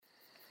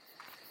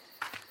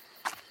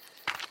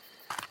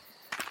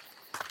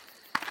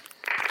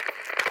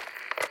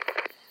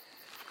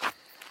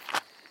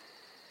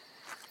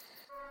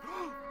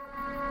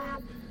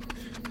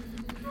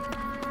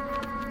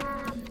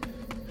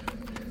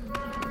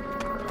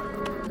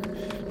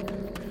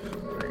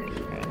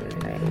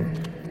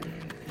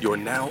You're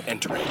now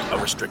entering a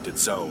restricted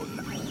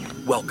zone.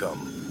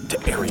 Welcome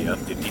to Area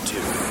 52.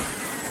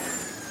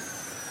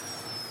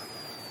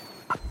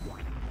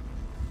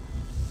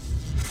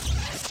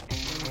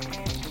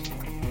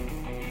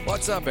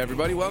 What's up,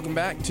 everybody? Welcome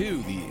back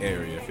to the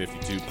Area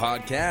 52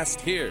 podcast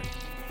here,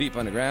 deep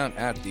underground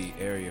at the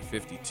Area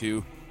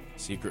 52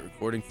 secret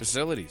recording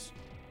facilities.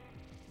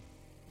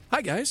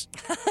 Hi, guys.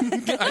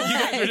 You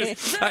guys were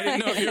just, I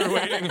didn't know if you were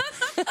waiting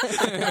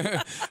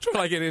for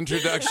like an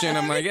introduction.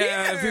 I'm like,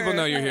 yeah, people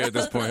know you're here at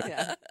this point.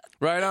 Yeah.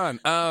 Right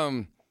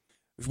on.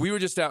 We were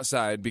just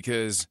outside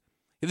because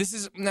this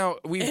is, now,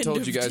 we've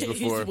told you guys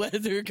before.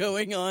 Weather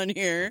going on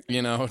here.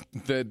 You know,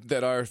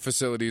 that our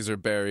facilities are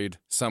buried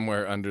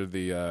somewhere under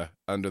the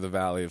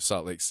valley of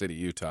Salt Lake City,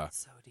 Utah.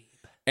 So deep.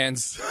 And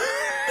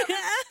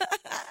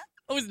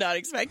I was not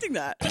expecting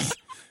that.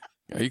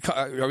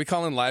 are we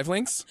calling live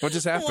links? What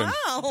just happened?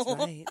 Wow. That's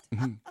right.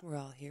 We're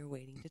all here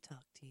waiting to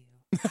talk to you.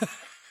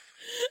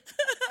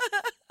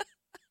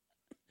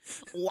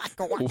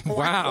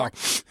 Wow.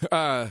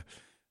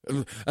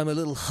 I'm a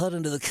little hot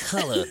under the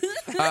collar.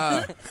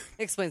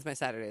 Explains my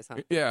Saturdays,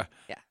 huh? Yeah.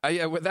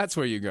 Yeah. Well, that's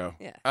where you go.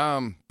 Yeah.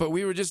 But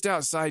we were just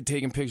outside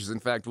taking pictures. In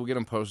fact, we'll get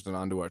them posted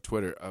onto our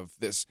Twitter of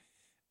this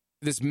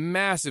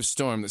massive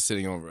storm that's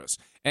sitting over us.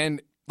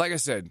 And like I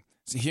said,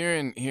 here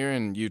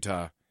in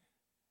Utah,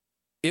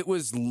 it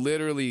was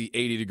literally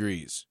 80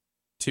 degrees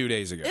 2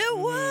 days ago. It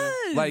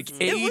was. Like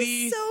 80 it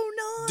was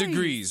so nice.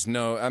 degrees.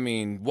 No, I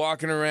mean,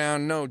 walking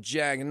around, no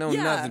jacket, no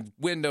nothing,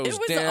 windows It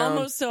was down.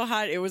 almost so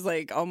hot. It was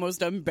like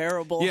almost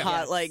unbearable Yeah. hot,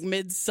 Yes. like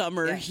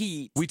midsummer Yes.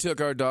 heat. We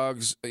took our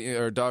dog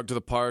to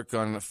the park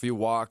on a few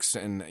walks,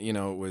 and it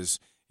was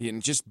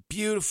just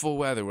beautiful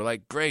weather. We're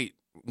like, great,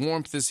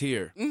 warmth is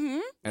here. Mm-hmm.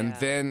 And Yeah.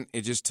 then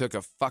it just took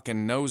a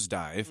fucking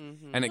nosedive,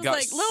 and it It was got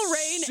like little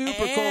rain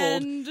super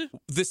and cold.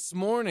 This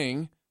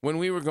morning, when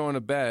we were going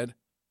to bed,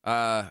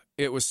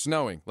 it was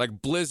snowing,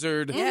 like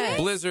blizzard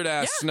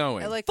ass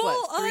snowing. At like full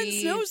what, on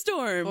 3,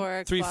 snowstorm.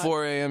 4 3, o'clock,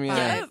 4 a.m.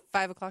 Yeah,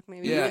 5 o'clock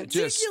maybe. Yeah.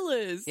 just-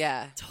 Ridiculous.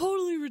 Yeah.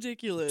 Totally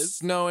ridiculous.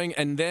 snowing,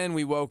 and then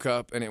we woke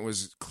up and it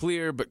was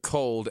clear but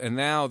cold, and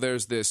now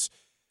there's this.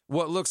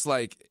 What looked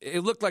like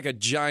a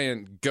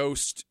giant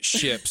ghost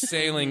ship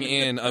sailing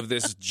in of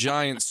this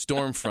giant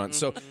storm front.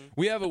 So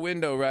we have a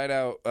window right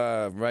out,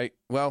 a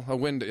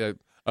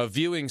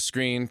viewing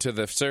screen to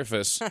the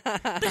surface.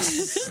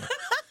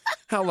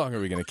 How long are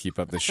we going to keep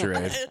up this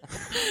charade?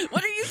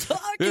 What are you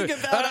talking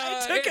about?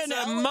 I took it's an a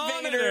elevator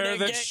monitor to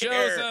that get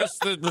shows here. us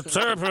the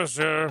surface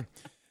here.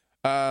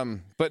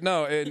 But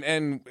no,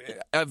 and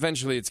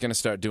eventually it's going to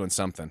start doing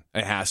something.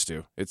 It has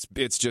to.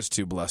 It's just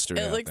too blustery.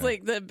 It out looks there.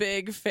 like the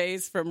big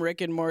face from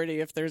Rick and Morty,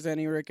 if there's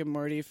any Rick and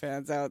Morty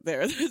fans out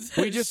there.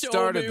 We just Show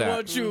started me that.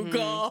 what you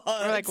got.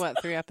 We're like,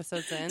 what, 3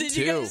 episodes in? Did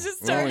you guys Two.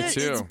 just start Only it?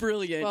 two. It's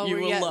brilliant. You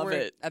will love we're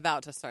it.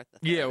 about to start the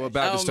third. Yeah, we're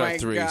about to Oh start my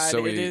 3. God,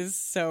 So it is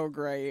so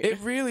great. It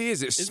really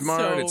is. It's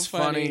smart. so It's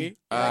funny.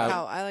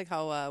 I like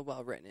how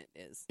well written it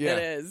is. Yeah.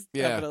 It is,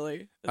 Yeah.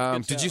 definitely. It's a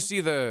good Did you show.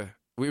 see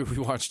we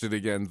watched it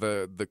again,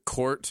 the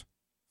court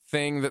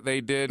thing that they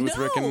did with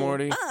Rick and No,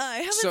 Morty? I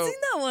haven't So- seen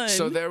that one.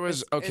 So there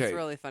was It's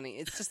really funny.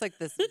 It's just like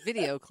this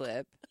video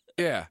clip.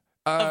 yeah.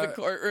 of the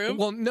courtroom.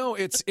 Well, no,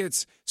 it's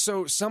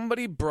so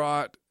somebody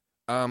brought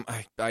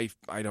I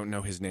don't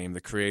know his name,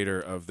 the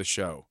creator of the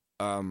show.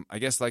 I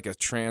guess like a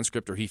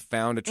transcript, or he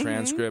found a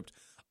transcript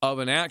of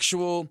an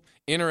actual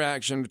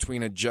interaction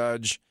between a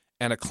judge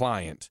and a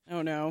client.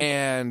 Oh no.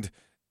 And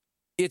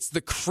it's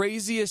the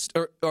craziest,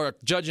 or a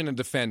judge and a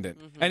defendant,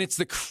 and it's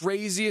the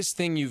craziest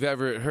thing you've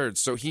ever heard.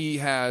 So he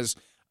has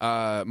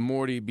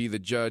Morty be the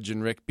judge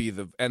and Rick be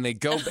and they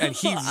go, and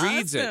he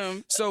reads Awesome.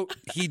 it. So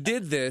he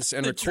did this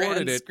and The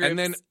recorded it, and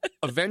then transcripts.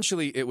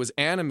 eventually it was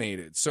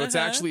animated. So it's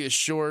actually a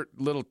short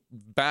little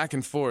back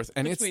and forth,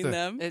 and Between it's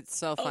them. It's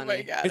so Oh funny.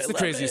 my God. it's I the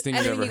love craziest it. thing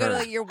And you've then ever you go to, heard.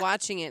 like, you're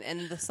watching it,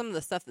 and some of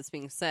the stuff that's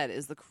being said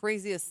is the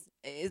craziest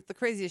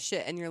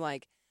shit, and you're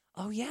like,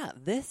 oh yeah,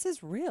 this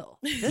is real.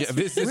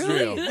 This is really,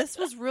 real. This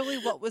was really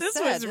what was This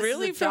said. was is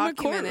really from a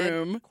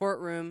documented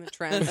courtroom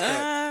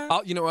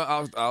transcript. You know what?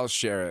 I'll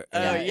share it. Oh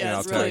and yes,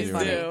 I'll tell please you.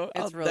 funny. do.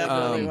 It's I'll really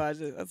definitely funny. watch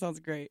it. That sounds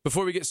great.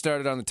 Before we get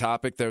started on the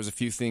topic, there was a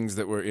few things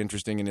that were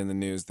interesting and in the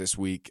news this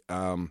week.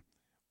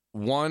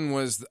 One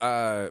was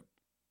a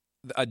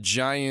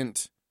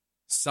giant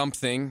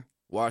something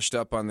washed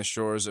up on the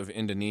shores of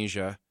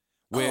Indonesia.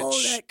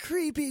 Which,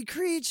 creepy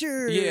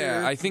creature.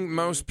 yeah, I think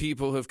most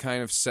people have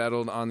kind of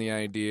settled on the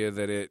idea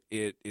that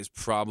it is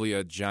probably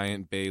a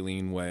giant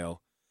baleen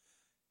whale.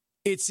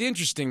 It's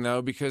interesting,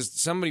 though, because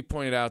somebody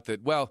pointed out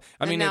that,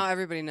 Now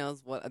everybody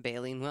knows what a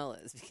baleen whale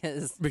is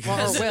because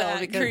Because- or will,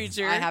 That because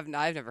creature. I've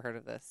never heard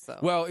of this.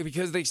 So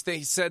because they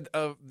said,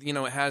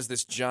 it has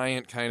this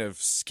giant kind of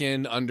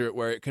skin under it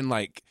where it can,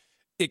 like,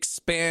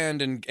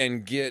 expand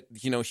and get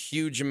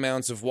huge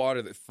amounts of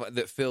water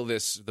that fill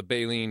the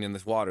baleen in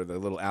this water, the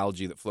little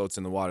algae that floats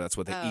in the water. That's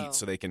what they eat,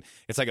 so they can.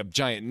 It's like a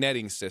giant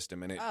netting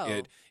system, and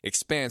it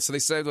expands. So they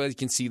said, you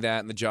can see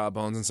that in the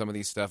jawbones and some of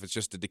these stuff. It's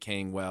just a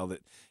decaying whale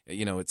that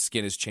its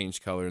skin has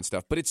changed color and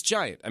stuff, but it's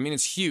giant. I mean,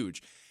 it's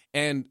huge,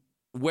 and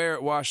where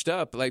it washed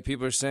up, like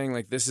people are saying,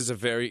 like this is a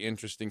very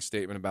interesting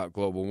statement about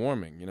global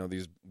warming. You know,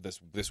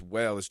 this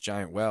whale, this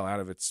giant whale, out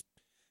of its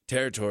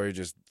territory,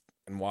 just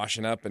and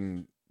washing up,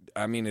 and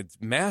I mean it's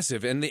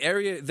massive, and the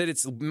area that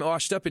it's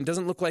washed up in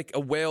doesn't look like a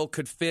whale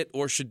could fit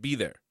or should be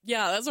there.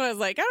 Yeah, that's why I was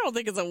like, I don't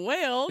think it's a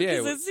whale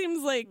because it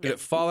seems like did it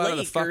fall out of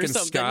the fucking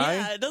sky?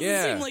 Yeah, it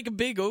doesn't seem like a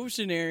big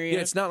ocean area. Yeah,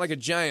 it's not like a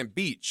giant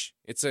beach;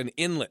 it's an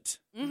inlet.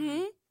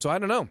 Mm-hmm. So I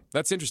don't know.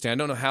 That's interesting. I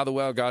don't know how the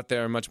whale got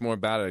there, or much more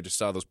about it. I just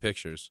saw those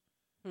pictures.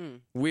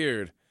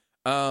 Weird.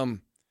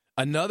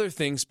 Another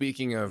thing,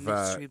 speaking of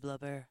Mystery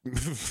Blubber.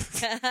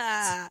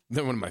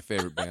 they're one of my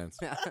favorite bands.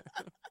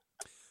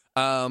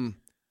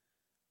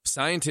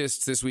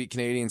 Scientists this week,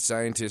 Canadian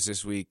scientists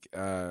this week.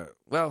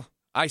 Well,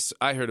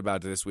 I heard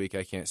about it this week.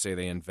 I can't say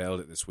they unveiled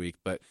it this week,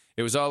 but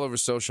it was all over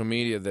social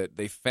media that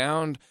they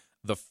found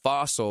the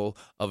fossil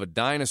of a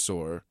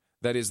dinosaur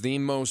that is the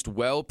most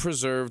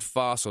well-preserved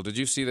fossil. Did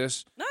you see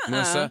this,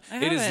 Melissa?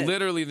 It is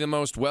literally the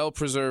most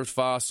well-preserved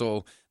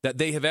fossil that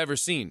they have ever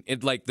seen.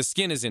 It like the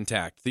skin is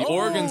intact, the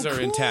organs are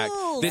intact.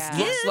 This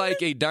looks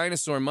like a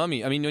dinosaur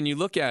mummy. I mean, when you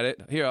look at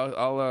it, here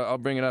I'll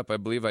bring it up. I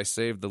believe I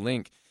saved the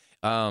link.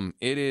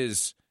 It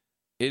is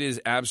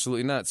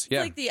absolutely nuts. Yeah,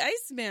 It's like the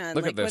Iceman.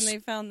 Look like at this. when they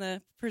found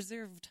the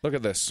preserved. Look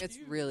at this. It's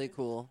really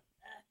cool.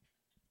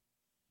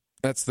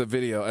 That's the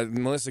video.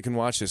 Melissa can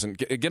watch this and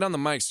get on the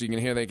mic so you can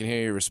hear. They can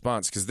hear your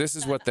response because this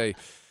is what they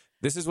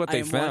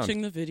I'm found.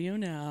 watching the video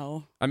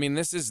now. I mean,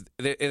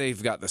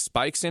 they've got the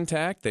spikes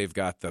intact. They've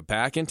got the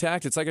back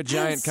intact. It's like a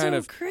giant That's kind so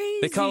of. crazy.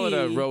 They call it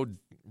a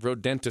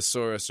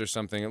Rodentosaurus or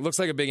something. It looks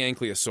like a big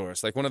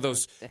ankylosaurus, like one of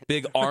those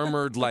big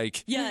armored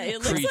like Yeah, it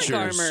looks creatures.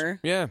 like armor.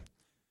 Yeah,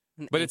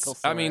 An but it's.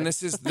 I mean,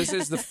 ankylosaurus. this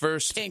is the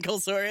first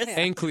Ankylosaurus.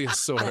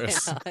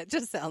 ankylosaurus. It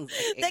just sounds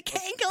The like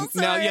Kankosaurus.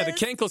 Now, yeah, the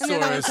sounds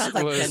Kankosaurus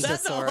like was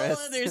That's a whole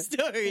Kentosaurus. other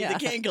story. Yeah.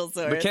 The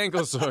Kankosaurus. the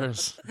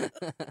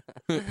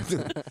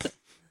Kankosaurus.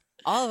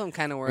 all of them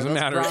kind of were. Doesn't Those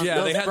matter.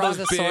 Yeah, they had those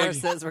big.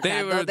 brontosauruses were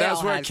They were. they That's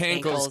all where had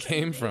cankles cankles.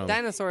 came from.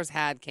 Dinosaurs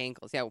had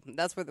cankles. Yeah,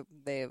 that's where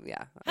they.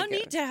 Yeah. How I get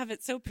neat it. to have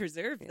it so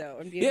preserved, though,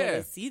 and be Yeah.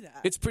 able to see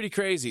that. It's pretty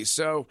crazy.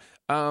 So,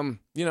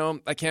 you know,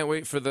 I can't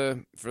wait for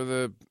the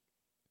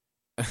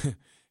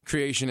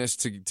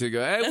creationists to go,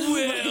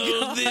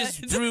 well, this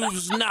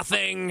proves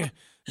nothing.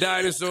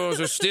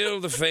 Dinosaurs are still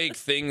the fake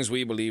things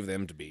we believe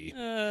them to be.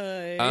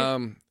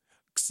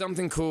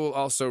 Something cool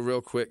also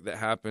real quick that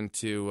happened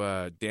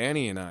to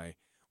Danny and I.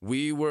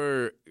 We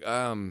were,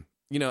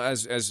 you know,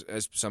 as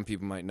some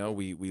people might know,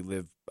 we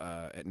live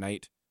at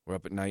night. We're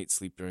up at night,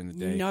 sleep during the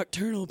day.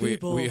 Nocturnal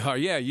people. We are,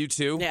 yeah, you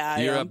too. Yeah, I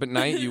You're am. up at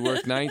night, you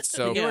work nights,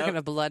 so You work in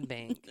a blood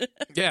bank.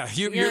 yeah,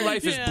 your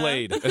life is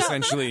Blade,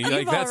 essentially.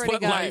 Like that's already what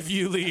got- life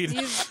you lead.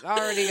 You've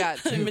already got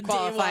I'm a two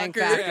qualifying daywalker.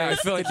 factors Yeah, I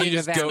feel like to you be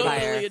just a go-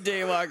 vampire. Totally a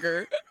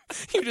daywalker.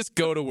 You just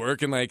go to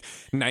work and like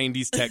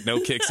 90s techno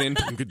kicks in.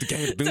 I love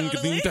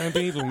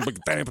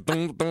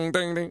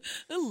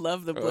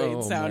the Blade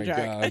Oh, my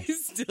soundtrack. God. I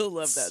still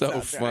love that So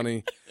soundtrack.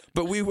 funny.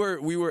 But we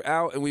were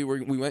out and we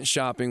went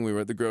shopping. We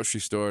were at the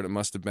grocery store and it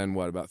must have been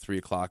about 3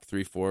 o'clock,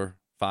 3, 4,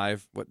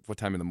 5. What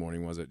time in the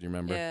morning was it? Do you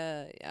remember?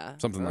 Yeah.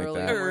 Something like Early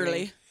that. morning.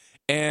 Early.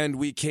 And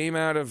we came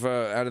out of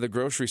the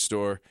grocery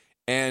store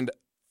and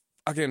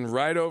fucking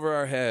right over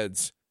our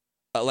heads,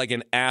 like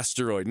an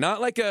asteroid, not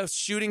like a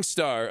shooting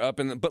star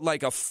but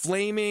like a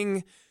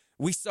flaming.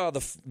 We saw the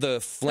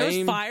There's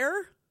flame. fire?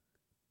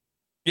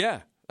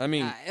 Yeah, I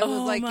mean, It was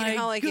Oh like my you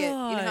know how like it, you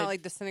know how God.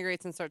 like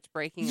disintegrates and starts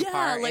breaking Yeah,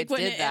 apart. like when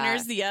did it that.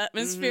 enters the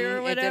atmosphere or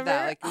Mhm, whatever. It did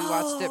that. Like we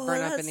watched it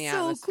burn up in the that's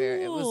so atmosphere.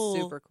 It was cool.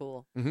 super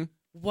cool.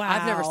 Wow.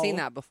 I've never seen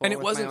that before. And it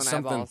with wasn't my own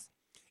something- eyeballs.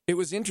 it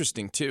was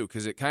interesting too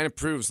because it kind of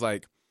proves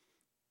like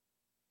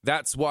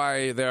that's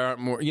why there aren't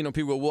more. You know,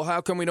 people. Well,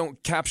 how come we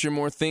don't capture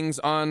more things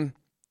on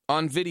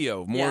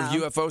video? More Yeah.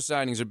 UFO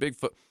sightings or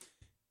Bigfoot.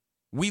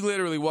 We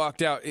literally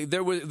walked out.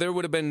 There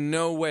would have been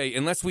no way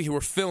unless we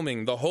were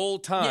filming the whole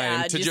time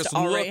Yeah, to just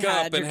already look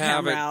had up and your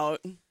have camera it.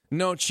 out.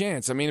 No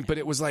chance. I mean, but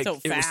it was like So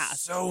it was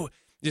fast. so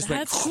just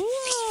That's like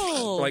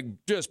cool. like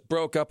just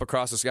broke up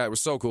across the sky. It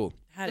was so cool.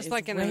 That Just is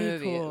like in a way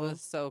movie. cool. It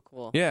was so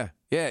cool. Yeah,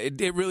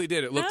 it really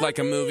did. It looked How like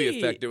a movie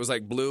neat. effect. It was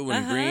like blue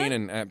and Uh-huh. green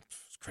and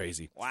it's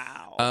crazy.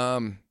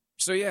 Wow.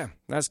 So yeah,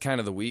 that's kind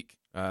of the week.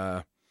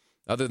 Other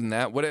than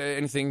that, what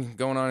anything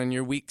going on in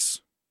your weeks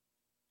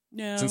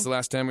no. since the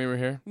last time we were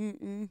here?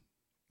 Mm-mm.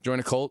 Join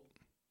a cult?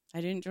 I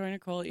didn't join a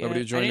cult yet.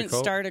 Nobody joined I a didn't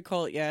cult? start a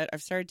cult yet.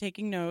 I've started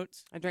taking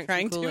notes. I drank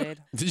Trying some to. Kool-Aid.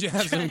 Did you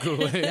have some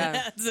Kool-Aid?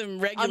 Yeah. Some I'm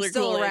regular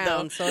still Kool-Aid,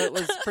 around, so it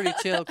was pretty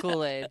chill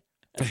Kool-Aid.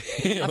 I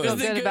feel was the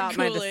good good about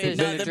my Kool-Aid,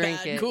 decision not to the drink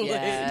bad it. Kool-Aid.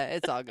 Yeah,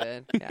 it's all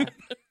good. Yeah.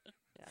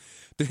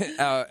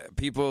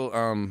 People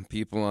on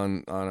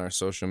our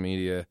social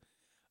media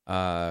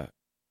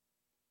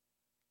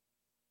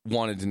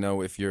wanted to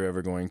know if you're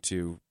ever going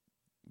to,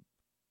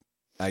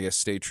 I guess,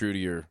 stay true to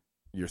your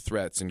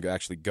threats and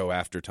actually go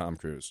after Tom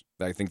Cruise.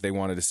 I think they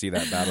wanted to see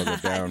that battle go I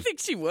down. think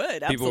she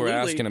would. People were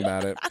absolutely. asking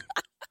about it.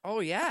 Oh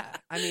yeah.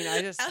 I mean,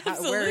 I just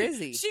Absolutely. where is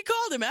he? She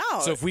called him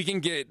out. So if we can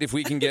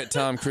get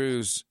Tom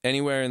Cruise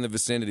anywhere in the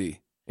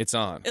vicinity, it's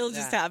on. It'll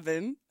just Yeah.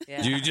 happen.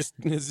 Yeah. You just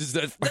it's just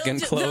that fucking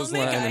They'll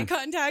clothesline. make eye and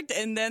contact,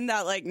 and then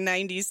that like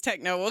 '90s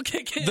techno will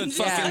kick in. The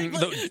fucking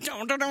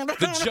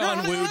the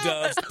John Woo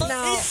dubs.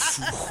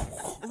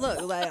 No,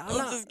 look, like It'll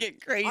just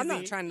get crazy. I'm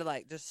not trying to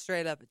like just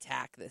straight up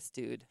attack this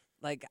dude.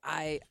 Like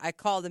I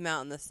called him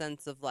out in the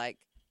sense of like,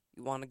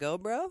 you want to go,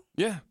 bro?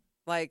 Yeah.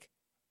 Like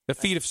A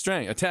feat of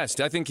strength, a test.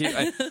 I think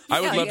I would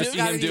Yeah, love to you see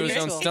gotta him be do his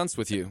own mutual. stunts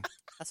with you.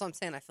 that's what I'm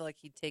saying. I feel like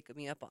he'd take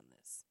me up on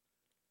this,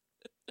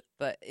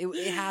 but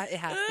it has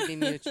to be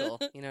mutual.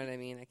 You know what I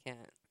mean? I can't.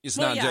 It's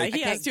Well, not yeah, just,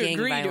 he I has can't to gang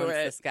agree to violence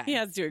it. this guy. He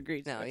has to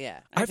agree to No, it. yeah.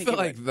 I think feel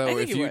he like would. though I think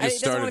if he you would. just It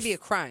doesn't want started to be a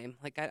crime.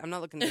 Like I'm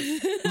not looking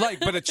to. like,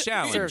 but a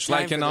challenge, time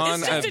like for an this. on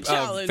It's just a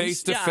challenge,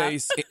 face to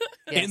face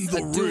Yes, in the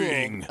a duel,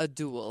 ring. A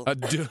duel.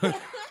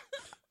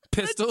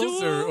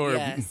 Pistols or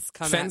yes,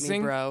 come fencing, at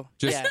me, bro.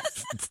 just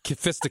yes,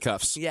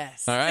 fisticuffs.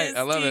 yes. All right,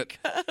 I love it.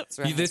 That's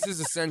right. This is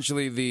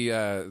essentially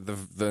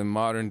the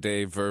modern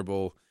day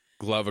verbal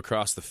glove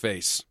across the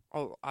face.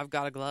 Oh, I've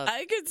got a glove.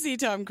 I could see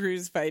Tom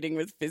Cruise fighting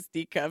with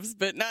fisticuffs,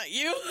 but not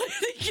you. I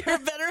think you're a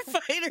better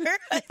fighter.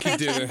 I think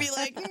do he'd it. be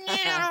like,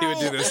 He would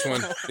do this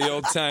one, the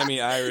old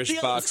timey Irish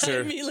the boxer.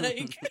 old-timey,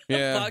 like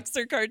Yeah.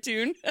 boxer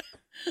cartoon,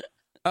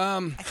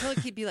 I feel like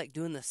he'd be like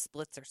doing the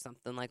splits or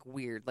something like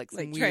weird, like some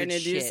like weird trying to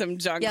do shit. some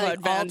Jean-Claude yeah, like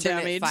Van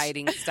alternate Damme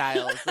fighting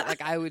styles that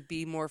like I would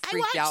be more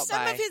freaked out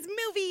by.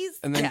 movies.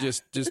 And then Yeah.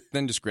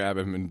 just grab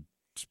him and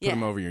just put Yeah.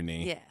 him over your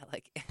knee. Yeah,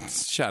 like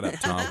Shut up,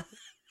 Tom.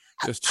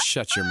 Just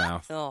shut your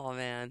mouth. oh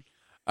man.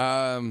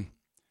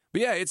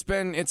 But yeah, it's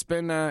been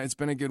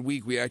a good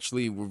week. We're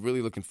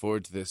really looking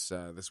forward to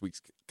this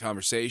week's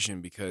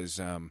conversation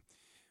because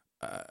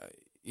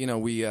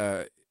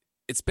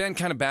it's been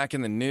kind of back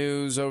in the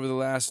news over the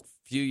last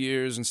few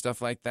years and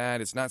stuff like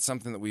that. It's not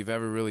something that we've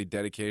ever really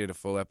dedicated a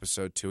full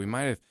episode to. We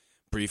might have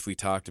briefly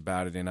talked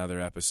about it in other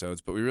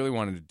episodes, but we really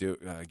wanted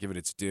to give it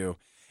its due.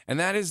 And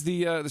that is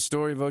the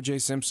story of O.J.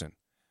 Simpson,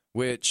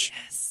 which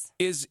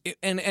is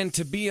and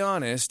to be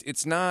honest,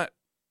 it's not.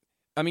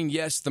 I mean,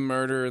 yes, the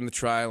murder and the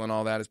trial and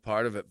all that is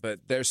part of it, but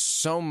there's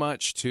so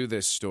much to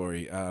this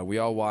story. We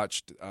all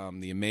watched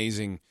the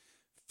amazing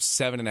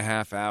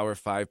 7.5-hour,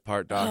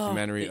 5-part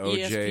documentary the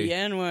OJ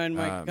ESPN one.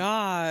 My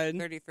God.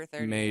 30 for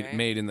 30. made right?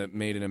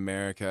 made in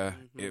America,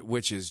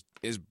 which is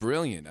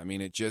brilliant. I mean,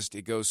 it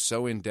goes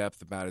so in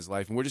depth about his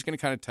life, and we're just going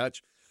to kind of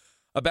touch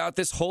about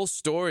this whole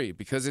story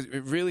because it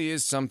really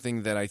is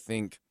something that I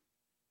think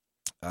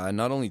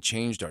not only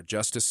changed our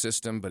justice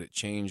system, but it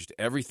changed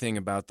everything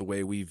about the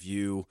way we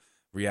view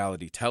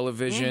reality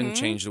television,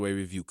 changed the way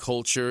we view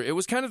culture. It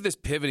was kind of this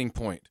pivoting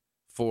point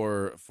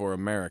for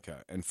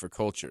America and for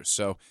culture.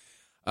 So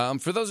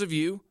for those of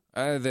you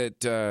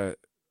that,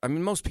 I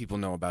mean, most people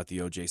know about the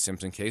O.J.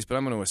 Simpson case, but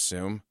I'm going to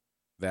assume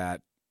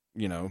that,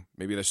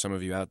 maybe there's some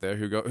of you out there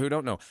who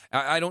don't know.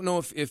 I don't know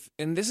if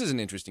and this is an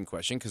interesting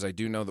question because I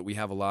do know that we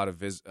have a lot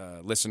of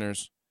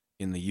listeners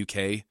in the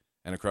UK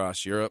and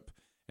across Europe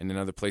and in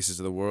other places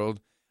of the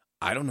world.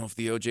 I don't know if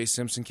the O.J.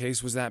 Simpson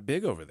case was that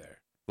big over there.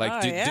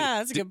 Like,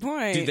 That's a good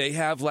point. Do they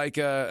have like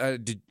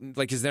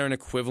is there an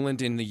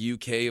equivalent in the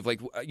UK of like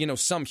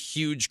some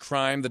huge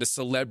crime that a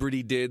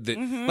celebrity did that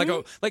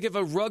like if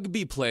a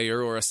rugby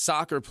player or a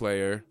soccer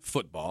player,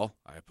 football,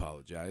 I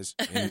apologize,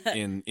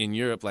 in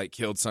Europe like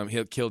killed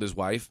his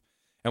wife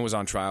and was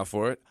on trial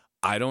for it.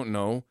 I don't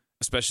know,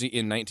 especially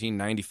in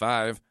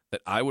 1995,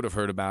 that I would have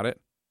heard about it,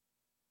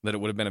 that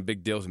it would have been a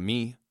big deal to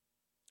me.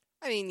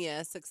 I mean,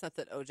 yes, except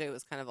that OJ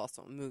was kind of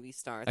also a movie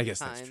star at I the guess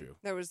time. that's true.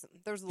 There was a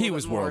little He bit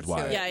was more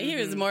worldwide. To it. Yeah, he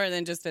was Mhm. more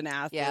than just an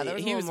athlete. Yeah, there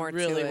was a he little was more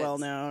really to it. well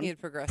known. He had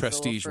progressed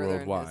Prestige a little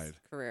further in worldwide. his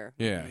career.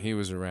 Yeah, he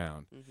was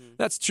around. Mhm.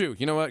 That's true.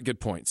 You know what? Good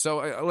point. So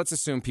let's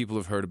assume people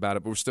have heard about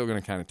it, but we're still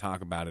going to kind of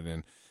talk about it,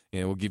 and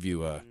we'll give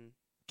you a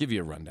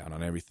rundown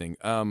on everything.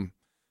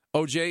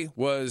 OJ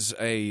was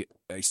a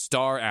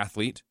star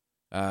athlete.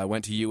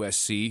 Went to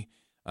USC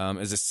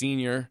as a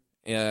senior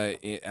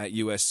at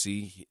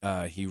USC.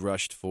 He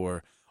rushed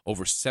for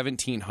over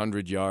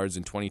 1,700 yards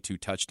and 22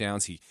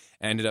 touchdowns. He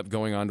ended up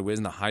going on to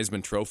win the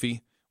Heisman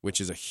Trophy, which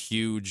is a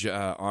huge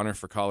honor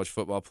for college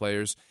football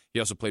players. He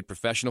also played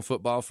professional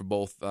football for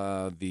both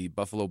the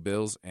Buffalo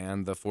Bills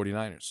and the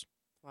 49ers.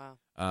 Wow.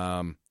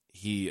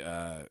 He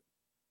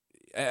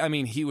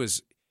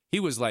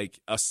was like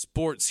a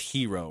sports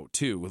hero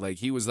too. Like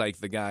he was like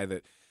the guy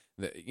that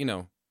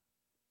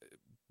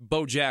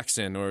Bo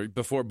Jackson, or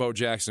before Bo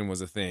Jackson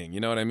was a thing. You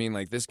know what I mean?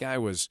 Like this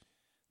was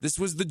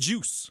the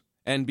juice.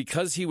 And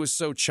because he was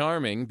so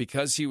charming,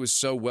 because he was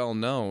so well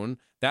known,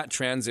 that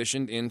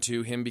transitioned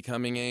into him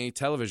becoming a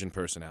television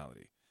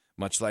personality,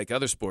 much like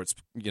other sports,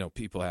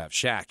 people have.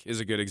 Shaq is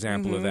a good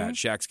example of that.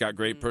 Shaq's got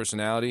great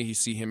personality. You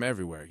see him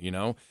everywhere,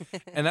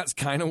 and that's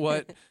kind of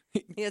what.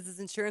 He has his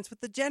insurance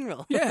with the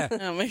general. Yeah.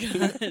 Oh my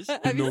gosh.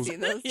 Have you seen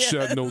those?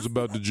 Shaq knows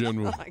about the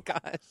general. Oh my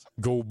gosh.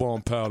 Gold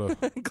bond powder.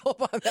 Gold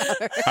bond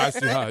powder.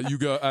 Icy hot. You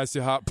got icy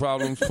hot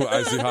problems? Put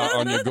icy hot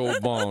on your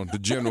gold bond. The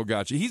general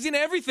got you. He's in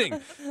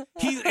everything.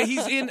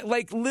 He's in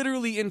like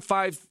literally in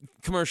 5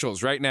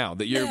 commercials right now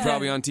that you're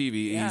probably on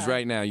TV. Yeah. He's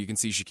right now. You can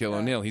see Shaquille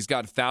O'Neal. He's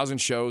got 1,000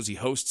 shows. He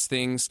hosts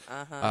things.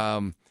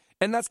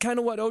 And that's kind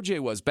of what OJ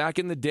was back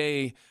in the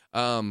day,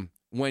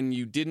 when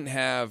you didn't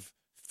have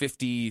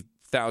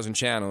 50,000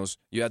 channels,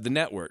 you had the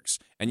networks,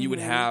 and you would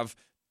have,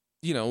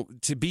 you know,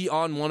 to be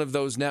on one of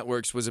those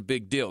networks was a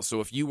big deal.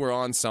 So if you were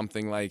on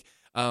something like,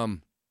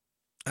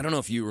 I don't know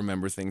if you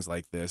remember things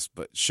like this,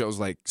 but shows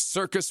like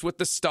Circus with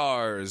the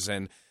Stars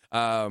and,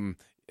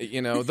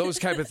 you know, those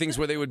type of things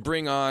where they would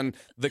bring on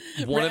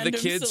one of the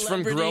Random kids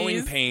from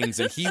Growing celebrities. Pains,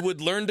 and he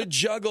would learn to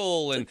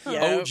juggle, and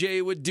Yep.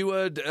 OJ would do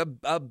a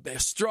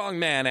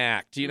strongman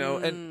act, you know,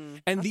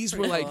 and these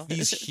were like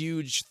these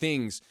huge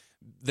things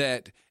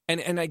that,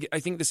 and I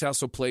think this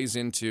also plays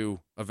into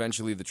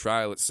eventually the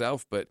trial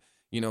itself, but.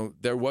 You know,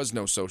 there was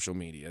no social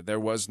media. There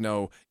was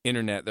no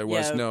internet. There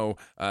was Yeah. no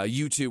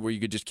YouTube where you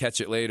could just catch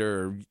it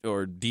later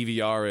or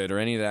DVR it or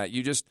any of that.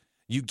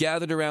 You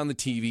gathered around the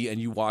TV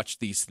and you watched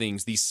these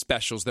things, these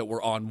specials that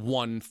were on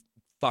one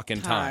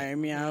fucking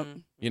time. Yeah.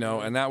 You know,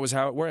 and that was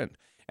how it went.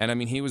 And I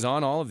mean, he was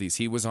on all of these.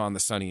 He was on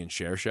the Sonny and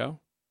Cher show.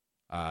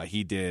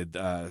 He did,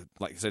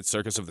 like I said,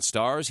 Circus of the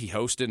Stars. He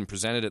hosted and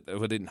presented it.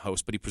 Well, didn't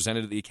host, but he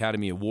presented at the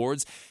Academy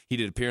Awards. He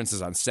did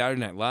appearances on Saturday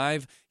Night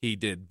Live. He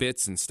did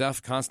bits and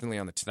stuff constantly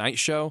on the Tonight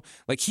Show.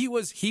 Like he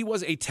was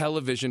a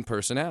television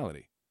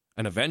personality,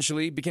 and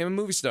eventually became a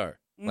movie star.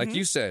 Like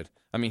you said,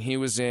 I mean, he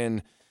was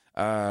in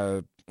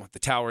the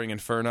Towering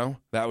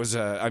Inferno. That was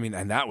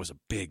and that was a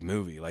big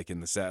movie. Like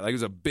in the set, like it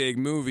was a big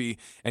movie,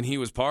 and he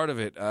was part of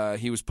it.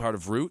 He was part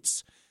of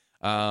Roots.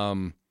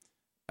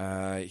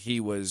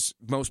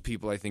 Most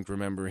people, I think,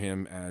 remember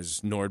him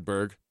as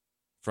Nordberg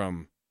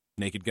from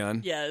Naked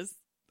Gun. Yes.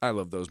 I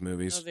love those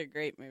movies. Those are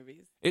great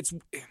movies. It's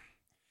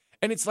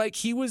like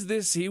he was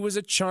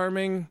a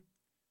charming,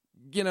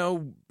 you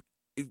know,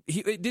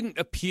 it didn't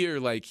appear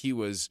like he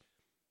was,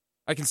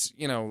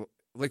 you know,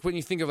 like when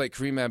you think of like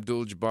Kareem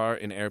Abdul-Jabbar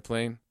in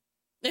Airplane,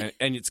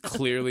 and it's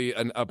clearly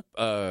an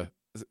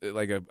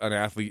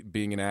athlete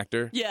being an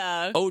actor.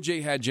 Yeah.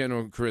 OJ had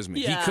general charisma.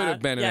 Yeah. He could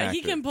have been an actor. Yeah,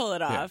 he can pull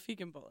it off. Yeah. He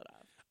can pull it off.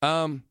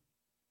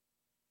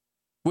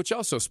 Which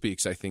also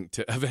speaks, I think,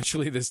 to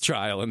eventually this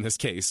trial in this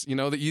case. You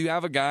know, that you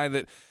have a guy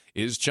that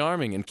is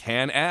charming and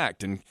can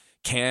act and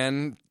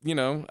can, you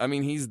know, I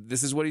mean,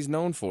 this is what he's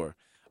known for.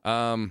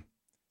 OJ,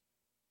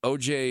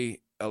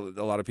 a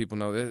lot of people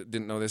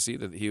didn't know this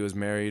either, that he was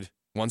married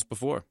once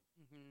before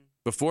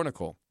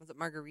Nicole. Was it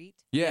Marguerite?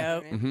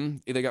 Yeah. Yep. Mm-hmm.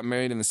 They got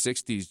married in the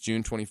 60s,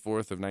 June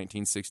 24th of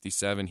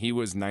 1967. He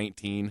was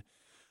 19.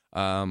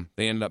 They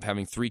ended up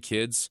having 3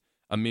 kids,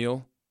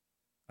 Emil,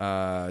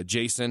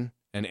 Jason,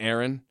 and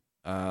Aaron,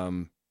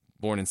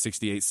 born in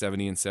 68,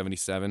 70, and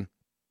 77.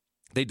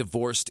 They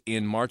divorced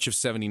in March of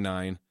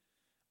 79.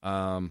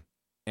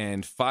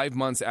 And 5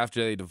 months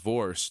after they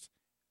divorced,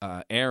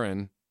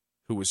 Aaron,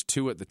 who was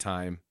 2 at the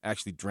time,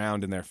 actually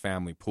drowned in their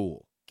family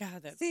pool.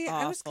 God, that's See, awful.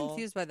 I was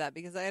confused by that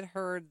because I had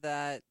heard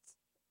that.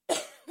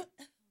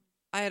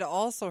 I had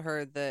also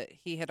heard that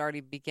he had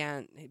already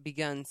begun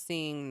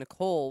seeing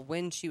Nicole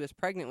when she was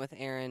pregnant with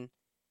Aaron,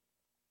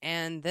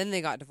 and then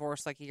they got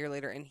divorced like a year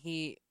later. And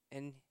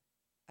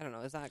I don't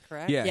know, is that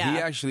correct? Yeah, Yeah, he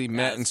actually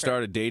met that's and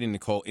started dating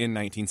Nicole in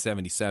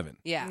 1977.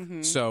 Yeah.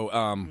 Mhm. So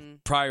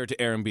prior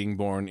to Aaron being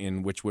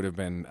born which would have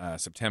been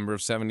September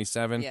of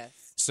 77. Yes.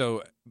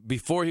 So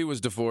before he was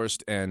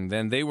divorced, and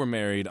then they were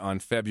married on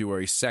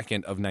February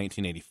 2nd of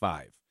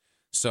 1985.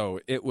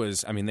 So it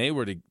was, I mean, they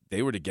were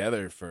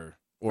together for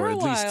For a at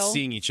least while.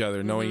 seeing each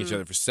other, knowing each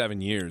other for 7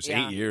 years,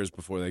 Yeah. 8 years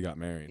before they got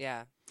married.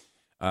 Yeah.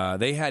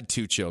 They had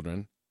 2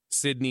 children,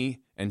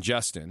 Sydney and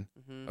Justin,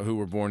 who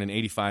were born in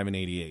 85 and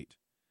 88.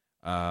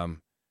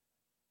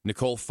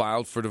 Nicole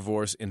filed for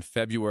divorce in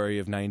February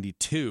of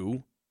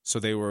 92, so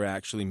they were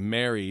actually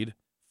married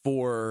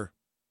for,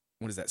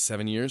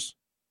 7 years?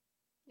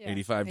 Yeah.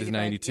 85 to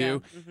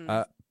 92,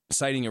 yeah.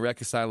 citing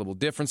irreconcilable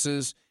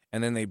differences,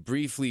 and then they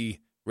briefly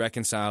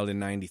reconciled in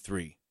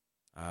 93.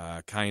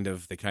 They kind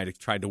of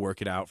tried to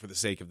work it out for the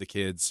sake of the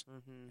kids,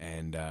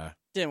 and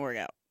Didn't work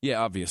out.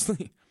 yeah,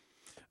 obviously,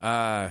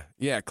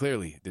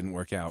 clearly it didn't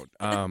work out.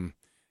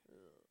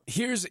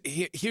 Here's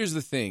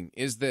the thing: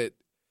 is that,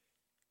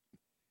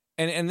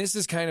 and this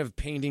is kind of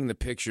painting the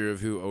picture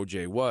of who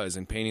OJ was,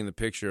 and painting the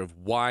picture of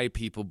why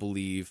people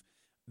believe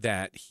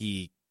that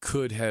he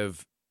could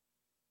have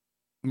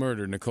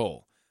murdered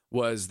Nicole,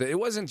 was that it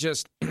wasn't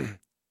just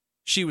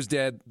she was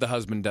dead, the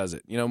husband does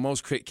it. You know,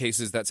 most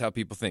cases, that's how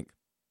people think,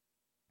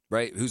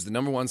 right? Who's the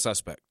number one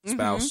suspect?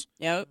 Spouse,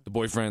 Yep. the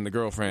boyfriend, the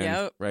girlfriend,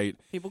 Yep. right?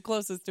 People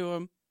closest to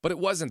him. But it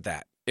wasn't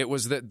that. It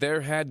was that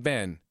there had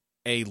been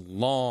a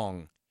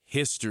long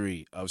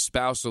history of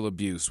spousal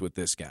abuse with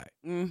this guy.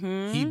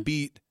 Mm-hmm. He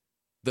beat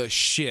the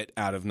shit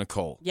out of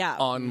Nicole Yeah.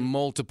 on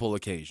multiple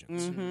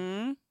occasions.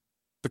 Mm-hmm.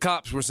 The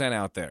cops were sent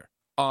out there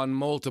on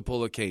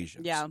multiple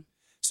occasions. Yeah.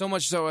 So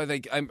much so, I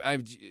think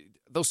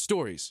those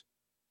stories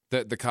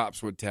that the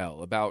cops would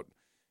tell about,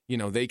 you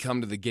know, they come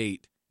to the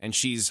gate and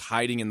she's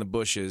hiding in the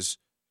bushes,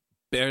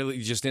 barely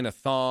just in a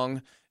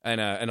thong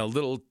and a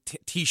little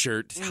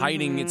t-shirt,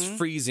 hiding. It's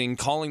freezing,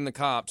 calling the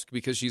cops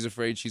because she's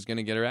afraid she's going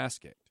to get her ass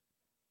kicked.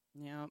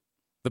 Yep.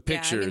 The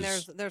pictures. Yeah, I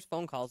mean, there's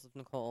phone calls of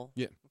Nicole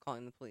Yeah.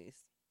 calling the police.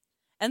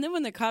 And then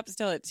when the cops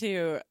tell it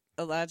too,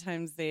 a lot of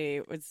times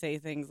they would say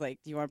things like,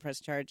 "Do you want to press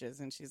charges?"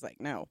 And she's like,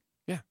 "No."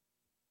 Yeah.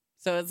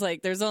 So it's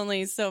like there's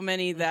only so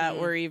many that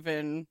were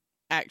even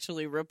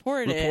actually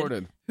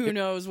reported. Who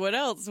knows what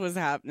else was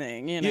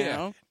happening, you know?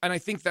 Yeah. And I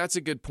think that's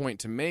a good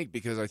point to make,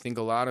 because I think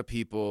a lot of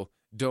people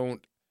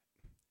don't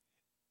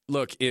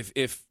look,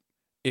 if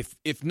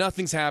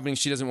nothing's happening,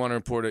 she doesn't want to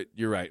report it,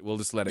 you're right. We'll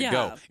just let it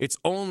go. It's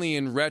only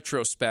in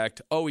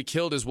retrospect, oh, he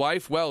killed his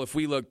wife? Well, if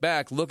we look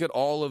back, look at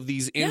all of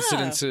these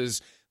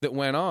incidences that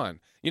went on.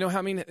 You know,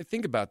 I mean,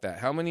 think about that.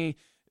 How many,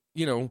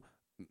 you know,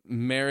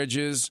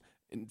 marriages,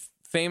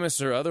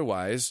 famous or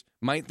otherwise,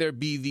 might there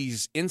be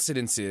these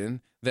incidents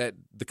in that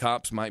the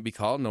cops might be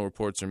called, no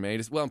reports are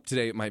made? Well,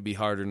 today it might be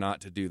harder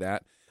not to do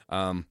that.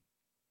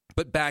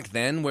 But back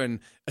then,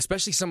 when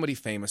especially somebody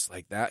famous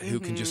like that who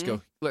can just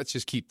go, let's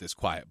just keep this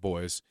quiet,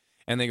 boys.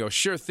 And they go,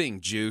 sure thing,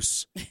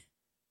 Juice.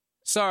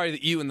 Sorry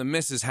that you and the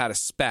missus had a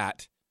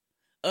spat.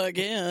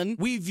 Again.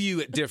 We view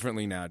it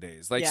differently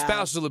nowadays. Like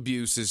spousal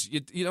abuse is,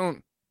 you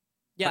don't.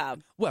 Yeah.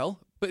 Well,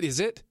 but is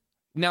it?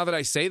 Now that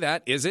I say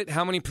that, is it?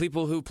 How many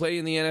people who play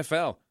in the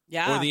NFL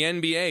or the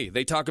NBA,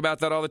 they talk about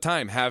that all the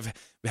time, have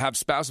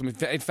spousal.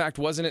 In fact,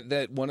 wasn't it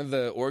that one of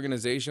the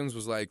organizations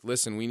was like,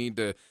 listen, we need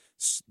to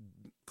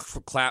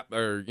clap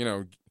or, you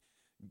know,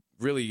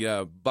 really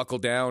buckle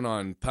down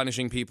on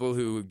punishing people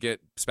who get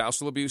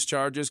spousal abuse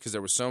charges, because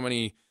there were so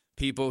many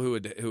people who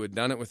had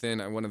done it within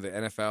one of the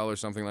NFL or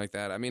something like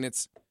that. I mean,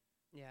 it's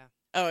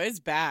Oh, it's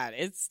bad.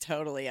 It's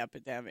totally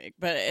epidemic.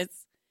 But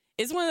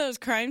it's one of those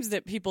crimes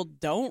that people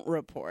don't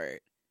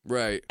report.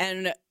 right.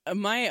 And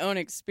my own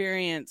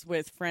experience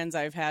with friends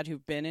I've had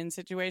who've been in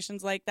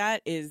situations like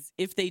that is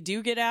if they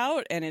do get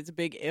out, and it's a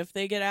big if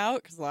they get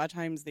out, because a lot of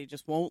times they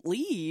just won't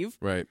leave.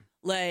 Right.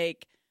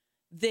 Like,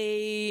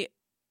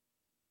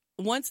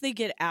 once they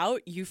get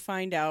out, you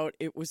find out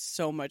it was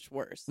so much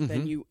worse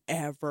than you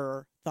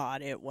ever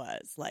thought it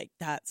was. Like,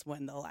 that's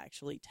when they'll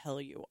actually tell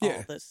you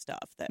all this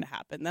stuff that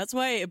happened. That's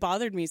why it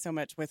bothered me so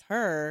much with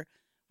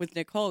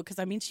Nicole, because,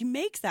 I mean, she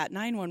makes that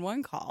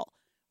 911 call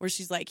where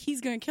she's like,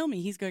 he's going to kill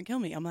me, he's going to kill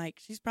me. I'm like,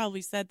 she's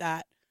probably said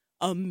that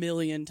a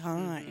million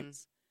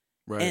times.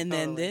 Right. And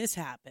then this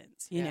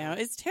happens, you know?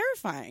 It's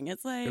terrifying.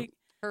 It's like...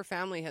 Her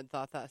family had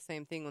thought that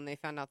same thing when they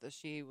found out that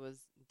she was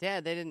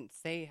dead. They didn't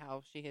say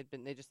how she had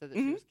been. They just said that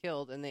she was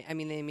killed, and they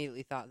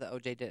immediately thought that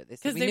OJ did it. They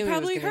said we knew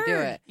probably he was going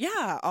to do it.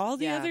 Yeah, all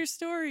the other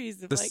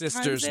stories of The like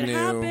sisters times that knew.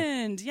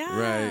 happened. Yeah,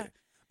 Right.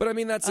 But I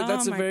mean, that's a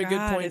my very good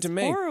God, point it's to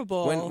make.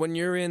 horrible. When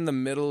you're in the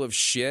middle of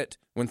shit,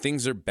 when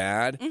things are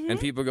bad, and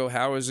people go,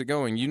 "How is it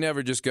going?" You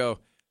never just go,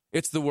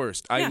 "It's the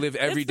worst." I live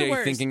every it's the day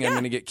worst. thinking I'm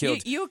going to get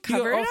killed. You go,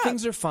 cover it up.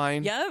 things are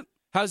fine. Yep.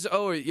 How's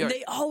yeah?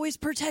 They always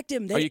protect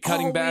him. They Are you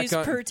cutting always back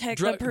on protect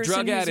drug the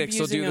person who's addicts?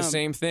 Will do abusing the them.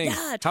 same thing.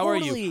 Yeah, How are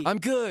totally. you? I'm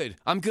good.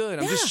 I'm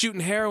just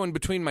shooting heroin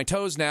between my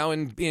toes now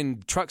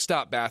in truck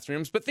stop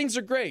bathrooms, but things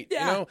are great.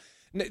 Yeah.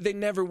 You know, they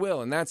never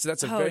will, and that's a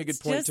very good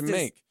point to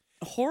make.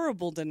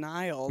 Horrible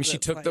denial. I mean, she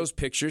took those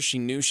pictures. She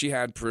knew she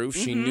had proof.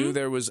 She knew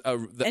there was a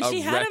and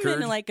she had record.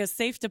 them in like a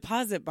safe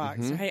deposit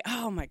box, right?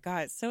 Oh my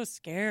God, it's so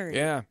scary.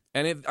 Yeah,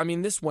 and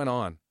this went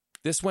on.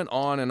 This went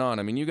on and on.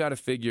 I mean, you got to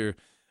figure,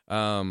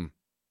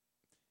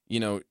 you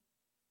know,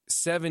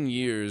 7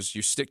 years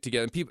you stick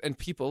together, and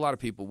people. A lot of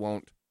people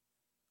won't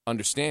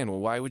understand. Well,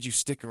 why would you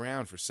stick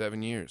around for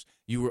 7 years?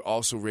 You were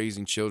also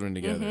raising children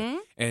together,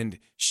 and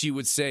she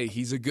would say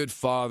he's a good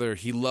father.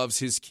 He loves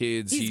his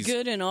kids. He's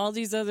good in all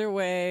these other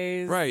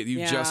ways. Right,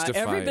 you justify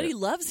everybody it.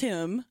 loves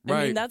him. I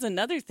Right. mean, that's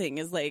another thing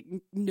is like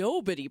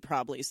nobody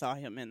probably saw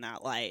him in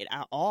that light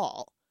at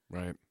all.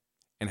 Right.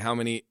 And how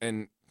many,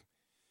 and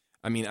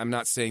I mean, I'm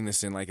not saying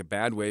this in like a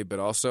bad way, but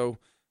also,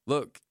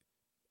 look,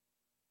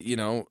 you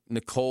know,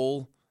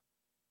 Nicole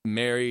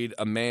married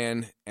a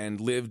man and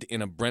lived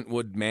in a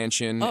Brentwood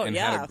mansion and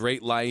had a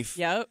great life.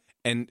 Yep.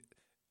 And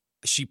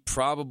she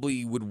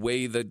probably would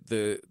weigh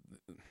the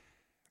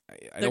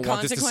I don't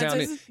want this to sound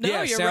consequences?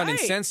 No, you're right.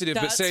 insensitive,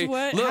 That's but say,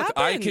 what look,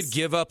 I happens. could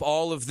give up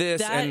all of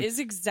this. That and is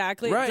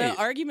exactly Right. the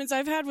arguments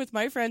I've had with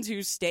my friends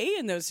who stay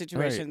in those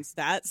situations.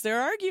 That's their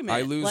argument.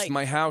 I lose Like,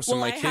 my house and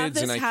well, my I have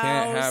kids, and I this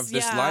can't house. have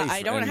this Yeah, life.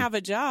 I don't and- have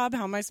a job.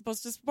 How am I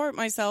supposed to support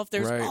myself?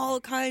 There's Right. all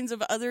kinds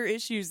of other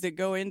issues that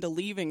go into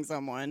leaving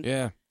someone.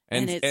 Yeah.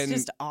 And it's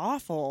just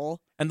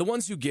awful. And the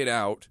ones who get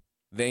out,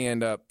 they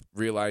end up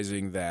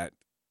realizing that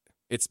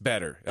it's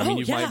better. I mean, Oh,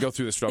 you yeah. might go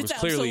through the struggles. It's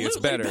Clearly, it's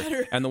better. absolutely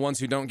better. And the ones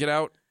who don't get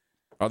out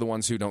are the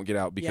ones who don't get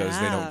out because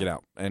they don't Yeah. get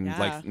out. And Yeah.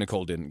 like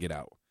Nicole didn't get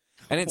out.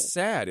 And it's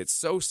sad. It's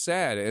so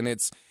sad.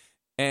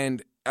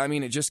 And I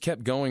mean, it just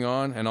kept going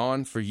on and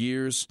on for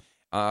years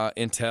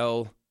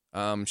until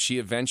she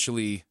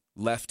eventually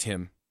left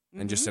him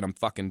and just said, I'm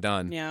fucking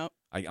done. Yeah.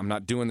 I'm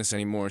not doing this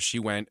anymore. She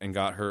went and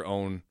got her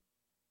own.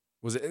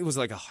 It was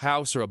like a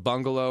house or a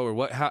bungalow or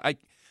what?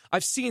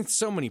 I've seen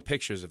so many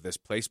pictures of this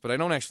place, but I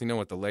don't actually know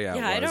what the layout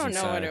was. Yeah, I don't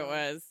know what inside. it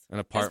was. An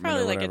It's apartment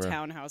probably or like whatever. a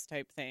townhouse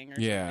type thing or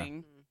Yeah.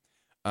 something.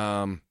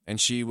 And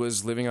she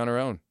was living on her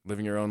own,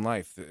 living her own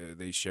life.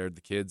 They shared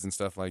the kids and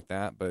stuff like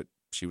that, but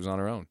she was on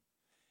her own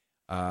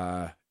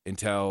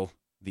until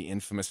the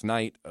infamous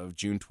night of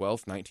June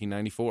 12th,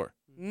 1994,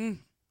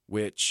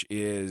 which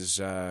is,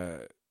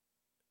 did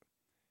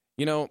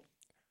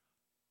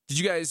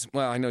you guys,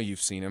 well, I know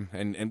you've seen him,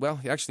 and well,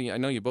 actually, I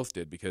know you both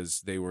did because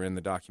they were in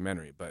the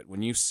documentary, but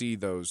when you see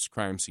those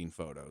crime scene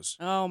photos,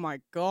 Oh my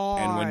God.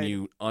 and when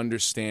you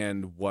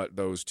understand what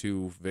those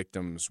two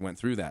victims went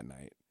through that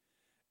night,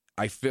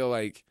 I feel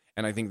like,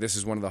 and I think this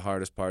is one of the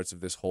hardest parts of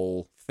this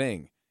whole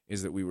thing,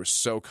 is that we were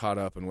so caught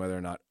up in whether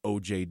or not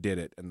OJ did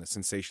it and the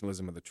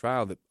sensationalism of the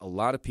trial that a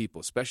lot of people,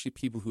 especially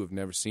people who have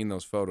never seen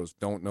those photos,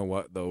 don't know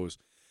what those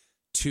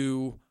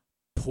two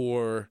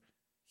poor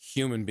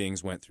human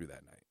beings went through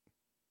that night.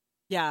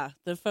 Yeah,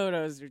 the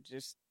photos are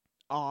just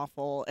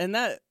awful. And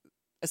that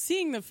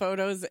seeing the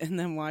photos and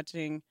then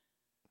watching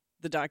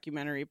the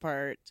documentary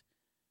part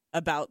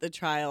about the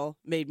trial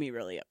made me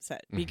really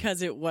upset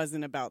because it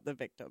wasn't about the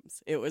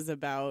victims. It was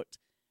about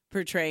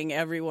portraying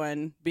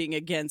everyone being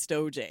against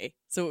OJ.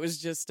 So it was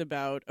just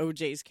about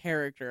OJ's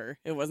character.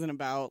 It wasn't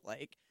about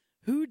like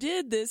who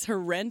did this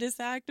horrendous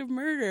act of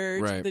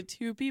murder to the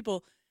two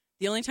people.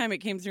 The only time it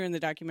came through in the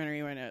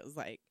documentary when it was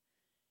like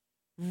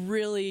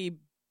really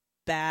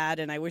bad,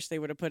 and I wish they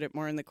would have put it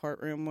more in the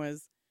courtroom,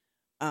 was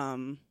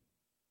when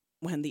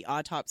the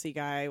autopsy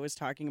guy was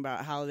talking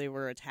about how they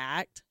were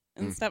attacked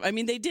and stuff. I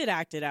mean, they did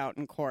act it out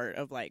in court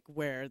of like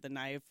where the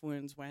knife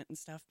wounds went and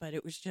stuff, but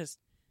it was just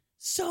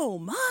so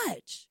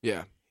much.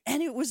 Yeah.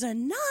 And it was a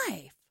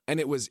knife. And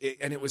it was,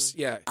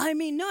 yeah. I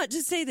mean, not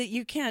to say that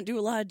you can't do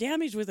a lot of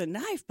damage with a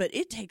knife, but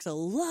it takes a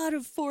lot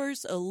of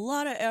force, a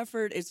lot of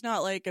effort. It's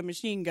not like a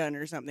machine gun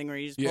or something where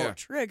you just pull a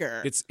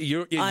trigger. It's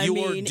you're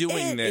doing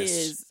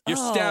this. You're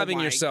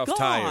stabbing yourself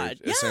tired,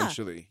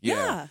 essentially.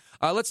 Yeah.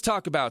 Let's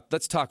talk about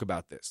this.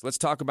 Let's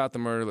talk about the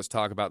murder. Let's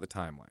talk about the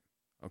timeline.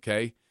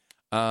 Okay.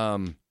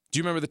 Do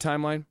you remember the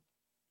timeline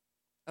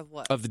of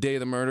what? Of the day of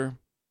the murder?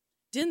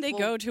 Didn't they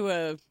go to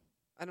a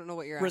I don't know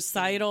what you're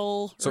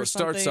recital. So it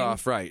starts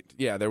off right.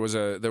 Yeah, there was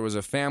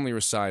a family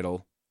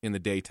recital in the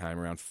daytime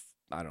around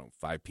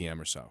 5 p.m.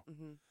 or so,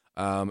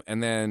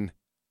 and then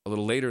a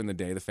little later in the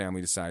day, the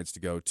family decides to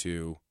go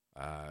to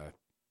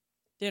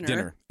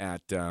dinner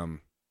at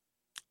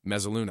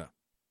Mezzaluna,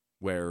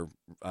 where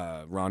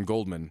Ron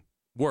Goldman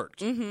worked.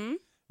 Mm-hmm.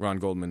 Ron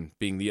Goldman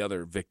being the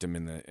other victim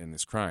in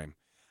this crime.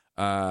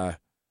 So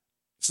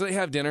they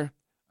have dinner.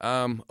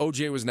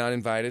 OJ was not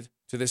invited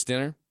to this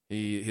dinner.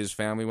 His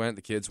family went,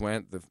 the kids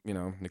went,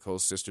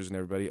 Nicole's sisters and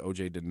everybody.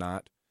 OJ did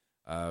not.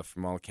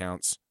 From all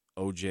accounts,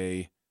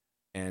 OJ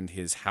and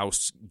his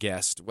house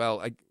guest.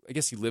 Well, I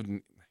guess he lived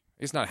in.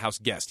 It's not a house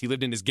guest. He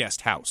lived in his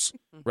guest house,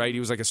 right?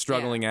 He was like a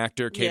struggling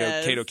actor,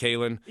 Kato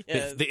Kaelin,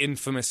 the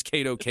infamous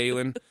Kato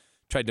Kaelin.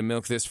 Tried to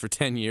milk this for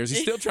 10 years.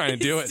 He's still trying to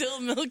do it. Still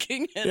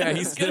milking it. Yeah,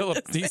 he's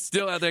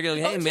still out there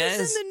going, hey, man. in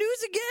the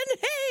news again?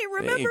 Hey,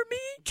 remember me?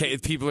 Okay,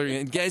 people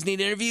are, guys need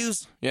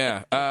interviews?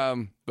 Yeah.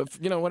 But,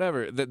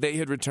 whatever. They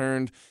had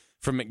returned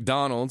from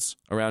McDonald's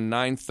around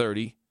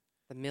 9:30.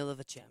 The meal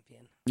of a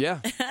champion. Yeah.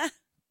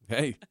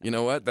 Hey, you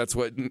know what? That's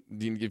what,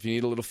 if you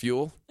need a little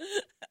fuel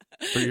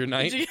for your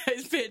night. Did you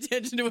guys pay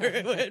attention to where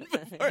it went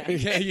before?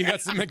 Yeah, you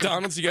got some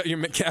McDonald's, you got your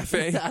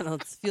McCafe.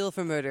 McDonald's, fuel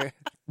for murder.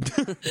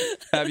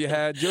 Have you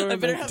had your I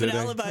better have today? an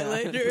alibi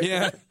later.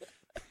 Yeah.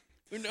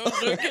 Who knows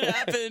what could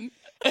happen?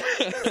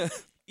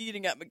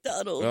 Eating at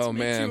McDonald's makes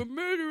man. you a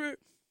murderer.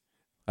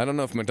 I don't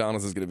know if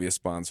McDonald's is going to be a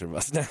sponsor of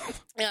us now.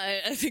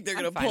 Yeah, I think they're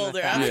going to fine pull with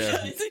their that.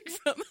 advertising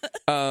from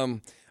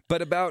us.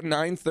 But about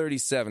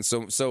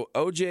 9:37, so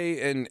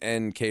OJ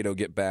and Kato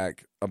get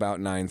back about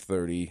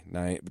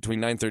 9:30, between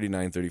 9:30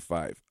 and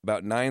 9:35.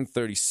 About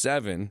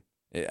 9:37,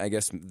 I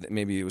guess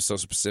maybe it was so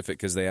specific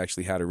because they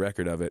actually had a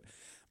record of it.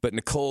 But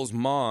Nicole's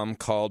mom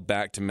called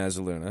back to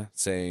Mezzaluna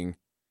saying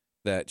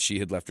that she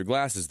had left her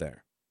glasses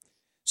there.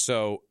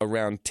 So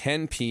around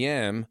 10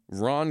 p.m.,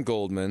 Ron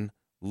Goldman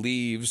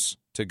leaves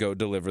to go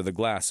deliver the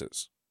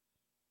glasses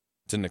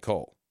to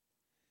Nicole.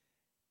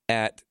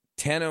 At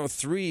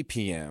 10:03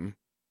 p.m.,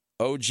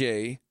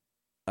 OJ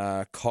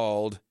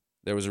called.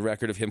 There was a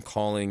record of him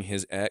calling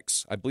his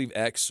ex, I believe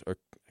ex or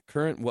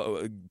current,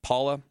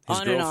 Paula, his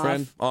On and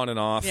girlfriend, off. on and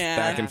off,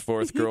 back and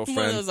forth girlfriend.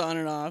 One of those on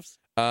and offs.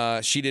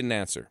 She didn't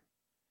answer.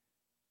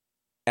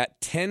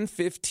 At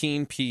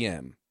 10:15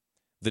 p.m.,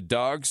 the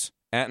dogs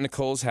at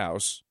Nicole's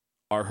house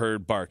are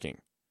heard barking,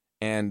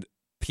 and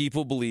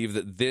people believe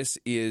that this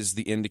is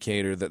the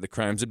indicator that the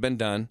crimes had been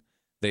done.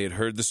 They had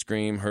heard the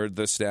scream, heard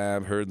the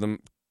stab, heard the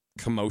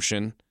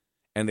commotion,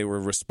 and they were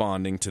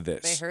responding to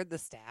this. They heard the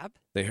stab?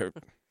 They heard.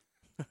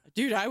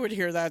 Dude, I would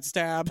hear that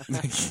stab.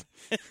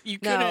 You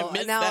couldn't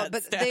miss that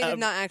but stab. they did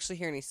not actually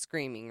hear any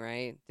screaming,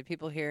 right? Did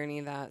people hear any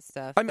of that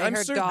stuff? I'm they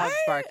heard certain- dogs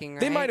barking,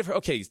 right? They might have,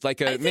 like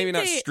maybe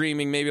not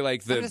screaming, maybe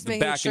like the just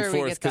making back sure and we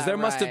forth, get because that there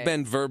must have right.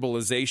 been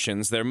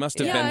verbalizations. There must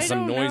have Yeah, been I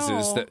some don't noises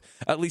know. that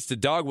at least a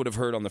dog would have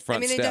heard on the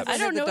front I mean, they steps.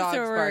 definitely I don't know the if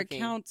there dogs were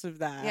barking. accounts of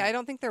that. Yeah, I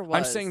don't think there was.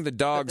 I'm saying the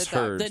dogs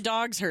heard. The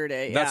dogs heard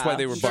it. That's why yeah,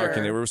 they were sure.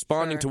 barking. They were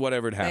responding to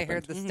whatever had They happened.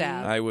 heard the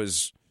stab. I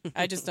was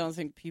I just don't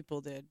think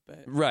people did,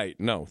 but right.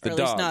 No, the or at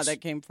dogs. least not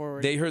that came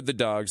forward. They heard the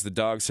dogs. The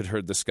dogs had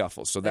heard the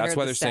scuffle. So They that's heard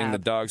why the they're saying the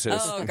stab. dogs had.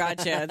 Oh,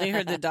 gotcha. They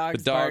heard the the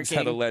dogs. dogs had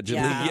barking.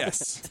 allegedly Yeah.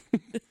 yes.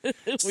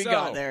 We So,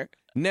 got there.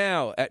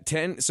 Now, at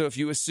 10, so if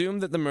you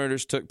assume that the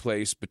murders took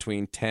place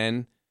between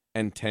 10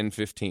 and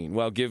 10:15,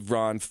 well, give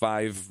Ron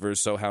 5 or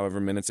so, however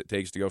minutes it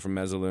takes to go from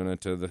Mezzaluna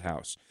to the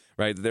house,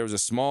 right? There was a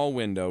small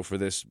window for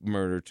this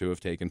murder to have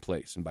taken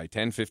place, and by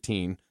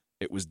 10:15,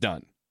 it was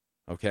done,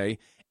 okay?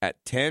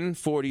 At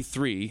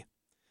 10:43,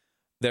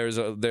 there's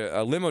a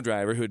limo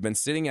driver who had been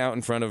sitting out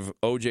in front of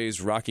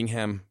OJ's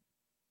Rockingham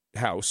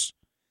house,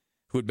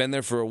 who had been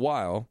there for a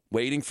while,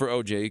 waiting for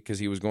OJ because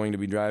he was going to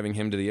be driving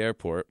him to the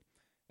airport.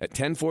 At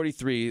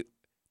 10:43,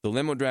 the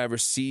limo driver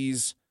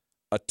sees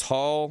a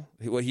tall,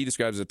 what he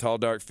describes as a tall,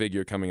 dark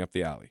figure coming up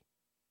the alley.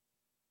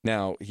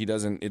 Now, he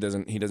doesn't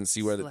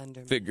see where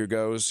the figure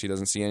goes. He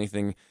doesn't see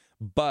anything.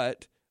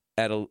 But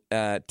at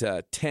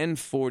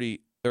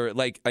 10:40, or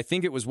like, I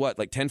think it was what,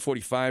 like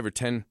 10:45 or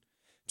 10,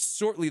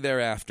 shortly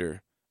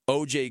thereafter,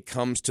 OJ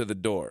comes to the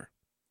door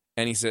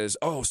and he says,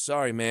 "Oh,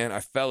 sorry, man, I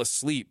fell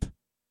asleep.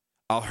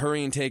 I'll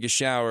hurry and take a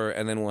shower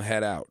and then we'll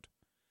head out."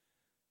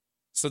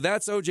 So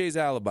that's OJ's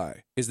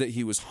alibi, is that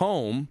he was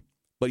home,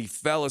 but he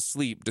fell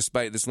asleep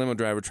despite this limo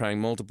driver trying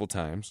multiple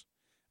times,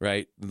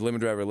 right? The limo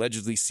driver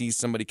allegedly sees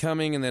somebody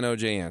coming, and then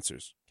OJ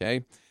answers,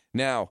 okay?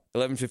 Now,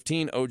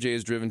 11:15, OJ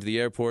is driven to the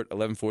airport.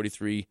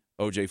 11:43,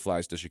 OJ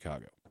flies to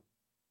Chicago.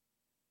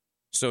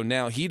 So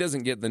now he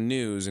doesn't get the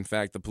news. In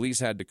fact, the police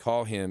had to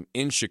call him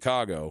in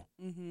Chicago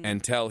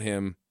and tell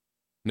him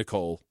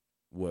Nicole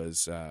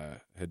was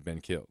had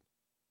been killed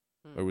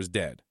or was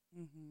dead.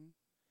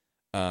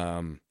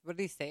 What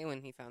did he say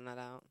when he found that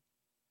out?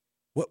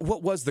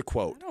 What was the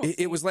quote?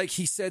 It was like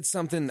he said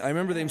something. I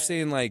remember them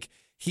saying like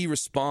he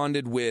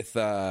responded with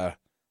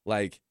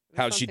like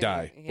how'd she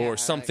die or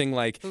something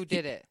like who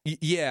did it?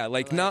 Yeah,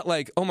 like not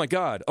like oh my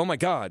god,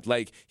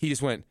 like he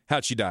just went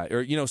how'd she die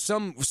or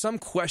some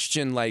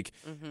question like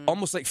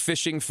almost like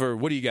fishing for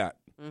what do you got?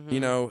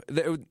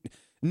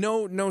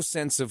 No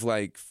sense of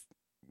like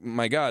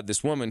my god,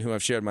 this woman who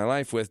I've shared my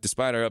life with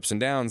despite our ups and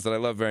downs that I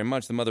love very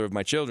much, the mother of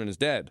my children is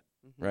dead.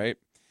 Right?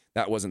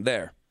 That wasn't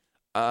there.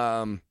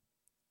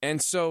 And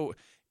so,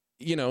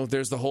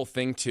 there's the whole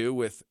thing, too,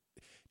 with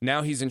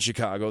now he's in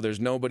Chicago. There's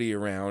nobody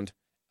around.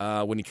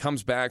 When he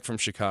comes back from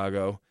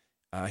Chicago,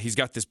 he's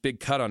got this big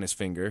cut on his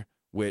finger,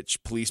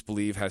 which police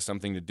believe has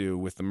something to do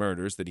with the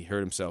murders, that he hurt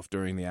himself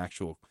during the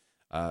actual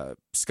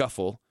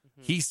scuffle.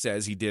 He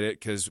says he did it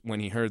because when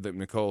he heard that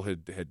Nicole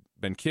had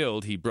been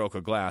killed, he broke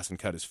a glass and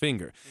cut his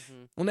finger.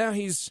 Well, now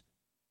he's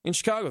in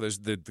Chicago.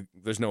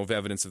 There's no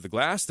evidence of the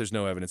glass. There's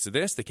no evidence of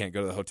this. They can't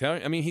go to the hotel.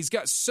 I mean, he's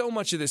got so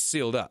much of this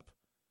sealed up.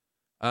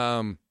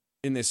 In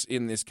this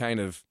kind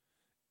of,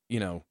 I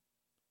don't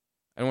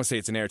want to say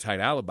it's an airtight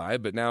alibi,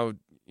 but now,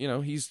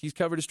 he's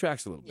covered his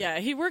tracks a little bit. Yeah,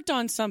 he worked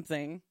on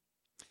something.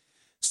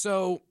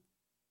 So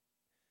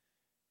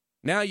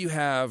now you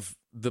have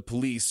the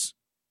police.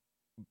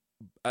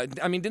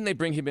 Didn't they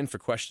bring him in for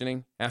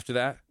questioning after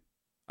that?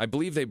 I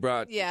believe they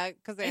brought... Yeah,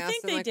 because they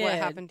asked him, like, what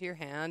happened to your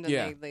hand,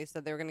 and they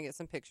said they were going to get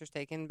some pictures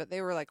taken, but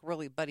they were, like,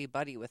 really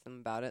buddy-buddy with him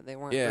about it. They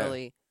weren't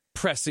really...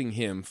 pressing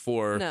him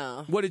for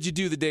what did you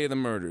do the day of the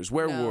murders?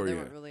 Where were you?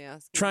 They weren't really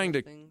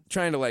asking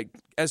trying to like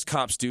as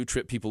cops do,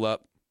 trip people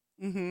up,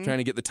 trying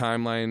to get the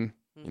timeline,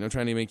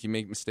 trying to make you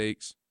make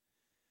mistakes.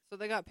 So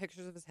they got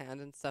pictures of his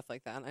hand and stuff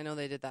like that. And I know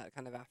they did that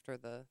kind of after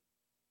that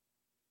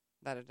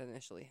had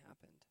initially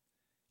happened.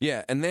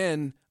 Yeah, and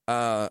then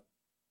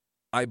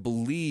I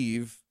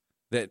believe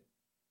that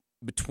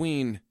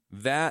between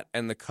that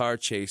and the car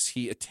chase,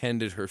 he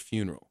attended her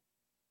funeral.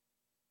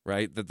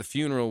 Right, that the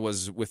funeral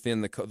was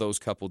within those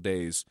couple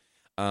days,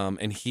 and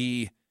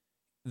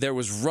there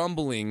was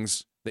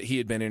rumblings that he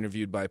had been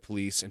interviewed by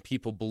police, and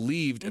people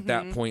believed at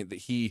that point that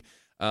he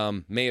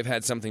may have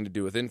had something to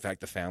do with it. In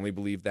fact, the family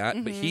believed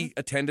that, but he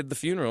attended the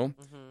funeral,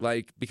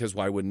 because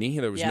why wouldn't he?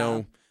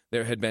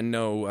 There had been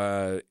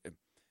no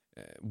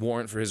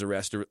warrant for his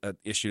arrest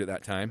issued at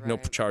that time, no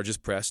charges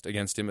pressed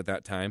against him at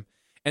that time,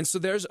 and so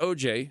there's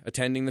OJ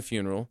attending the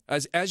funeral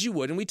as you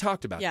would, and we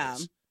talked about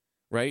this,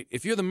 right?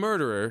 If you're the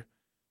murderer.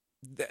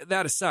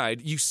 That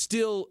aside, you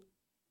still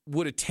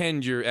would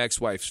attend your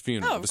ex-wife's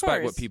funeral,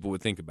 despite what people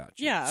would think about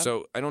you. Yeah.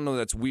 So I don't know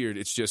that's weird.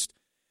 It's just,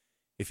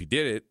 if you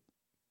did it,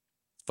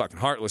 it's fucking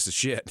heartless as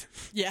shit.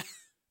 Yeah.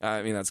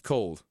 I mean, that's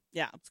cold.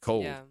 Yeah. It's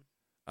cold. Yeah.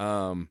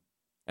 And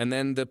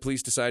then the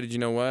police decided, you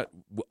know what?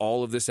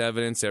 All of this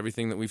evidence,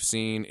 everything that we've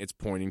seen, it's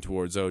pointing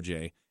towards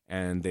OJ.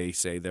 And they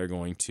say they're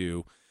going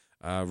to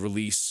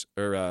release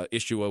or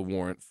issue a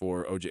warrant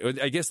for OJ.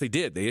 I guess they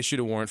did. They issued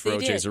a warrant for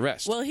OJ's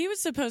arrest. Well, he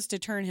was supposed to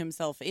turn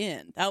himself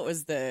in. That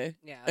was the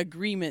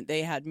agreement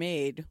they had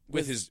made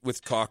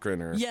with Cochran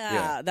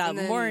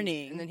that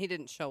morning. And then he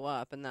didn't show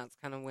up, and that's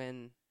kind of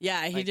when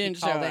he didn't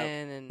show up.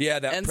 And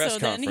that press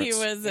conference. Then he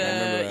was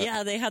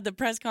they had the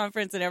press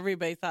conference, and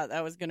everybody thought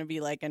that was going to be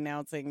like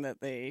announcing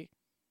that they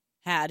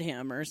had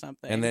him or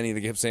something. And then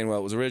he kept saying, well,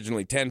 it was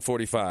originally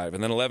 10:45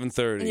 and then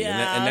 11:30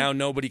 and now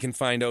nobody can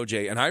find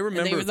OJ. And I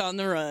remember... he was on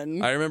the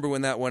run. I remember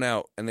when that went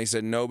out and they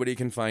said nobody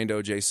can find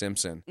OJ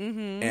Simpson.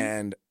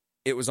 And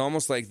it was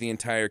almost like the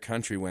entire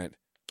country went,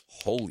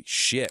 holy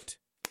shit.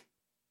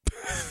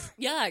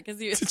 Yeah, because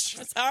he was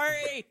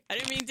sorry. I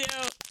didn't mean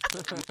to.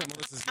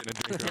 Melissa's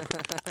getting a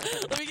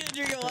drink. Let me get a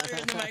drink of water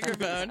in the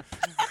microphone.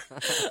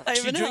 I She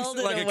haven't drinks held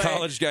it it like away. a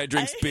college guy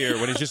drinks beer.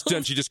 When he's just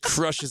done, she just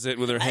crushes it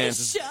with her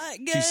hands. I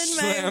She shotgun my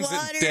slams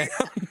water. it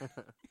down.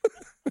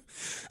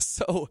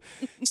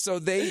 So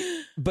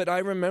they, but I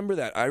remember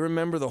that. I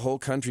remember the whole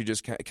country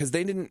just kind of, because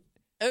they didn't.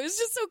 It was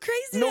just so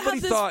crazy. Nobody to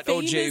have this thought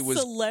famous OJ was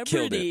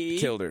celebrity.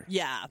 killed her.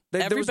 Yeah, There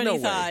was everybody no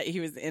way. thought he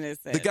was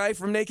innocent. The guy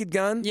from Naked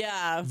Gun,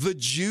 Yeah. the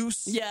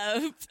juice,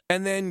 Yeah.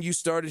 and then you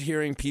started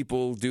hearing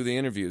people do the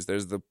interviews.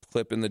 There's the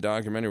clip in the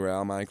documentary where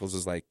Al Michaels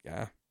is like,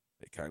 "Yeah,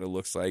 it kind of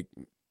looks like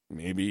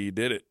maybe he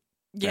did it.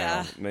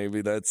 Yeah. Now,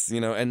 maybe that's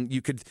and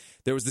you could.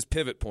 There was this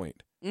pivot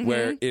point Mhm.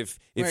 where if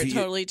Where it he,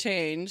 totally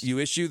changed. you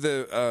issue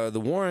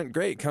the warrant,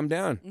 great, come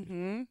down.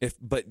 Mm-hmm.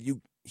 But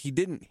he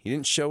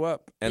didn't show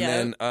up, and Yeah.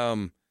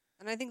 then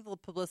And I think the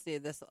publicity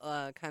of this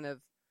kind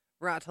of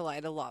brought to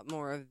light a lot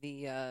more of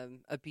the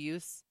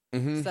abuse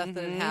mhm. stuff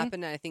that had Mhm.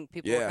 happened. And I think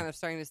people Yeah. were kind of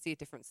starting to see a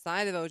different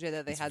side of OJ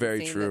that they It's hadn't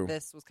very seen. true. That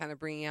this was kind of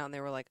bringing out, and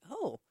they were like,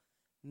 "Oh,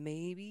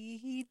 maybe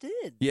he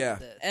did." Yeah.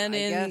 this. And I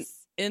in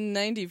guess. in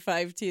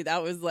 95 too,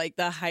 that was like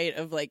the height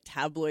of like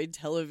tabloid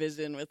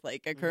television with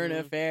like A Current Mhm.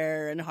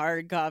 Affair and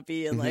Hard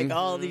Copy and like Mhm.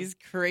 all Mhm. these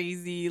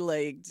crazy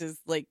like just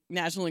like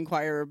National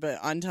Enquirer but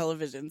on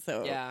television.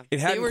 So Yeah. it they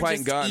hadn't were quite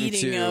just gotten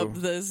eating to up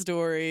the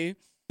story.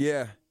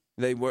 yeah.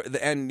 They were,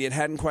 and it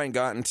hadn't quite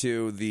gotten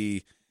to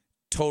the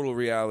total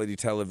reality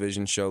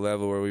television show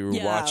level where we were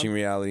Yeah. watching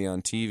reality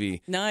on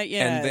TV. Not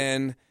yet. And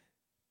then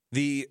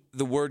the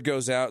word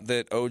goes out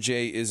that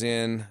OJ is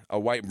in a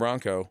white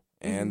Bronco,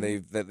 and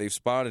Mhm. they've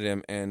spotted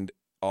him, and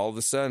all of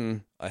a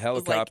sudden a It was like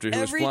helicopter who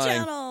was every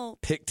flying channel.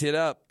 picked it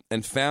up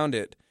and found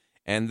it,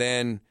 and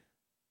then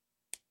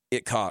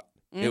it caught.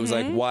 It was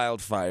like Mhm.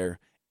 wildfire.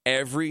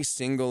 Every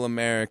single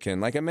American,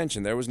 like I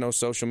mentioned, there was no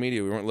social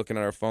media. We weren't looking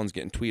at our phones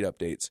getting tweet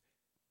updates.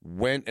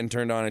 Went and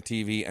turned on a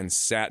TV and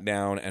sat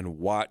down and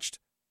watched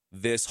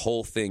this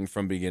whole thing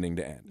from beginning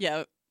to end.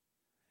 Yeah.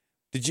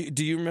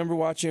 Do you remember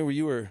watching where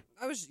you were?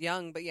 I was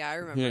young, but yeah, I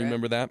remember. You it.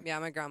 remember that? Yeah,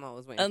 my grandma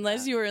was waiting.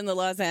 Unless you were in the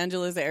Los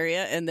Angeles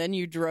area and then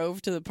you drove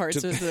to the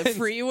parts To- of the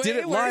freeway did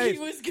it where he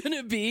live. was going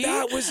to be.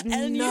 That was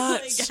and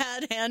nuts. you like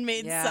had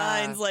handmade Yeah.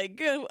 signs like,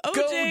 "Go, OJ,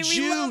 Go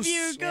we love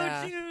Juice." you, go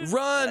Yeah. Juice."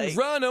 Run, Like,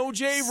 run,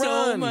 OJ, so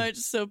run! much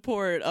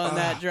support on Ah.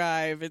 that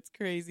drive. It's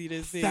crazy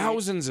to see.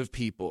 Thousands of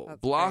people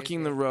That's blocking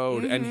crazy. the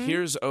road, and Mhm.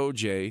 here's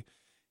OJ.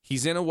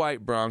 He's in a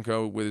white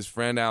Bronco with his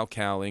friend Al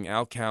Cowling.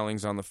 Al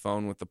Cowling's on the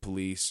phone with the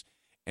police,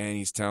 and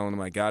he's telling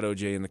him, "I got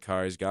OJ in the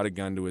car. He's got a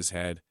gun to his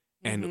head,"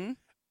 and Mhm.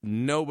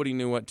 nobody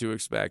knew what to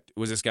expect.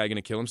 Was this guy going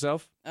to kill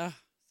himself? Ugh,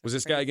 Was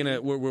this guy crazy.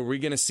 gonna? Were we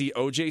gonna see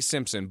O.J.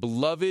 Simpson,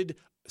 beloved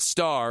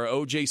star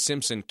O.J.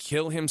 Simpson,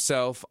 kill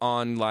himself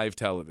on live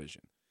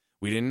television?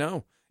 We didn't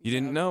know. You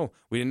didn't know.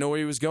 We didn't know where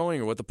he was going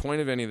or what the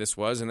point of any of this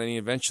was. And then he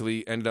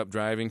eventually ended up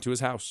driving to his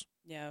house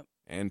Yeah.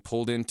 and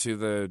pulled into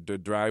the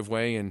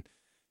driveway and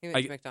He went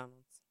I- to McDonald's.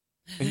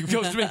 he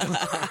goes to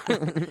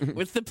McDonald's.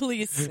 With the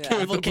police. Yeah. With the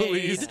cavalcade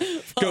police.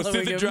 Goes through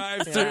following the him.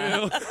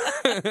 drive-through.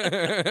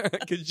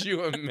 Could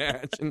you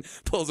imagine?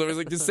 Pulls over. He's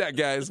like, "Just a sec,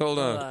 guys. Hold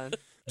Hold on. on.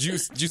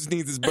 Juice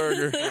needs his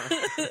burger."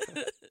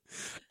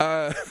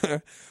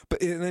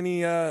 But and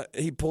then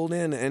he pulled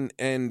in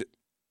and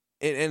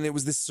it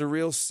was this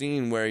surreal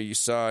scene where you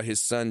saw his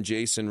son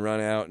Jason run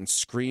out and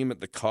scream at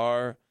the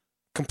car,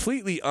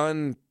 completely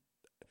The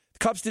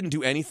cops didn't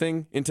do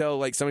anything until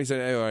like somebody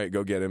said, "Hey, all right,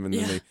 go get him," and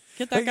Yeah. then they.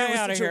 Get that Like, it guy was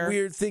out of such here. a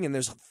weird thing, and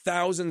there's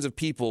thousands of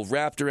people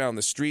wrapped around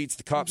the streets.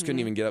 The cops couldn't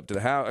Mhm. even get up to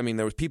the house. I mean,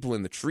 there was people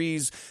in the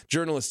trees,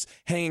 journalists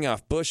hanging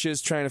off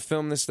bushes trying to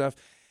film this stuff,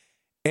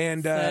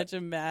 and Such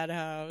a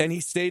madhouse. he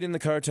stayed in the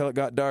car till it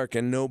got dark,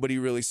 and nobody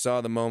really saw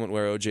the moment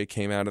where OJ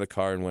came out of the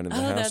car and went in the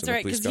Oh, house. that's and the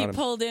right, police because he got him.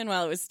 pulled in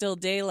while it was still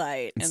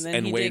daylight, and then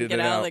And he waited didn't get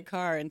it out out. of the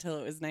car until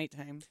it was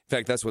nighttime. In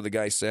fact, that's what the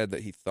guy said,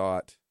 that he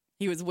thought.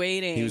 He was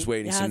waiting. He was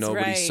waiting, so That's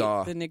nobody right.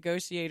 saw. The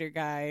negotiator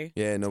guy.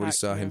 Yeah, nobody Talked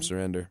saw to him him.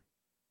 surrender.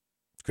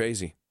 It's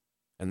crazy.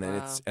 And then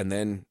Wow.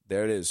 then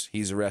there it is.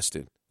 He's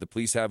arrested. The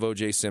police have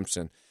O.J.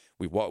 Simpson.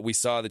 We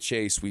saw the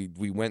chase. We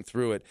went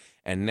through it,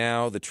 and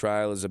now the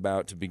trial is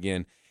about to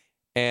begin.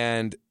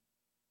 And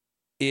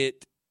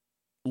it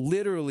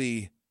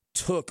literally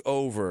took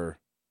over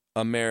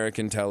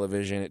American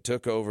television. It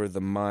took over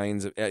the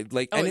minds of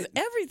like Oh, and it was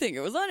everything.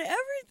 It was on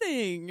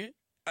everything.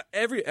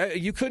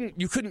 you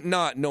couldn't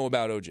not know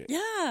about OJ.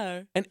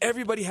 Yeah. And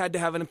everybody had to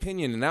have an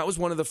opinion. And that was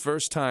one of the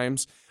first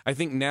times, I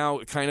think now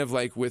kind of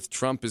like with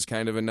Trump is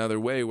kind of another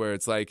way where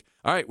it's like,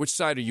 all right, which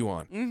side are you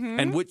on? Mm-hmm.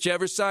 And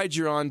whichever side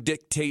you're on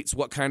dictates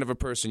what kind of a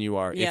person you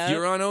are. Yep. If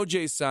you're on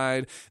OJ's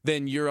side,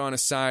 then you're on a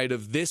side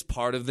of this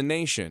part of the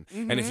nation.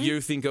 And if Mhm.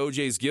 you think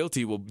OJ's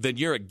guilty, well, then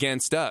you're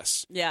against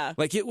us. Yeah.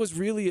 Like it was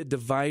really a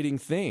dividing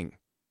thing.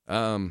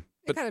 It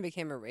But kind of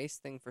became a race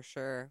thing for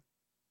sure.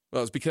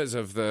 well, it's because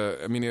of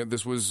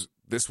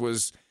this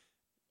was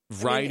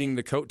riding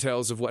the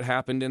coattails of what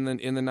happened in the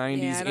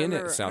 90s Yeah, I don't in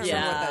remember, it, South I don't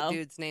remember Central. what Yeah. that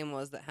dude's name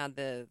was that had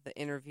the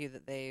interview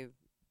that they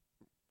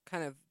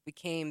kind of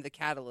became the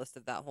catalyst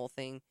of that whole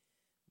thing,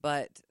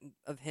 but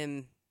of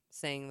him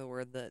saying the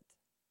word that,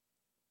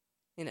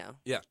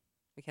 Yeah.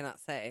 we cannot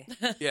say.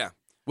 Yeah.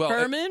 Well,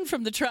 Furman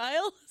from the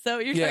trial? Is that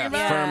what you're yeah, talking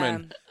about?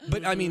 Furman.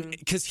 But I mean,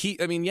 because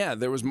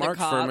there was Mark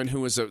cop. Furman,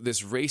 who was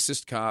this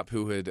racist cop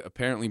who had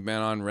apparently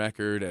been on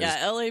record as. Yeah,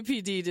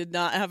 LAPD did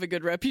not have a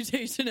good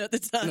reputation at the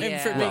time for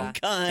being Well,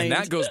 kind. and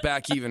that goes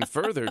back even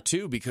further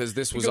too, because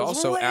this was goes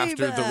also way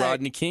after the back.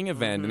 Rodney King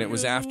event, and it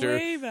was Goes after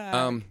way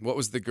back. what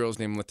was the girl's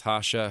name?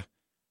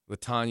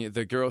 Latanya,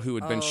 the girl who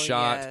had been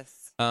shot.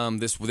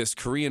 Yes. This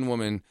Korean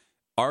woman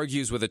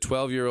argues with a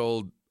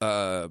 12-year-old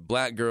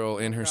black girl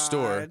in her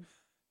store.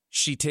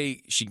 She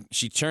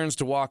turns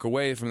to walk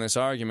away from this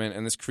argument,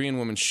 and this Korean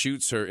woman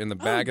shoots her in the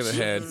back of the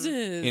head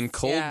in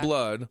cold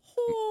blood,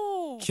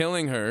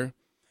 killing her.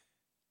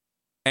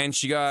 And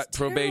she got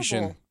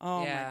probation.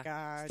 Oh Yeah. my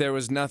god. There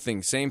was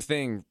nothing. Same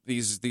thing.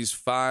 These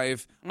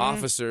 5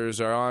 officers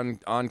are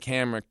on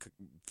camera,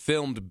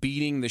 filmed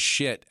beating the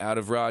shit out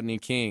of Rodney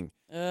King,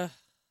 Ugh.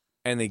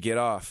 and they get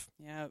off.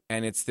 Yep.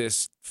 And it's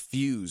this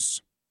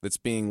fuse that's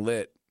being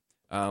lit.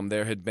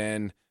 There had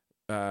been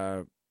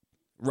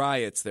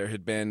riots. There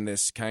had been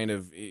this kind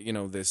of,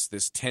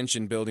 this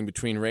tension building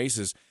between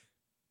races.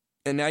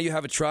 And now you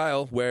have a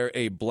trial where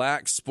a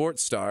black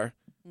sports star,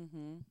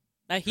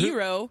 A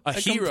hero, a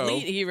hero.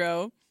 complete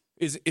hero,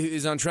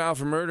 is on trial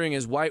for murdering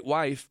his white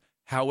wife.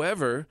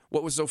 However,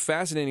 what was so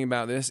fascinating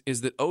about this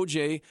is that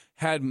OJ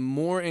had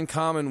more in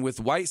common with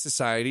white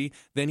society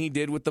than he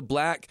did with the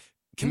black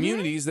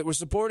communities that were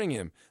supporting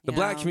him. The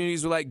black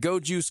communities were like, go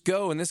Juice,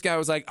 go. And this guy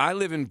was like, I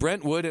live in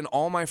Brentwood and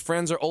all my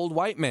friends are old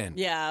white men.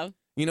 Yeah.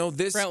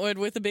 This Brentwood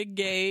with a big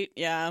gate.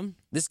 Yeah.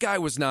 This guy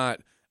was not,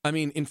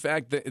 in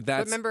fact,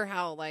 that's... Remember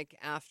how,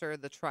 after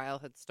the trial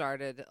had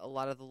started, a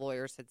lot of the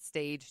lawyers had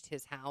staged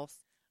his house.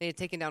 They had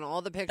taken down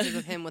all the pictures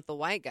of him with the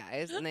white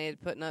guys, and they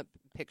had put up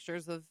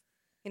pictures of,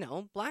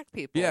 black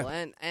people.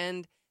 Yeah.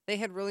 And they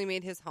had really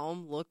made his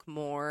home look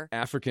more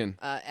African.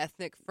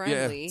 Ethnic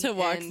friendly. To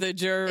walk the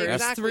jurors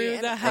Exactly. through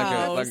And- the and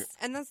house. that's-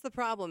 And that's the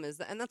problem,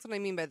 and that's what I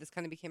mean by this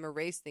kind of became a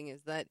race thing,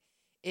 is that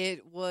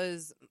it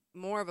was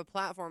more of a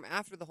platform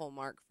after the whole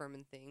Mark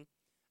Furman thing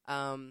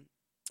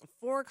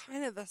for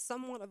kind of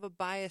somewhat of a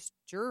biased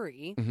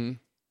jury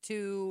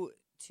to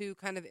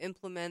kind of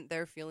implement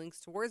their feelings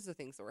towards the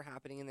things that were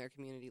happening in their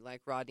community,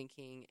 like Rodney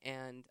King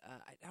and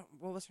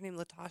what was her name,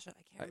 Latasha?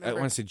 I can't remember. I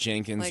want to say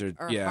Jenkins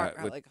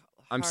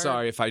I'm Hart.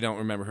 sorry if I don't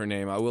remember her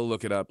name. I will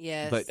look it up.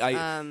 Yes, But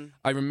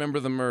I remember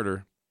the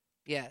murder.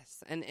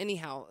 Yes, and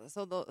anyhow,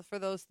 so for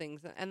those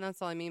things, and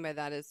that's all I mean by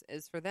that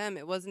is for them,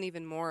 it wasn't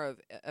even more of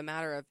a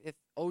matter of if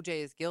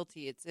OJ is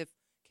guilty. It's if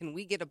can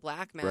we get a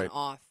black man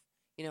off,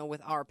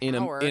 with our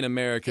power in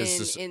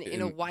America's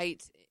in a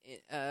white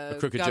a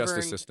crooked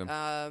justice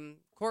system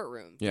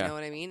courtroom. Yeah. You know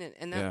what I mean?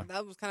 And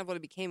that was kind of what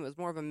it became. It was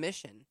more of a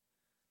mission.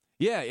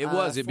 Yeah, it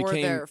was. It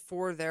became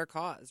for their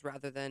cause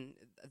rather than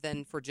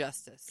for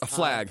justice. A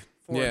flag.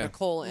 For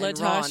Nicole and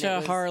Ron.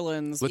 Latasha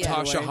Harlins.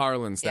 Latasha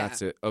Harlins.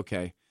 That's it.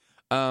 Okay.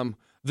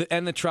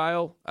 The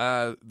trial,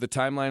 the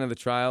timeline of the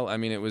trial. I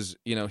mean, it was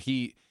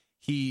he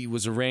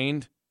was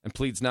arraigned and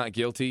pleads not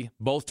guilty.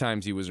 Both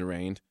times he was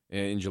arraigned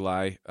in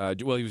July.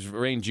 He was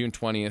arraigned June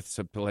 20th,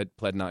 so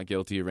pled not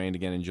guilty. Arraigned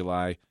again in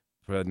July,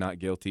 pled not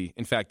guilty.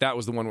 In fact, that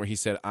was the one where he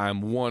said,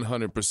 "I'm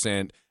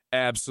 100%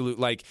 absolute."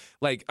 Like,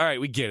 all right,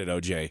 we get it,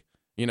 OJ.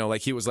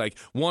 He was like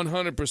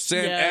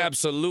 100%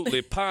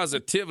 absolutely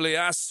positively.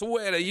 I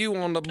swear to you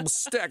on the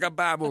stack of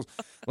Bibles.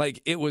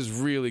 Like, it was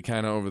really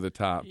kind of over the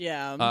top.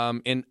 Yeah.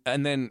 And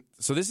then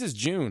so this is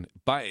June.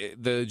 By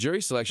the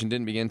jury selection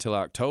didn't begin until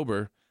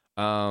October.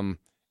 And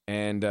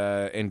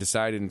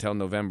decided until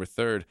November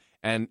 3rd.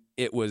 And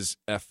it was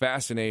a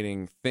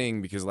fascinating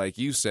thing because, like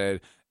you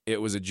said,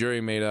 it was a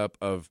jury made up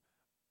of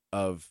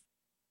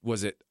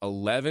was it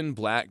 11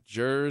 black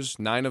jurors,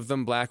 9 of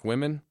them black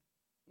women?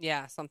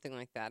 Yeah, something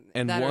like that.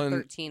 And that one, or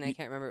 13, I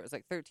can't remember. It was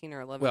like 13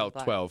 or 11. Well,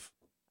 black. 12.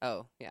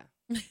 Oh, yeah.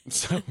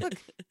 So Look,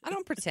 I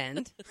don't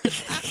pretend.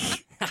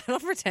 I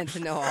don't pretend to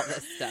know all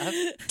this stuff.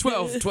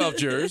 12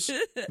 jurors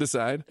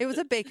decide. It was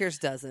a baker's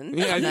dozen.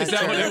 Yeah, is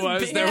that what it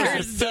was? There was a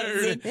Baker's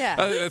third, dozen.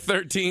 Yeah.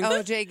 13.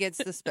 OJ gets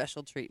the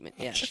special treatment.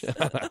 Yes.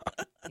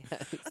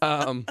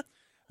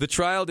 The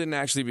trial didn't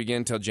actually begin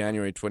until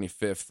January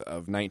 25th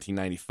of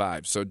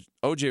 1995. So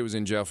OJ was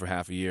in jail for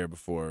half a year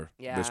before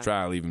this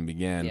trial even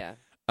began. Yeah.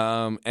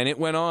 And it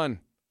went on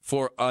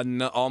for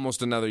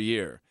almost another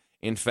year.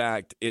 In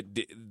fact,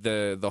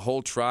 the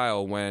whole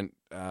trial went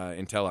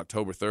until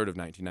October 3rd of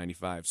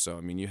 1995. So,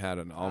 I mean, you had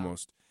an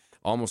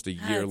almost a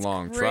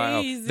year-long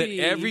trial that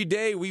every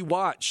day we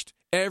watched.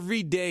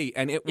 Every day.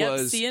 And it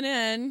was...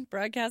 CNN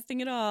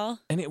broadcasting it all.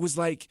 And it was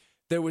like...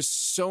 There was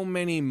so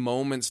many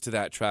moments to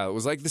that trial. It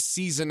was like the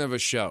season of a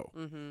show.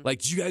 Mm-hmm. Like,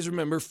 do you guys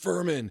remember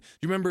Furman? Do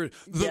you remember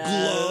the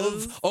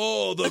glove?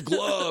 Oh, the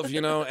glove,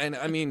 And,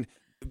 I mean,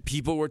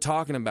 people were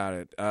talking about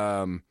it.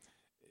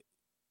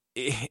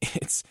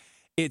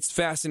 It's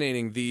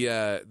fascinating,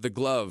 the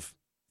glove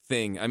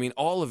thing. I mean,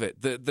 all of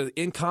it. The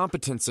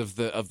incompetence of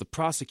the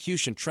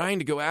prosecution trying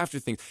to go after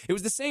things. It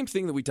was the same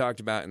thing that we talked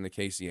about in the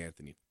Casey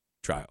Anthony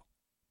trial.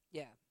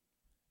 Yeah.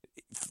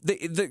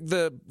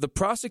 The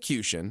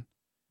prosecution...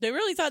 They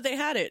really thought they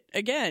had it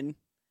again.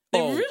 They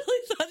really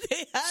I thought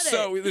they had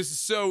So it. this is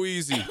so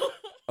easy.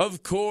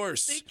 Of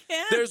course. They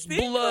can't There's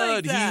think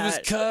blood. like He was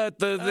that. cut.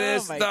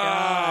 This. my Oh,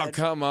 God.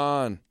 come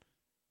on.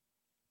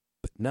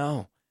 But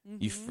no,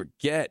 you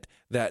forget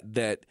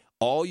that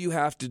all you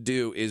have to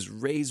do is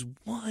raise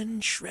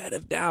one shred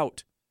of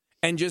doubt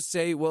and just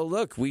say, well,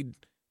 look, we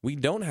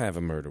don't have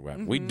a murder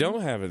weapon. We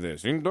don't have a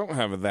this. We don't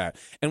have a that.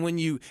 And when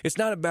it's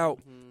not about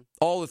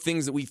all the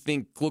things that we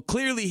think, well,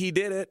 clearly he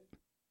did it.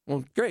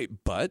 Well,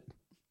 great, but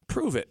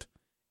prove it.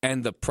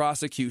 And the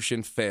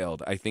prosecution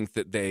failed. I think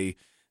that they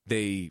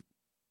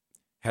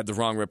had the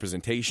wrong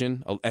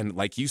representation. And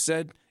like you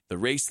said, the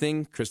race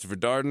thing, Christopher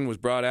Darden was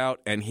brought out,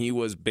 and he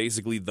was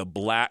basically the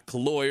black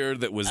lawyer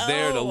that was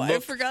there to I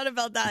look forgot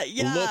about that.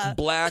 Yeah. look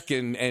black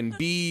and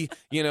be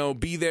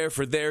there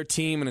for their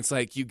team. And it's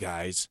like, you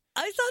guys.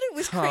 I thought it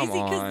was Come crazy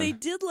because on. they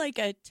did like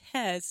a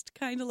test,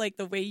 kind of like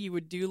the way you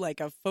would do like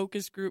a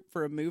focus group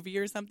for a movie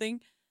or something.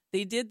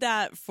 They did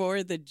that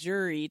for the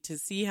jury to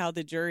see how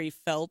the jury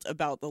felt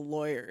about the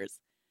lawyers.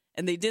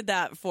 And they did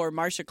that for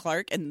Marcia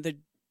Clark, and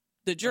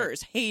the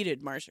jurors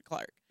hated Marcia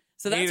Clark.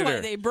 So that's Hated why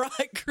her. they brought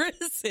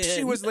Chris in.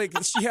 She was like,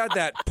 she had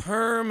that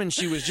perm, and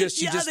she they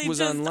was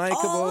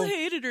unlikable. all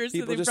hated her, so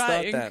People they just brought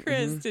thought in that.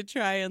 Chris Mhm. to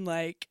try and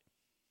like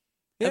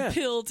Yeah.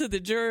 appeal to the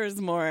jurors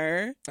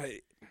more.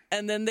 I-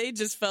 And then they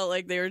just felt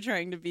like they were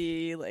trying to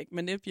be like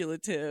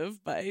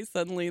manipulative by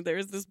suddenly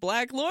there's this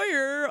black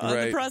lawyer on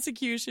Right. the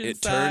prosecution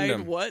It turned side.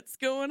 them. What's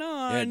going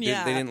on? They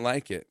didn't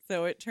like it.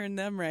 So it turned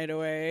them right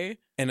away.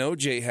 And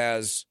OJ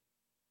has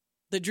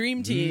The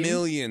dream team.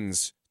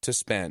 millions to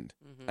spend.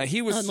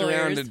 He was On lawyers.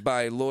 surrounded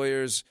by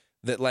lawyers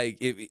that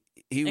he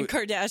And would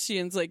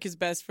Kardashian's like his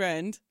best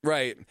friend.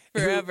 right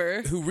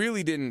forever. who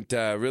really didn't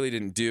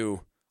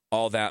do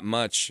all that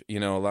much. A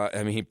lot.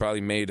 I mean, he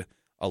probably made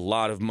a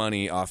lot of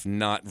money off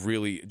not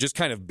really just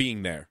kind of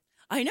being there.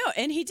 I know.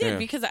 And he did Yeah.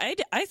 because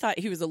I thought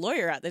he was a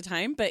lawyer at the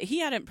time, but he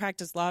hadn't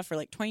practiced law for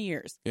like 20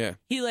 years. Yeah,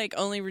 He like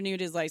only renewed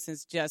his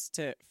license just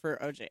for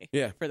OJ.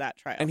 Yeah. For that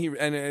trial. and he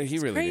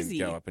really crazy.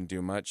 didn't go up and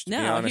do much. To be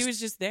no, honest. he was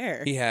just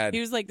there. He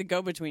was like the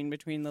go-between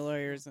between the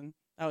lawyers, and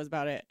that was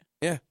about it.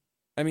 Yeah,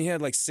 I mean, he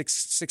had like six,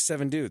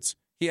 7 dudes.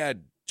 He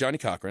had Johnny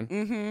Cochran.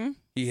 Mm-hmm.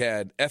 He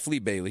had F. Lee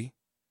Bailey.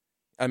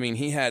 I mean,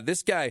 he had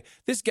this guy.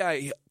 This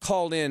guy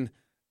called in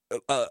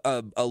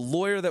a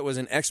lawyer that was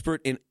an expert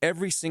in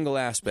every single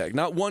aspect.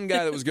 Not one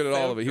guy that was good at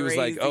all of it. He was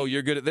like, crazy. "Oh,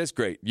 you're good at this,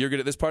 great. You're good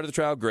at this part of the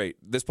trial, great.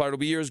 This part will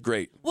be yours,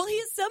 great." Well, he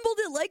assembled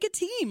it like a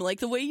team, like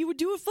the way you would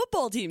do a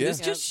football team. Yeah. This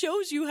just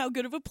shows you how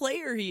good of a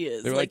player he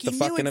is. They're like the he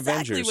fucking knew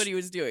exactly Avengers. what he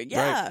was doing.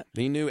 Yeah. Right.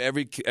 He knew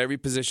every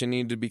position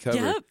needed to be covered,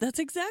 Yep, that's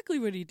exactly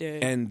what he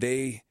did. and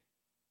they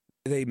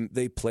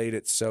played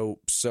it so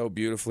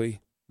beautifully.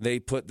 They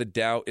put the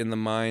doubt in the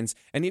minds,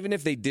 and even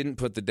if they didn't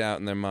put the doubt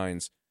in their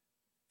minds,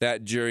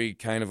 that jury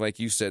kind of, like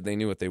you said, they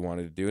knew what they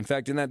wanted to do. In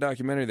fact, in that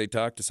documentary, they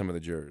talked to some of the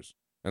jurors,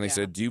 and they Yeah.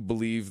 said, "Do you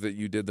believe that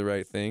you did the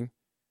right thing?"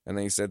 And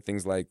they said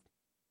things like,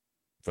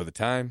 "For the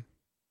time,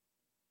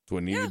 it's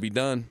what needed to be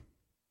done."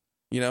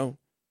 And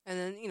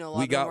then, a lot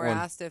We of them got were one.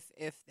 asked if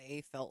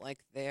they felt like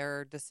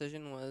their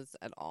decision was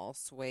at all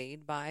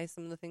swayed by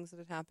some of the things that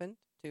had happened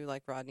to,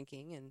 like, Rodney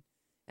King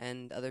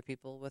and other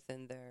people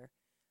within their,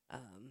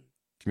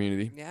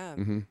 Community. yeah.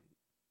 Mm-hmm.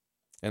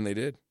 And they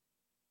did.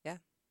 Yeah.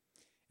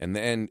 And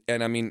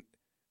I mean,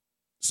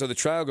 so the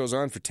trial goes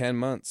on for 10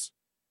 months.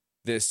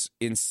 This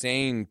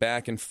insane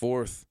back and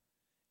forth,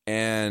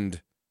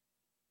 and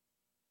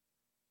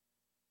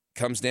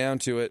comes down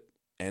to it,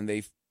 and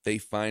they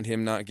find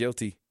him not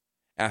guilty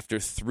after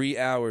 3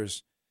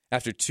 hours,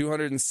 after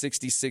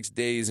 266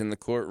 days in the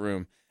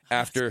courtroom,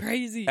 after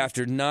crazy.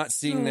 after not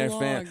seeing So their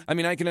family. long. I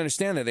mean, I can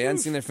understand that they hadn't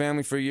seen their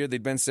family for a year.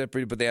 They'd been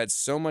separated, but they had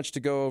so much to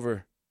go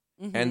over.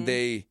 Mhm. And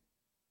they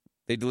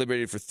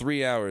deliberated for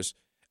 3 hours.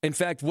 In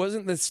fact,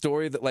 wasn't the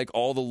story that like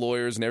all the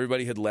lawyers and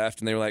everybody had left,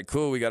 and they were like,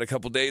 "Cool, we got a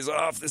couple days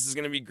off. This is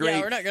going to be great." Yeah,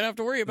 we're not gonna have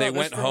to worry about They this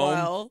went for a home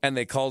while. and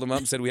they called him up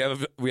and said, "We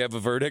have a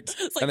verdict,"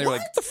 It's like, and they were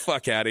like, what? "Get the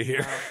fuck out of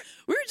here!"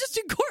 We were just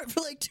in court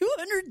for like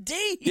 200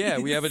 days. Yeah,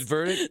 we have a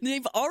verdict.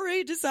 They've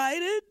already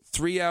decided.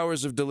 3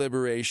 hours of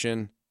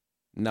deliberation,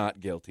 not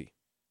guilty.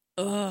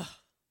 Ugh.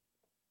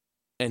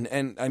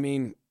 And I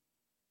mean,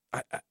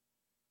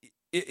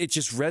 it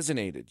just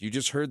resonated. You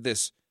just heard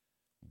this,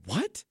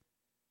 what?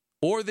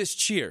 Or this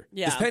cheer,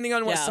 Yeah. depending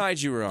on what Yeah.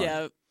 side you were on.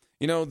 Yeah.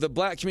 The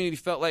black community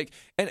felt like,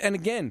 and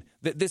again,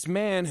 this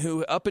man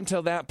who up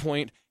until that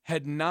point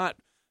had not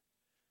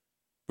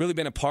really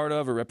been a part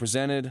of or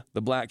represented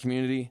the black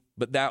community,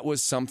 but that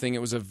was something,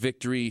 it was a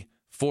victory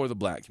for the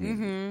black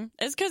community. Mm-hmm.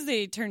 It's because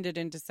they turned it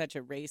into such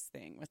a race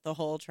thing with the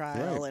whole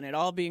trial Right. and it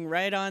all being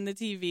right on the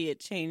TV. It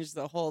changed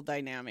the whole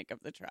dynamic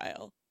of the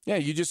trial. Yeah,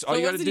 you just, all So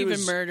you it got to wasn't do even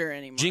is murder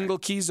anymore. jingle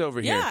keys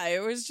over here. Yeah,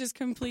 it was just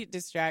complete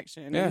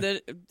distraction. Yeah.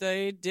 And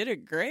they did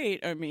it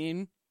great. I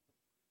mean,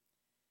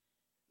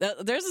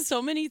 there's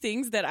so many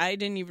things that I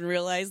didn't even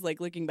realize,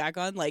 like looking back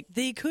on, like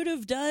they could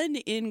have done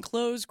in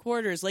close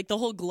quarters, like the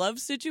whole glove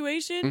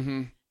situation.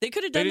 Mm-hmm. They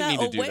could have They done didn't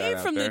that need to do away that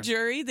out from the there.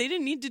 jury. They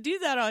didn't need to do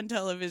that on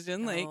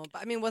television. Like, Oh,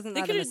 but, I mean, wasn't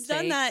they that could a have mistake?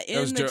 done that That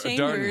was in the dark.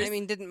 chambers. I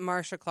mean, didn't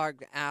Marsha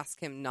Clark ask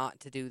him not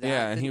to do that?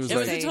 Yeah, and he Didn't was she It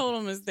was like- a say-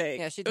 total mistake.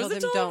 Yeah, she It was told a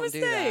him total don't do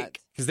that. mistake.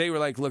 Because they were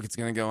like, look, it's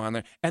going to go on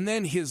there. And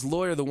then his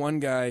lawyer, the one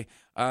guy,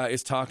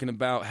 is talking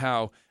about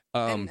how,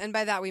 and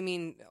by that we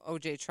mean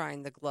OJ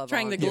trying the glove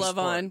Trying on. the in glove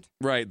court. on.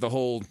 right, the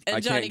whole... I And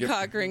can't Johnny get-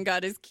 Cochran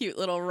got his cute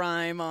little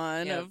rhyme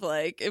on Yeah, of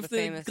like, if the the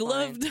famous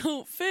glove line.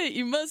 don't fit,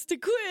 you must have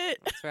quit.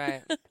 That's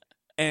right.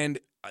 And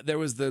there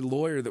was the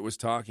lawyer that was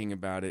talking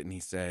about it, and he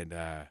said,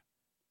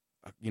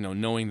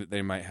 knowing that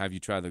they might have you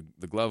try the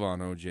glove on,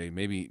 OJ,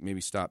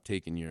 maybe stop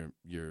taking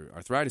your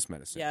arthritis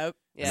medicine. Yep.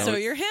 Yeah. So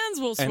your hands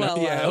will And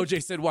swell up.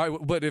 OJ said, why?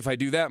 But if I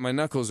do that, my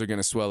knuckles are going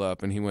to swell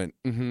up. And he went,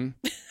 mm-hmm.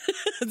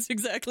 That's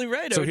exactly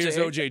right, So OJ. here's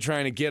OJ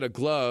trying to get a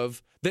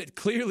glove that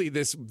clearly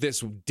this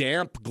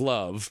damp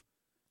glove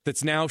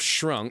that's now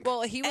shrunk.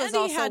 Well, he was And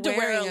also he had to wear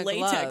wearing a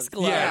latex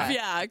glove. Yeah.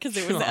 Yeah, because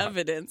it was God.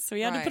 evidence. So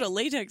he had to Right. put a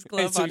latex And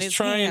glove so on he's his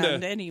trying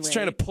hand to anyway. he's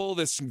trying to pull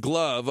this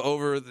glove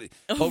over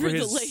Over the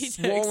his latex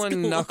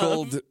swollen glove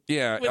knuckled with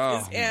oh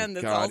his my hand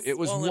that's God. all It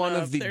was swollen one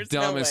up. of the There's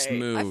no dumbest way.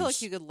 moves. I feel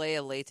like you could lay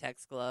a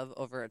latex glove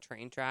over a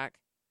train track,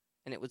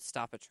 and it would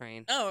stop a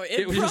train. Oh,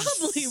 It it, was-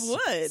 probably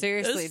would.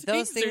 Seriously,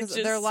 those are things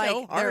just they're like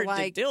so hard they're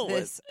like to deal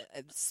this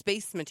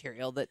space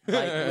material that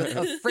like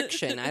of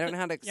friction. I don't know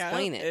how to with. Yeah,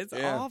 explain it. It's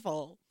Yeah.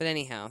 awful. But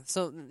anyhow,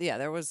 so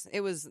yeah, it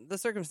was the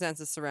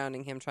circumstances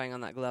surrounding him trying on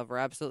that glove were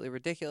absolutely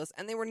ridiculous,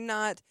 and they were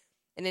not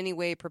in any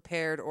way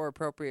prepared or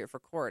appropriate for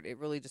court. It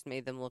really just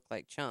made them look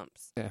like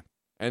chumps.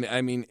 And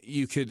I mean,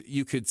 you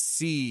could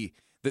see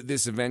that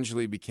this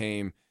eventually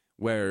became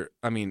where,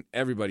 I mean,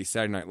 everybody,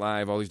 Saturday Night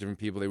Live, all these different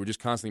people, they were just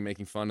constantly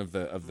making fun of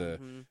the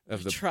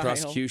The trial.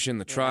 prosecution,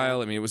 the Yeah.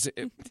 trial. I mean,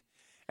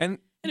 and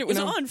And it was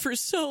you know, on for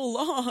so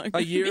long.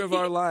 a year of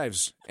our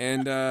lives,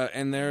 and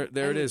there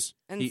it is.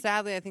 And He-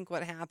 sadly, I think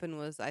what happened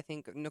was I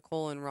think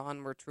Nicole and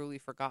Ron were truly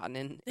forgotten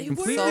in They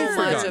Completely so much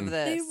forgotten. of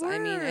this. They were. I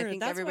mean, I think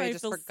That's everybody why I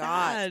just feel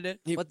forgot sad.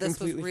 He what this was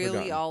completely really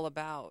forgotten. all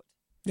about.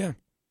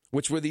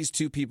 Which were these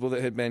two people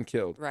that had been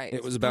killed. Right.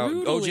 It was about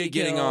Brutally OJ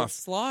getting killed, off,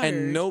 slaughtered.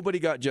 and nobody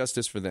got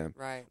justice for them.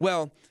 Right.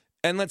 Well,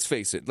 and let's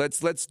face it.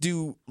 Let's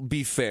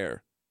be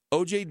fair.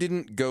 OJ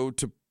didn't go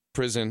to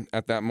prison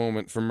at that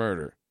moment for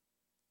murder,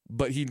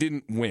 but he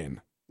didn't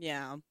win.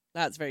 Yeah,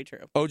 that's very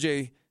true.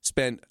 OJ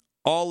spent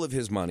all of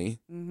his money,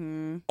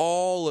 Mm-hmm.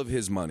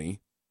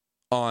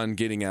 on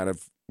getting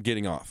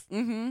off.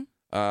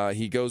 Mm-hmm.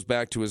 He goes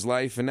back to his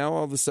life, and now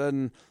all of a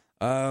sudden,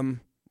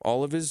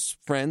 all of his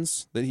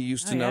friends that he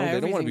used to Oh, know, yeah, they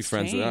don't want to be everything's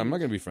friends with. I'm not changed.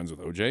 going to be friends with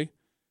OJ.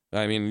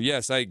 I mean,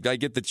 yes, I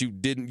get that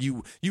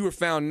you were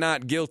found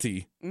not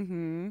guilty,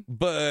 Mm-hmm.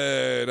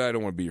 but I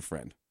don't want to be your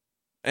friend.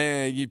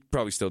 And you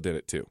probably still did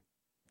it too.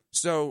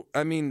 So,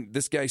 I mean,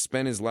 this guy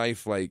spent his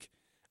life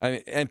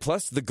and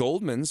plus the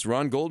Goldmans,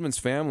 Ron Goldman's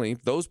family,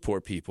 those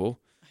poor people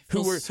who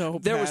feel were, so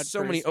there were bad so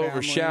for many his family.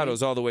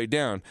 overshadows all the way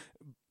down.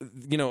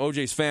 You know,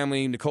 OJ's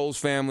family, Nicole's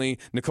family,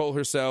 Nicole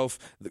herself,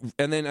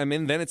 and then,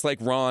 then it's like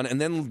Ron,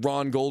 and then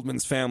Ron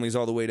Goldman's family's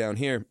all the way down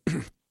here.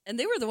 And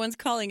they were the ones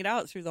calling it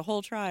out through the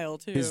whole trial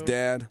too. His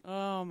dad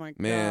Oh my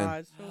Man.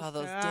 God! So Oh,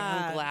 those damn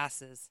sad.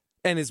 glasses.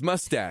 and his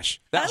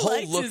mustache. That I whole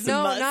liked look. his that-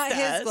 No, not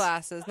mustache. his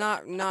glasses.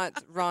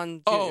 Not Ron.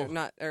 Jr., Oh.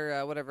 not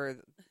or whatever.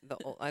 The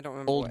old, I don't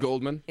remember. Old what.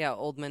 Goldman. Yeah,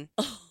 Oldman.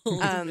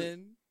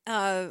 Oldman.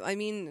 I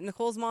mean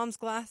Nicole's mom's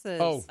glasses.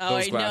 Oh, Oh,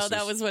 those I know glasses.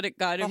 that was what it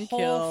got the him whole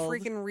killed.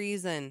 freaking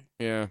reason.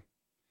 Yeah.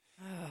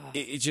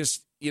 It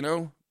just, It's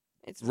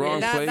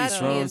Wrong weird. place, that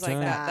to me wrong is like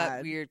time. that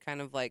Sad. weird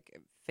kind of like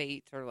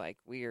fate or like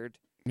weird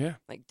yeah.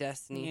 like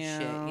destiny Yeah.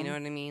 shit. You know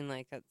what I mean?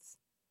 Like that's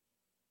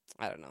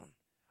I don't know.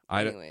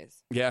 I don't,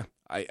 Anyways, yeah.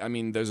 I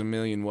mean, there's a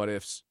million what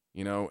ifs,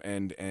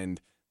 and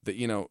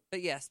the,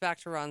 but yes, back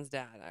to Ron's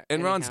dad.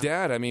 and Ron's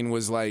Anyhow. dad, I mean,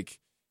 was like,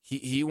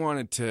 he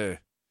wanted to,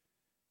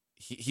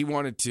 he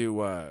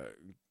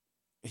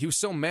was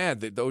so mad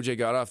that the OJ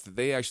got off that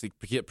they actually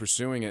kept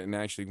pursuing it and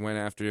actually went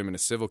after him in a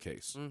civil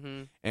case.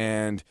 Mm-hmm.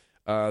 And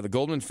the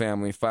Goldman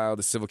family filed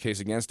a civil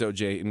case against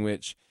OJ in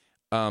which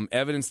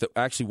evidence that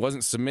actually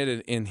wasn't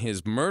submitted in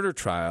his murder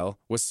trial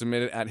was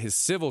submitted at his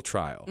civil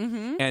trial.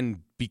 Mm-hmm.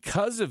 And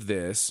because of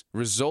this,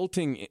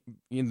 resulted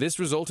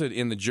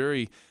in the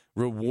jury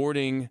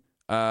rewarding,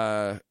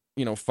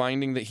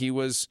 finding that he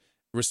was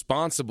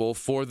responsible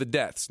for the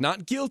deaths,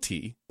 not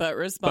guilty, But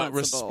responsible. but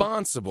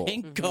responsible.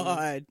 Thank Mhm.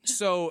 God.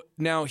 So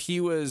now it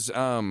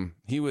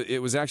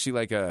was actually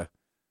like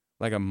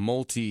a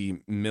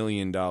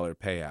multi-million-dollar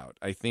payout.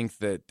 I think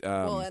that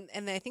Well,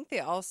 and I think they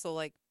also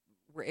like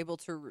were able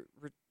to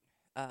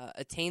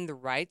attain the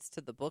rights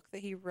to the book that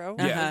he wrote.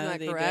 Yeah. Isn't that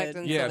They correct? did.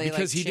 And yeah, so they,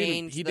 because like, he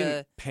changed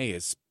didn't pay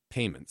his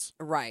payments.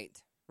 Right.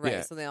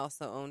 Yeah. So they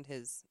also owned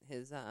his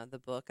the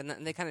book, and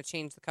then they kind of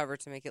changed the cover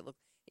to make it look.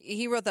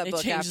 He wrote that They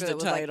book changed after the it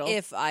was title. like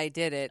 "If I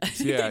Did It."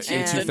 Yeah, They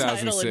changed in the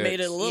title and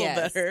made it a 2006. little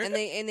Yes. better. And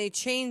they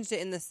changed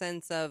it in the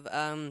sense of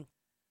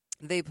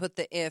they put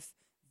the "if"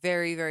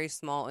 very very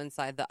small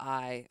inside the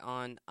 "I"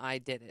 on "I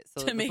did it,"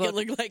 so to the make book, it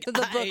look like so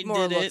the book I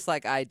more did looks it.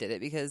 like I did it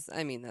because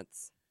I mean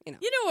that's You know.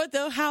 You know what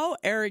though? How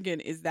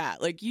arrogant is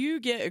that? Like you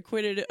get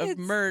acquitted of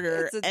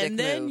murder, it's a dick and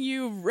then move.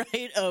 you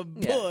write a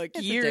book it's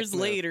a years dick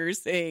move. later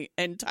saying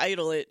and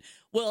title it,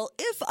 "Well,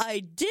 if I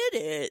did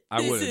it,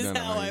 I this would've is done it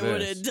how like I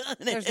would this." have done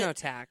it." There's no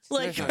tact.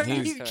 Like, There's no are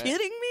tact you to it.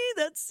 kidding me?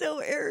 That's so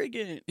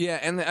arrogant. Yeah,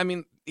 and I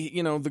mean,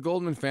 you know, the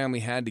Goldman family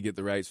had to get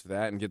the rights for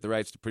that and get the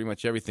rights to pretty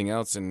much everything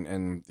else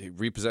and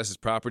repossess his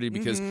property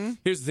because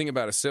here's the thing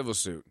about a civil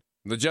suit.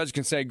 The judge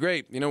can say,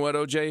 great, you know what,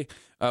 OJ?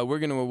 We're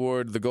going to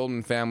award the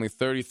Goldman family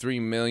 $33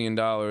 million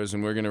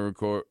and we're going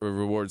to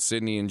reward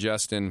Sydney and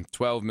Justin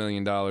 $12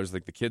 million,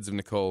 like the kids of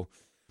Nicole.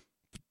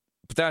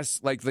 But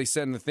that's, like they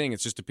said in the thing,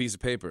 it's just a piece of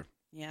paper.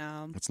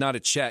 Yeah. It's not a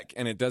check,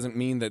 and it doesn't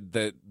mean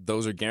that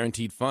those are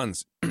guaranteed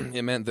funds.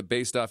 It meant that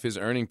based off his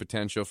earning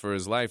potential for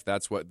his life,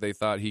 that's what they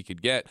thought he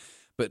could get.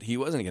 But he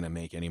wasn't going to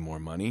make any more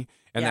money.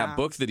 And Yeah. that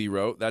book that he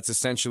wrote, that's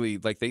essentially,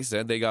 like they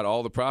said, they got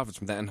all the profits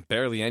from that, and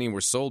barely any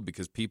were sold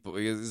because people,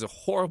 it was a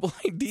horrible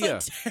idea.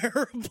 It's a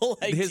terrible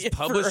idea. His for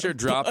publisher a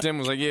dropped him,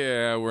 was like,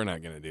 yeah, we're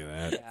not going to do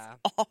that. Yeah.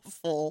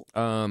 Awful.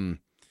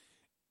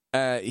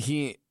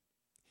 He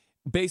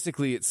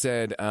basically, it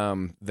said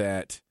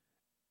that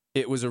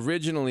it was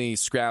originally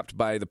scrapped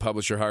by the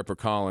publisher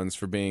HarperCollins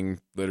for being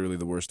literally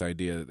the worst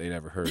idea that they'd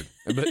ever heard.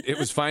 But it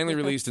was finally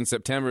released in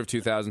September of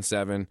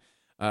 2007.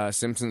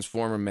 Simpson's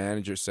former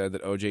manager said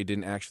that OJ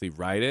didn't actually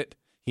write it.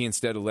 He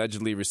instead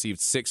allegedly received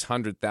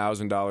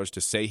 $600,000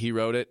 to say he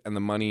wrote it, and the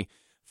money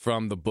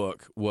from the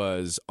book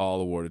was all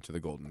awarded to the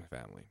Goldman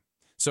family.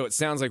 So it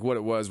sounds like what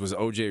it was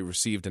OJ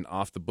received an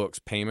off-the-books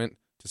payment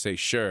to say,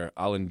 sure,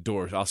 I'll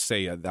endorse, I'll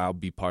say I'll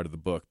be part of the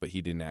book, but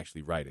he didn't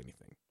actually write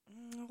anything.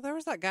 Well, there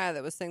was that guy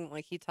that was saying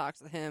like he talked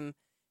to him,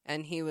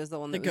 and he was the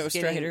one The that was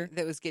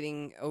ghostwriter?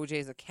 getting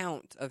OJ's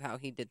account of how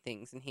he did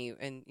things, and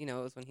you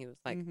know, it was when he was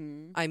like,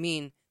 Mhm. I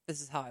mean,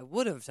 this is how I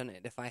would have done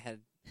it if I had.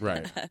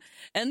 Right.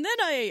 And then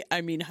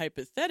I mean,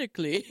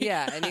 hypothetically.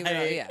 Yeah, and he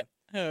was, yeah.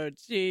 Oh,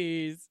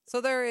 jeez.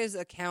 So there is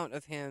account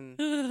of him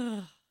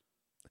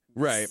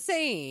Right.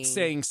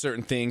 saying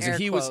certain things. air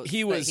And he quotes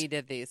was that he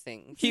did these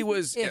things. he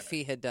was if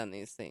he had done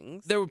these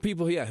things. there were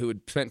people, who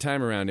had spent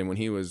time around him when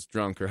he was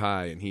drunk or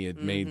high, and he had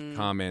made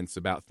comments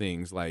about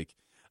things like,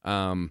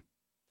 Well,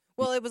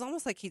 it was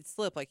almost like he'd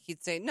slip, like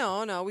he'd say,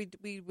 "No, we,"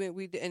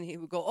 and he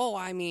would go, "Oh,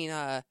 I mean,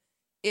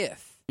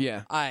 if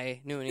yeah,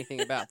 I knew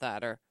anything about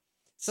that," or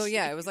so.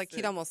 Yeah, it was like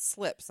he'd almost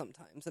slip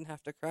sometimes and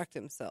have to correct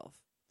himself.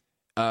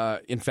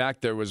 in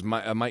fact, there was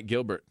Mike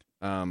Gilbert,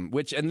 and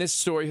this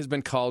story has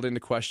been called into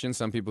question.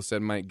 Some people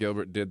said Mike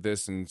Gilbert did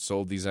this and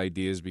sold these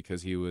ideas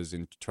because he was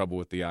in trouble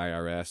with the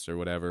IRS or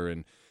whatever,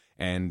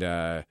 and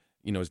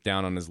was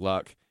down on his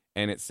luck.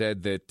 And it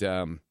said that,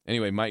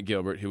 anyway, Mike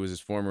Gilbert, who was his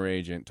former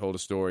agent, told a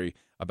story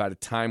about a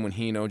time when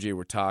he and OJ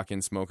were talking,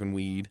 smoking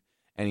weed,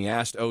 and he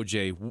asked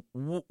OJ,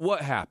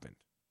 what happened?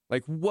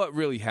 Like, what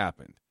really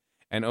happened?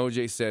 And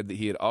OJ said that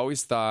he had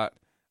always thought,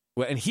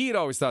 that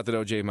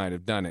OJ might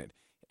have done it.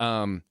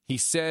 He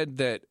said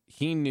that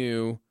he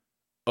knew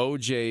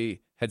OJ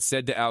had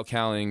said to Al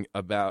Cowling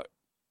about,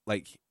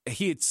 like,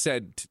 he had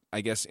said, I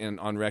guess,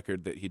 on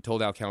record that he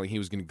told Al Cowling he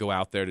was going to go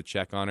out there to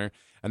check on her,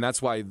 and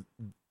that's why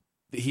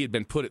he had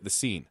been put at the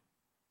scene.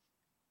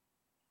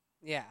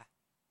 Yeah.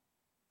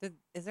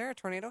 Is there a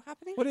tornado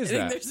happening? What is I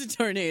think that? there's a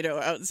tornado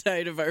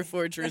outside of our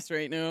fortress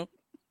right now.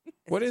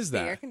 What it is the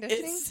that? Air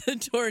conditioning? It's a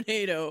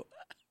tornado.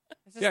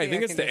 It's just Yeah, I the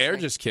think air it's the air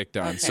conditioning. just kicked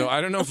on. Okay. So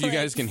I don't know if you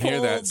guys can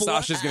hear that. Full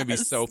Sasha's going to be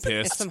blast. so It's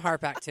pissed. some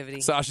harp activity.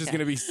 Sasha's Okay.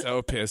 going to be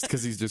so pissed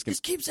because he's just going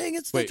Just keep saying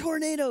it's Wait. the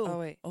tornado. Oh,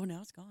 wait. Oh, now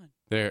it's gone.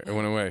 There, it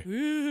went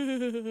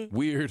away.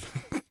 Weird.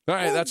 All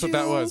right, that's what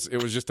that was.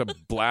 It was just a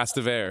blast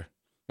of air.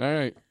 All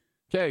right.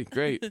 Okay,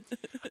 great.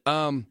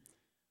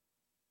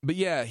 But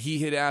yeah, he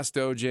had asked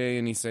OJ,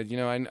 and he said,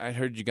 I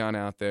heard you gone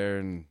out there,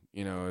 and,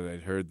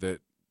 I'd heard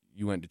that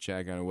you went to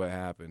check on what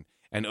happened.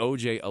 And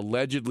OJ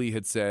allegedly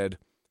had said,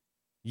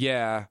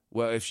 yeah,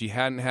 well, if she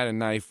hadn't had a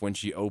knife when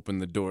she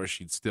opened the door,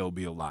 she'd still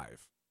be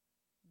alive.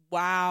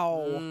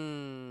 Wow.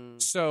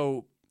 Mm.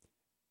 So,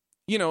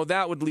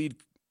 that would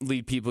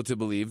lead people to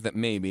believe that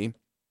maybe,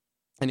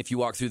 and if you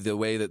walk through the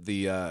way that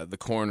the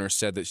coroner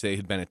said that they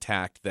had been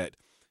attacked, that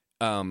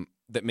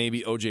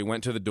maybe OJ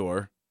went to the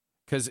door,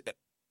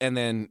 and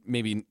then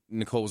maybe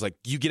Nicole was like,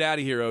 "You get out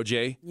of here,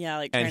 OJ." Yeah,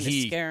 like And trying to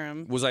he scare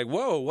him. was like,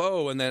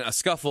 "Whoa," and then a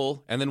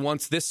scuffle, and then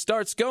once this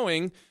starts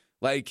going,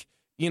 like,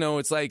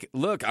 it's like,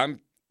 look,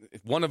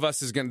 one of us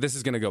this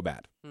is gonna go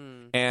bad.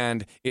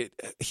 And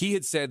he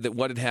had said that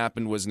what had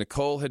happened was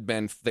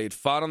they'd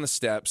fought on the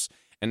steps,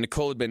 and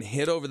Nicole had been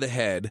hit over the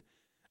head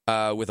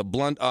with a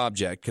blunt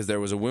object because there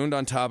was a wound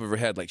on top of her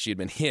head, like she had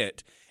been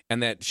hit,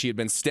 and that she had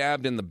been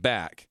stabbed in the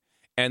back.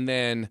 And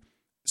then,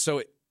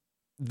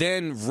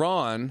 then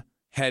Ron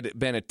had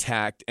been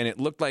attacked, and it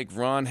looked like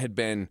Ron had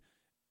been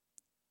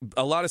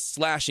a lot of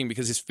slashing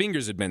because his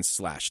fingers had been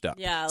slashed up.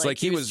 Yeah, so like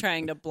he was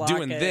trying to block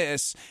doing it.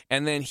 this,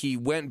 and then he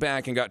went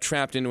back and got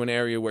trapped into an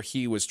area where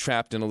he was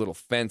trapped in a little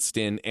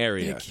fenced-in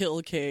area. The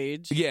kill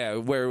cage. Yeah,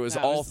 where it was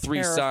That all was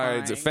three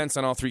sides, a terrifying. fence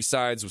on all three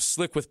sides, was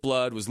slick with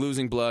blood, was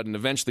losing blood, and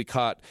eventually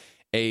caught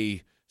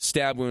a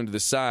stab wound to the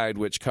side,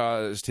 which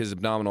caused his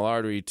abdominal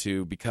artery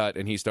to be cut,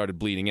 and he started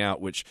bleeding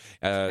out, which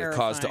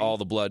caused all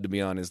the blood to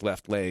be on his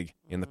left leg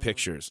in the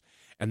pictures.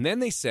 And then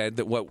they said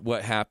that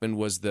what happened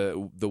was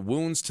the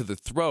wounds to the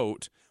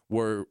throat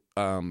were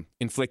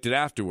inflicted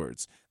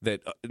afterwards.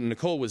 That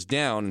Nicole was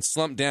down and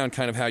slumped down,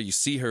 kind of how you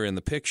see her in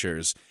the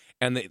pictures,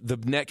 and the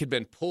neck had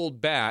been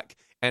pulled back,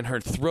 and her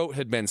throat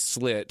had been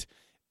slit.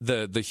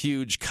 The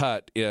huge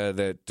cut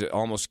that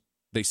almost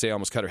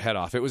cut her head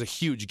off. It was a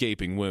huge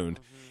gaping wound.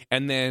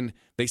 And then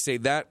they say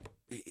that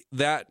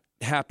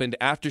happened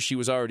after she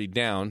was already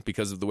down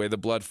because of the way the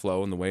blood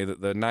flow and the way that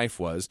the knife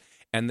was,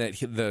 and that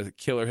the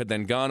killer had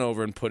then gone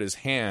over and put his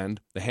hand,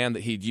 the hand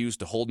that he'd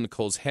used to hold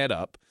Nicole's head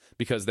up,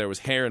 because there was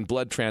hair and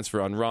blood transfer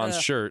on Ron's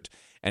shirt,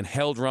 and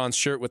held Ron's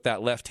shirt with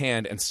that left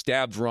hand and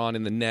stabbed Ron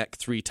in the neck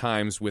 3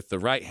 times with the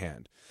right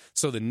hand.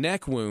 So the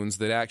neck wounds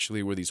that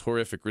actually were these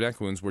horrific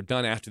neck wounds were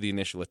done after the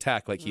initial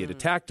attack, like he had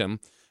attacked him.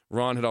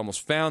 Ron had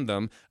almost found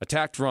them,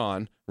 attacked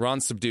Ron.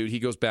 Ron's subdued. He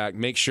goes back,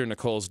 makes sure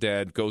Nicole's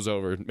dead, goes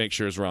over, makes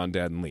sure it's Ron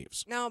dead, and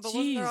leaves. No, but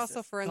wasn't there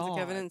also forensic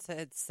evidence that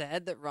had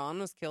said that Ron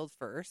was killed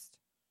first?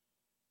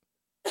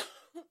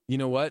 You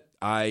know what?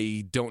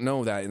 I don't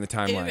know that in the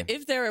timeline.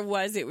 If there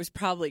was, it was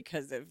probably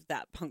because of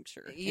that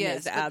puncture in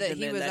his abdomen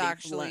that he was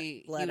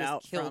actually bled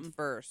out killed from.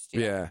 first.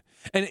 Yeah.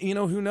 And,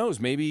 who knows?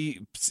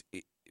 Maybe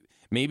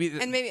maybe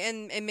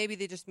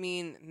they just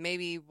mean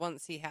maybe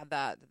once he had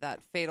that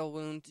fatal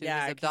wound to his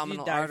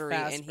abdominal artery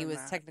and he was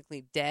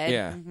technically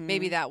dead,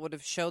 maybe that would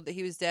have showed that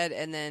he was dead,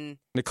 and then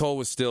Nicole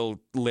was still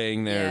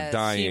laying there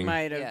dying. She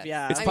might have,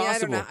 It's possible. I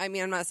don't know. I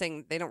mean, I'm not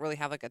saying they don't really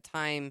have like a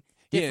time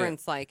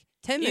difference, like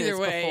 10 minutes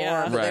before,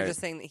 but they're just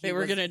saying that they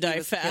were going to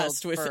die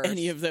fast with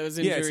any of those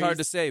injuries. Yeah, it's hard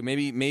to say.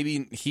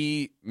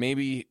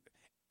 Maybe,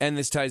 and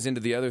this ties into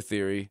the other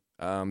theory.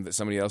 That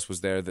somebody else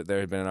was there, that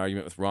there had been an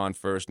argument with Ron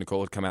first.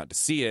 Nicole had come out to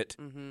see it,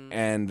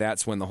 and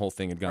that's when the whole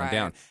thing had gone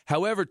down.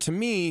 However, to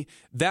me,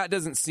 that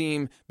doesn't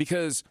seem,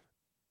 because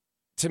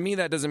to me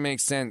that doesn't make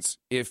sense.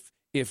 If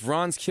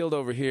Ron's killed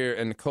over here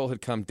and Nicole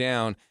had come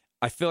down,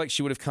 I feel like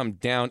she would have come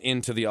down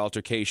into the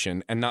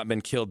altercation and not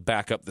been killed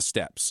back up the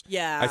steps.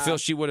 Yeah. I feel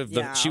she would have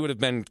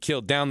been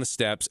killed down the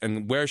steps,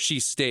 and where she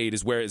stayed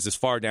is as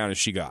far down as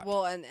she got.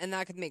 Well, and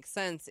that could make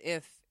sense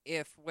if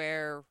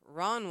where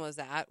Ron was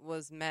at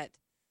was met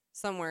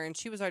somewhere, and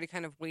she was already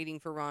kind of waiting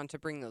for Ron to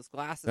bring those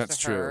glasses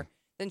to her.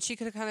 Then she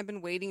could have kind of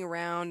been waiting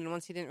around, and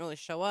once he didn't really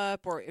show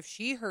up, or if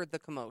she heard the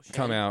commotion,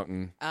 come out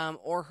and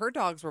or her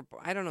dogs were,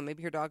 I don't know,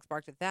 maybe her dogs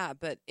barked at that.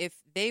 But if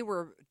they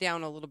were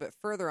down a little bit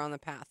further on the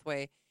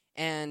pathway,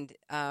 and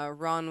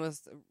Ron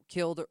was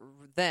killed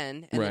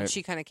then, and then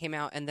she kind of came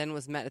out and then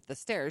was met at the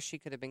stairs, she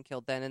could have been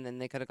killed then, and then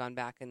they could have gone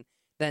back and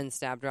then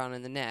stabbed Ron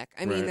in the neck.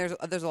 I mean, there's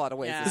a lot of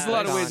ways. There's a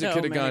lot of ways it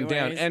could have gone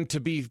down. And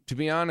to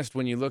be honest,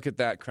 when you look at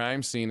that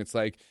crime scene, it's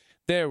like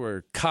there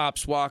were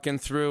cops walking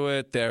through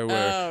it. There were,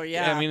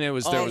 I mean, there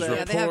was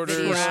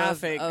reporters,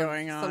 traffic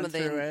going on some of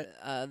through it.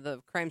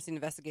 The crime scene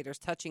investigators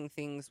touching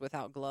things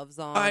without gloves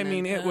on. I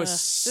mean, it was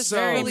just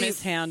very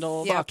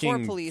mishandled. Yeah, poor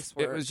police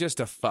work. It was just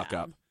a fuck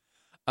up.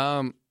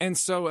 And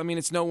so, I mean,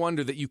 it's no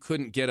wonder that you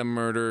couldn't get a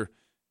murder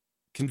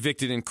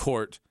convicted in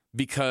court,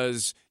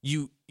 because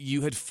you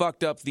had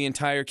fucked up the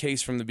entire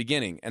case from the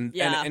beginning. And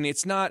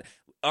it's not,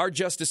 our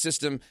justice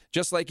system,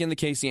 just like in the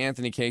Casey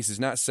Anthony case, is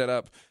not set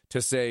up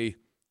to say,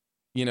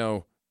 you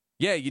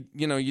did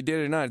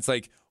it or not. It's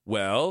like,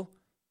 well,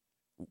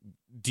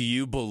 do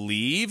you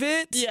believe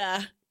it?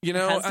 Yeah.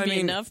 Has to be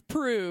enough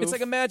proof. It's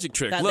like a magic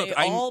trick. That they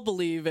all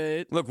believe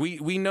it. Look,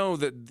 we know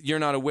that you're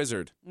not a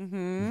wizard,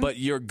 but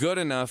you're good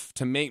enough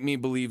to make me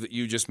believe that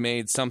you just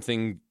made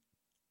something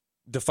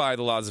defy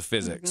the laws of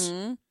physics,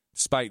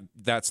 despite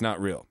that's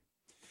not real.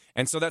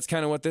 And so that's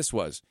kind of what this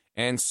was.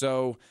 And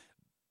so,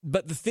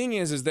 but the thing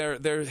is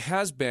there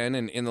has been,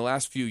 and in the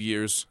last few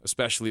years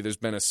especially, there's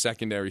been a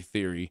secondary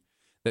theory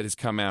that has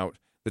come out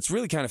that's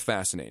really kind of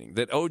fascinating,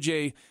 that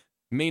OJ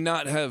may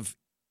not have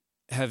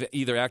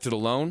either acted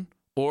alone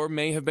or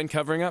may have been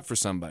covering up for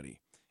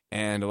somebody.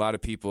 And a lot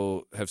of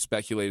people have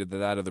speculated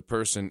that other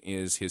person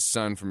is his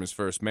son from his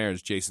first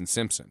marriage, Jason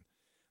Simpson.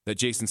 That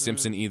Jason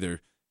Simpson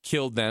either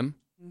killed them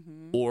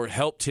or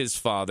helped his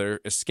father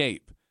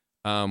escape.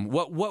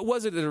 What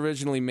was it that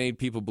originally made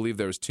people believe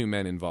there was 2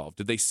 men involved?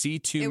 Did they see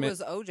 2 men? It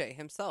was OJ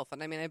himself.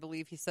 And I mean, I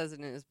believe he says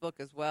it in his book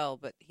as well,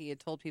 but he had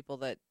told people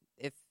that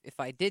if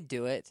I did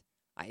do it,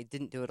 I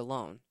didn't do it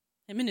alone.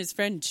 Him and his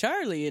friend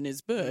Charlie in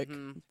his book,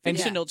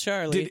 fictional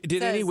Charlie.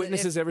 Did any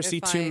witnesses ever see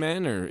 2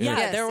 men? Or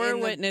yes, there were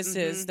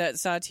witnesses that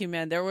saw 2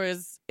 men.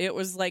 It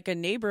was like a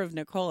neighbor of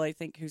Nicole, I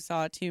think, who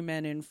saw 2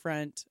 men in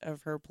front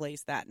of her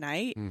place that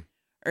night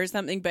or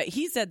something. But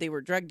he said they were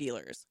drug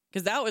dealers,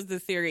 because that was the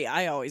theory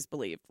I always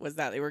believed, was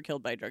that they were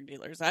killed by drug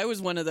dealers. I was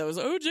one of those,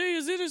 OJ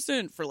is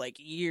innocent, for like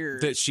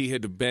years. That she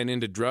had been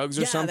into drugs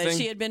or something? Yeah, that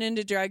she had been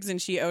into drugs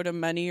and she owed him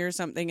money or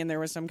something, and there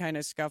was some kind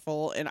of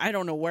scuffle. And I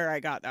don't know where I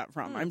got that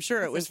from. I'm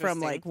sure it was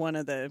from like one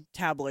of the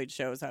tabloid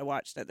shows I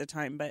watched at the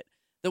time. But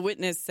the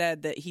witness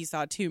said that he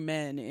saw 2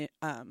 men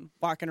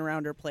walking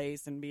around her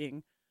place and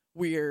being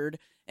weird.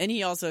 And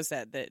he also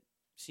said that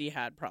she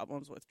had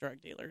problems with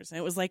drug dealers. And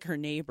it was like her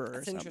neighbor or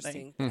That's something.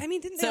 interesting. I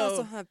mean, didn't they So-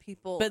 also have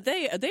people? But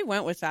they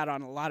went with that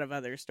on a lot of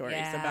other stories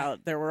Yeah.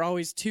 about there were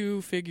always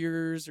two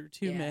figures or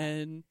two Yeah.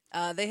 men.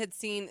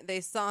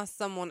 they saw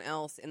someone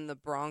else in the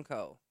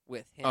Bronco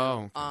with him.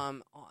 Oh,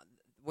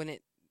 okay.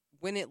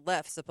 When it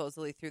left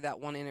supposedly through that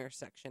one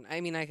intersection. I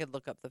mean, I could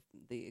look up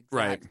the exact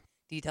Right.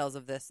 details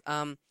of this.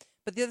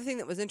 But the other thing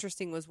that was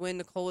interesting was when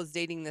Nicole was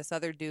dating this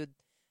other dude.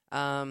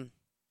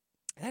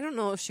 I don't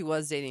know if she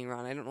was dating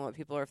Ron. I don't know what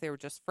people are, if they were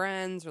just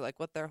friends or like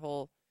what their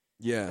whole.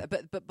 Yeah.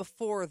 But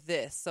before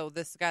this, so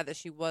this guy that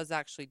she was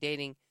actually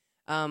dating,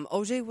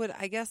 OJ would,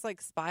 I guess,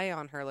 like spy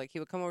on her. Like he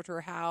would come over to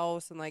her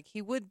house and like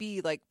he would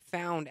be like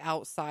found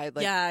outside.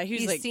 Like yeah, he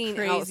was he's like seen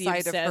crazy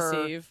outside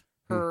obsessive. of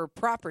her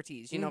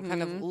properties, you know,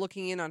 kind of Mhm.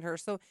 looking in on her.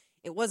 So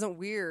it wasn't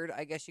weird,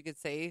 I guess you could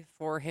say,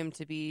 for him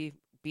to be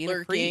being a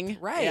Lurking.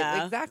 creep. Right,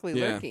 Yeah. exactly,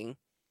 Yeah. lurking.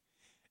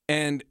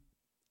 And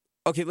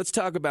okay, let's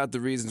talk about the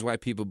reasons why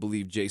people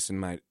believe Jason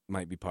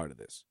might be part of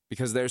this.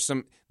 Because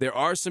there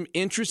are some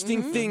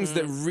interesting Mhm. things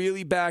that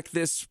really back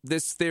this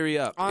theory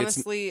up.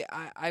 Honestly,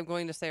 I'm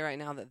going to say right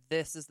now that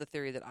this is the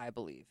theory that I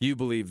believe. You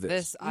believe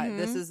this.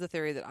 This is the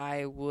theory that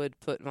I would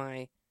put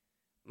my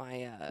You're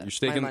my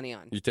staking- money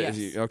on.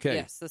 yes. Okay.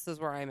 Yes, this is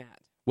where I'm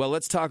at. Well,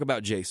 let's talk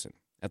about Jason.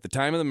 At the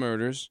time of the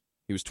murders,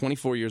 he was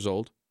 24 years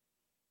old.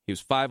 He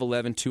was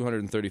 5'11",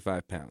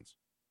 235 pounds.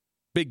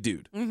 Big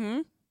dude.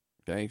 Mm-hmm.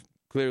 Okay,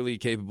 clearly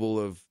capable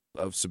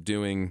of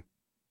subduing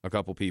a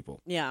couple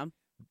people. Yeah.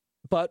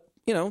 But,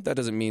 that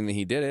doesn't mean that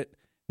he did it.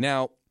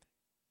 Now,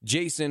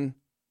 Jason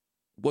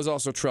was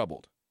also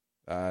troubled.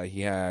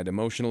 He had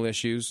emotional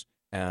issues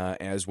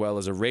as well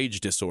as a rage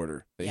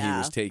disorder that he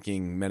was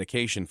taking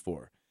medication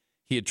for.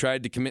 He had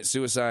tried to commit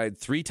suicide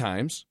 3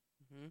 times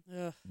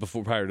Ugh.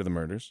 prior to the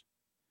murders.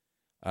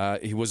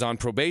 He was on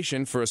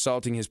probation for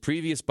assaulting his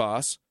previous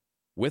boss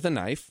with a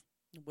knife.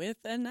 With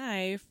a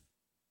knife.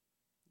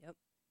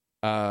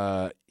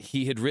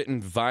 He had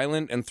written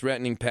violent and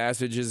threatening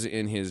passages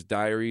in his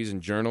diaries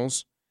and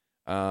journals,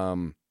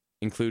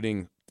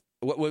 including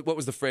what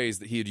was the phrase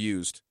that he had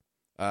used?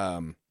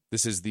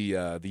 This is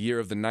the year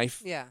of the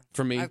knife. Yeah,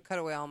 for me. I've cut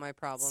away all my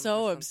problems.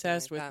 So or something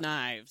obsessed like with that.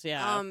 knives.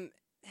 Yeah.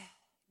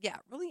 Yeah,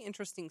 really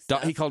interesting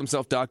stuff. He called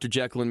himself Dr.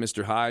 Jekyll and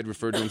Mr. Hyde.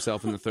 Referred to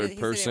himself in the third He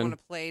person. said he didn't want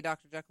to play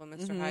Dr. Jekyll and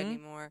mister Hyde Mhm.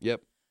 anymore.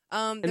 Yep.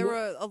 There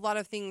were a lot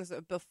of things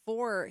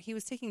before he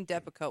was taking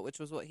Depakote, which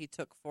was what he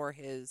took for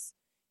his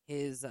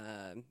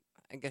I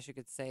guess you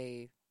could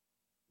say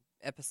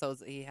episodes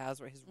that he has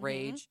where his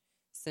rage.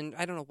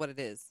 I don't know what it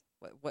is.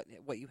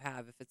 What you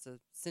have, if it's a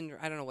syndrome,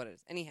 I don't know what it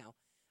is. Anyhow,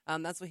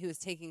 that's what he was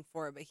taking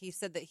for it. But he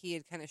said that he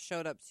had kind of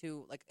showed up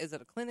to, like, is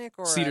it a clinic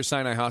or Cedar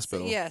Sinai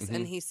Hospital. Yes, Mhm.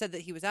 and he said that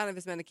he was out of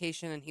his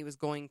medication and he was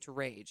going to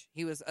rage.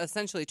 He was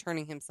essentially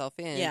turning himself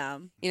in. yeah.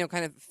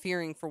 Kind of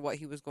fearing for what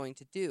he was going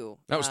to do.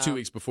 That was 2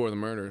 weeks before the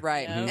murder.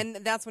 Right, Yeah. and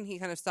that's when he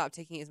kind of stopped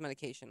taking his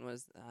medication.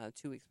 Was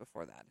 2 weeks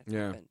before that had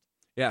Yeah. happened.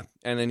 Yeah,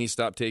 and then he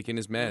stopped taking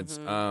his meds.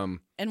 Mhm.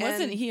 And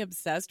wasn't And- he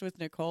obsessed with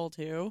Nicole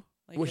too?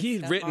 Like Well, his he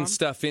had written stepmom?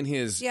 stuff in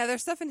his. Yeah,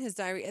 there's stuff in his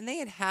diary, and they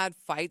had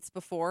fights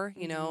before,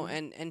 Mhm.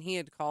 and he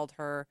had called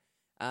her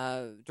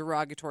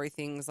derogatory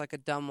things like a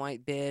dumb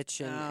white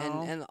bitch,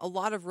 Oh. and a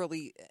lot of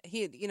really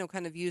he had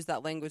kind of used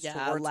that language Yeah,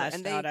 towards her, lashed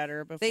and out at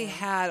her before. they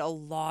had a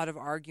lot of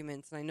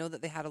arguments, and I know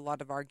that they had a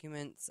lot of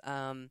arguments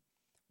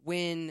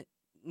when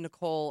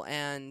Nicole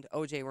and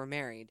OJ were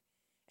married.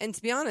 And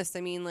to be honest,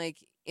 I mean, like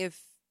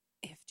if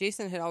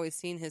Jason had always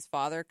seen his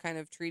father kind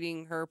of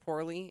treating her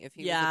poorly, if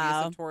he was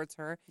abusive towards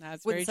her,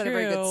 That's wouldn't set very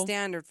a very true. good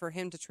standard for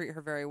him to treat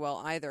her very well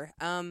either.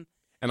 And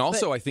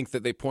also, I think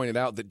that they pointed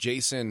out that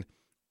Jason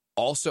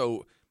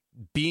also,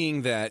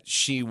 being that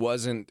she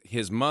wasn't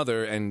his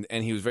mother and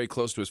he was very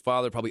close to his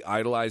father, probably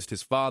idolized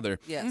his father.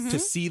 Yes. Mm-hmm. To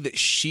see that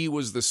she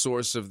was the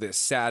source of this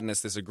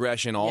sadness, this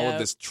aggression, all of Yep.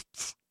 this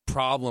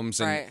problems,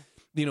 and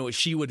Right.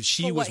 she Well,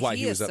 was why what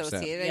he was upset.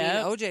 associated, Yep. I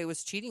mean, OJ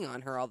was cheating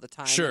on her all the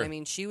time. Sure. I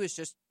mean, she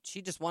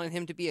just wanted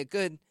him to be a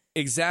good.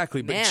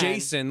 Exactly, but Man.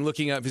 Jason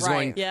looking up is Right.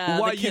 going, Yeah,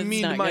 "Why the you kid's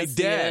mean to not my gonna see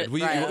dad?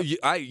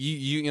 it. Right.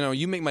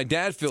 You make my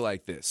dad feel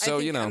like this." So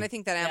I think, and I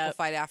think that Yep.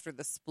 amplified after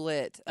the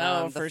split,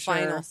 Oh, the for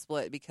final sure.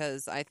 split,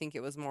 because I think it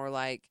was more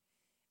like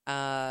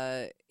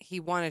he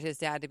wanted his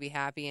dad to be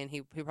happy, and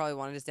he probably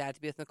wanted his dad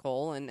to be with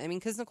Nicole, and I mean,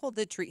 because Nicole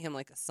did treat him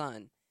like a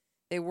son.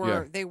 They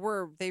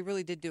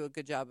really did do a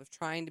good job of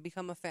trying to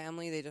become a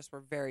family. They just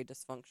were very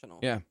dysfunctional.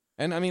 yeah,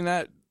 and I mean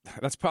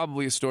that's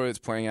probably a story that's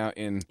playing out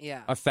in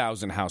Yeah.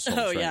 1,000 households.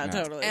 Oh right yeah, now.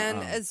 totally. And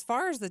as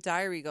far as the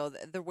diary go,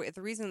 the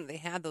reason that they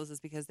had those is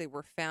because they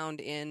were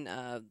found in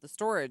the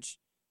storage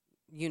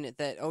unit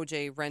that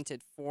OJ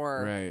rented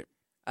for Right.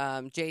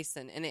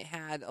 Jason, and it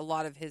had a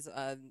lot of his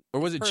or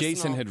was it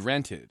Jason personal- had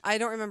rented? I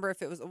don't remember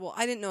if it was. Well,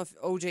 I didn't know if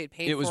OJ had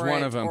paid for it. It was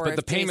one of them, or but if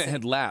the payment Jason-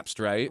 had lapsed,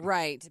 right?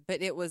 Right,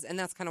 but it was, and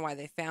that's kind of why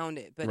they found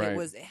it. But Right.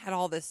 it had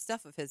all this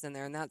stuff of his in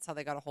there, and that's how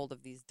they got a hold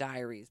of these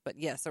diaries. But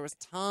yes, there was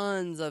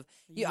tons of.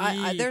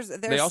 There's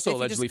They also if you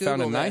allegedly just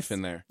found a Google knife this-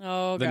 in there.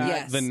 Oh, The, God.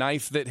 Yes. the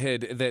knife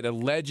that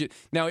alleged.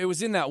 Now it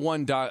was in that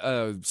one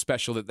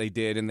special that they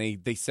did, and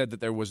they said that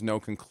there was no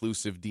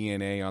conclusive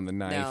DNA on the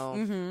knife. No.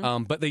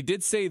 Mm-hmm. But they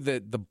did say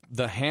that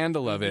the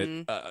handle of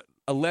it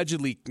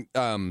allegedly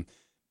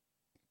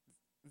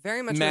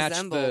Very much matched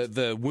resembled.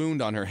 the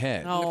wound on her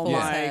head. Oh, Nicole's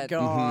my head.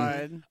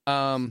 God.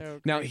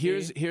 So Now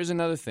creepy. here's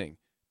another thing.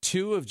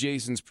 2 of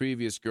Jason's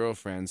previous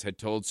girlfriends had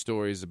told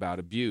stories about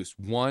abuse.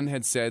 One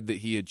had said that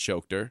he had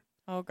choked her.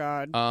 Oh,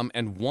 God.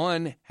 And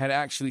one had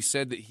actually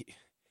said that he,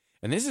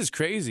 and this is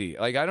crazy.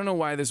 Like, I don't know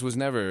why this was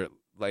never,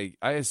 like,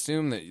 I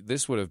assume that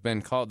this would have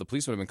been called, the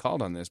police would have been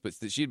called on this, but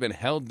that she'd been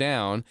held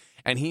down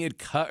and he had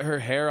cut her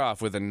hair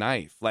off with a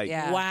knife. Like,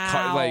 Yeah.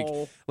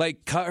 Wow.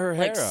 cut her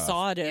hair Like off.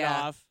 sawed it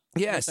Yeah. off.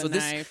 Yeah, with so a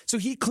this, knife. so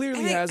he clearly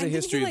And has a didn't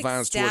history he, of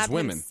violence towards stabbed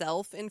women.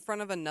 himself in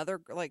front of another,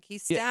 like he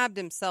stabbed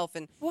himself,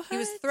 and he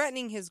was What?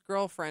 threatening his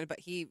girlfriend, but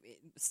he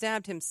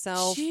stabbed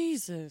himself,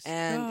 Jesus.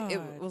 and it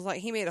God. was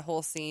like he made a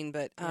whole scene.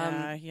 But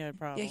Yeah, he had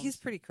problems. yeah, he's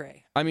pretty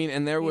cray. I mean,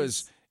 and there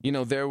was,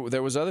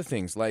 there was other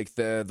things like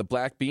the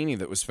black beanie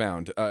that was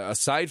found.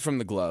 Aside from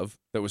the glove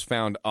that was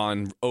found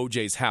on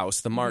OJ's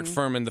house, the Mark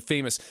Furman, the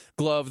famous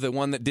glove, the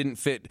one that didn't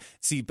fit.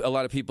 See, a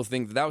lot of people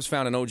think that was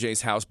found in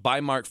OJ's house by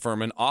Mark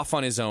Furman, off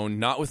on his own,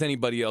 not with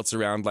anybody else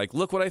around. Like,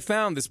 look what I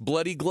found, this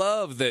bloody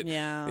glove. That,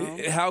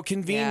 Yeah. how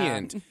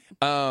convenient.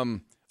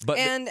 But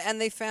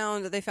And they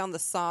found the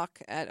sock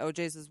at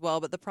OJ's as well.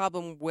 But the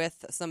problem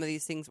with some of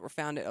these things that were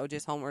found at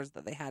OJ's home was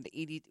that they had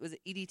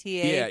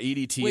EDTA? yeah,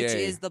 EDTA. Which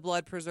is the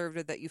blood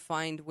preservative that you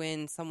find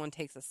when someone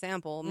takes a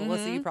sample.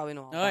 Melissa, you probably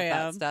know all Oh, about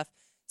yeah. that stuff.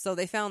 So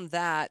they found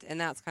that,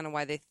 and that's kind of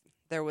why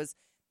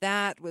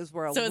that was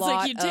where a So it's lot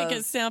like you'd take of,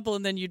 a sample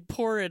and then you'd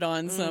pour it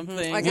on something.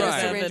 like Right. a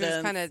as syringe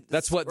evidence. kind of.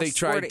 That's what they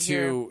tried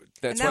to.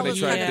 That's and that why they was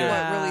tried kind of to.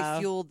 what really Yeah.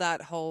 fueled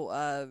that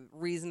whole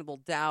reasonable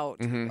doubt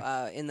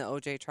Mm-hmm. in the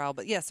OJ trial.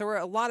 But yes, there were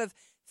a lot of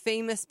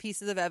famous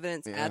pieces of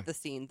evidence at the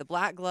scene: the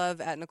black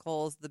glove at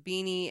Nicole's, the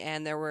beanie,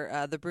 and there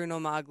were the Bruno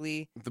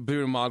Magli The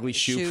Bruno Magli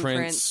shoe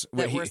prints.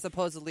 that where were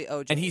supposedly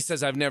OJ. And he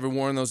says, I've never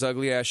worn those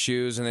ugly ass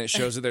shoes. And it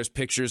shows that there's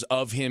pictures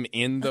of him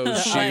in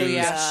those shoes. Ugly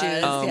ass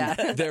shoes,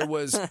 yeah. There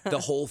was the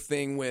whole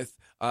thing with,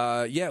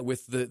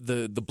 with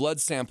the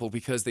blood sample,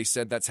 because they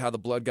said that's how the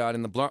blood got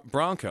in the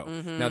Bronco.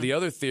 Mm-hmm. Now, the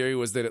other theory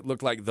was that it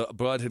looked like the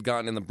blood had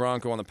gotten in the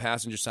Bronco on the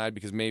passenger side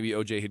because maybe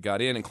OJ had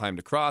got in and climbed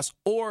across,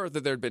 or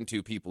that there had been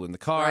 2 people in the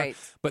car. Right.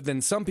 But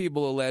then some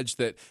people allege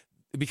that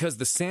because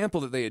the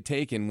sample that they had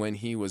taken when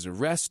he was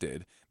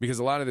arrested, because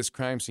a lot of this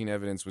crime scene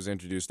evidence was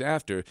introduced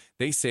after,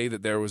 they say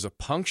that there was a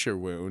puncture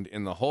wound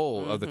in the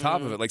hole of the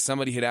top of it. Like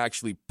somebody had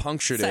actually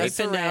punctured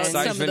Siphoned it, out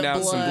some of siphoned the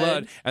out some blood.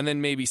 blood, and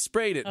then maybe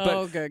sprayed it.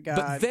 Oh, good God.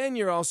 But then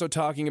you're also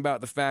talking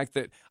about the fact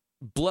that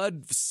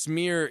blood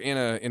smear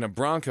in a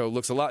Bronco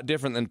looks a lot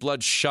different than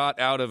blood shot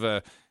out of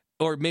a,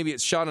 or maybe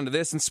it's shot onto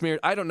this and smeared.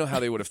 I don't know how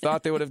they would have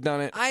thought they would have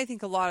done it. I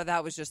think a lot of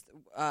that was just,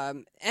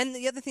 and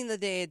the other thing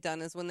that they had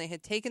done is when they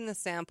had taken the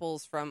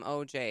samples from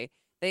OJ,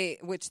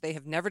 which they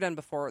have never done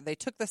before, they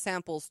took the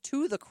samples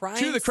to the crime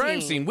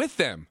scene with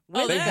them.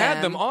 With they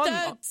had them on.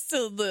 That's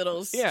a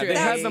little strange. Yeah, they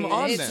had them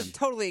on It's them.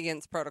 totally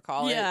against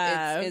protocol.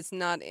 Yeah. It's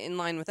not in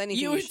line with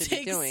anything You you would should be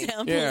take doing.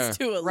 samples Yeah.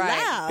 to a Right.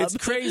 lab. It's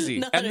crazy.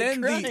 Not And a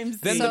then crime then scene.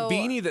 the So-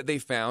 beanie that they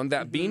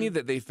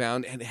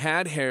found,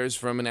 had hairs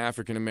from an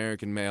African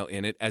American male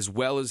in it, as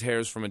well as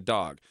hairs from a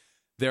dog.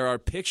 There are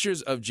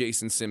pictures of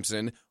Jason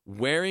Simpson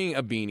wearing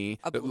a beanie.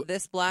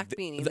 This black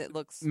beanie that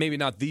looks. Maybe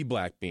not the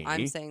black beanie.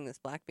 I'm saying this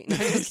black beanie. I'm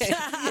just kidding.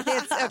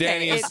 It's okay.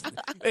 Danny,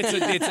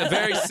 it's a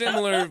very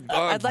similar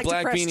I'd like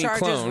black to press beanie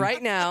charges clone.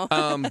 right now.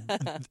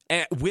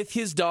 With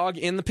his dog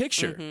in the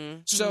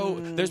picture. So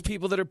there's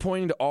people that are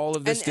pointing to all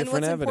of this and different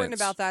what's evidence. important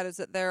about that is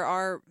that there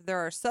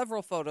are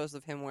several photos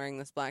of him wearing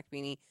this black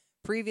beanie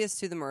previous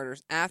to the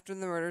murders. After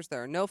the murders,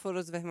 there are no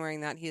photos of him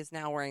wearing that. He is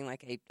now wearing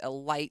like a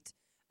light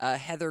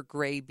heather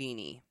gray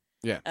beanie.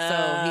 Yeah.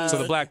 So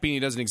the black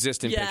beanie doesn't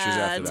exist in pictures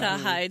after to that.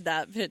 hide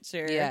that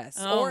picture. Yes.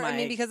 Oh or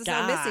my because it's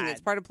not missing, it's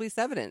God. part of police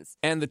evidence.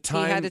 And the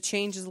time He had to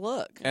change his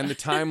look. and the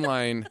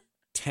timeline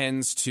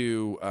tends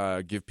to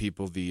give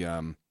people the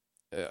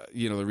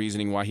the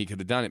reasoning why he could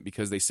have done it,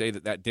 because they say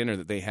that dinner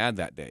that they had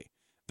that day,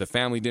 the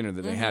family dinner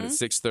that they had at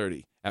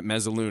 6:30 at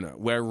Mezzaluna,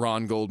 where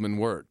Ron Goldman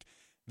worked,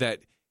 that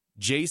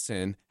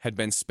Jason had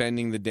been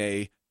spending the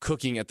day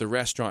cooking at the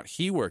restaurant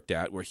he worked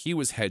at, where he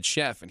was head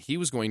chef, and he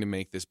was going to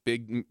make this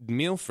big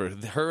meal for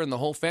her and the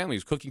whole family. He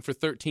was cooking for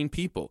 13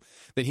 people.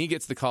 Then he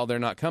gets the call they're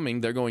not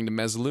coming. They're going to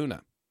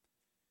Mezzaluna.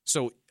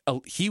 So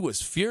he was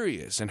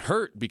furious and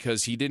hurt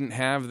because he didn't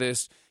have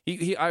this.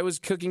 I was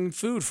cooking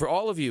food for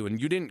all of you,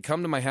 and you didn't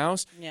come to my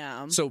house.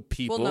 Yeah. So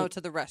people. Well, no, to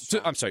the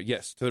restaurant. I'm sorry.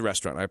 Yes, to the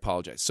restaurant. I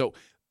apologize. So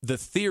the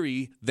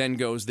theory then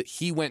goes that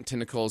he went to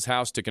Nicole's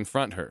house to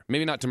confront her.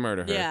 Maybe not to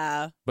murder her.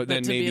 Yeah. But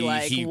then to maybe be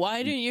like, he...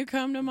 why didn't you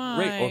come to mine?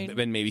 Right. Or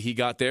then maybe he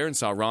got there and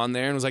saw Ron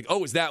there and was like,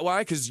 oh, is that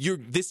why? Because you're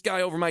this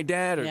guy over my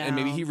dad? And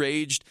maybe he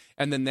raged,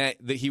 and then that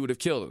he would have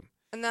killed him.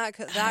 And that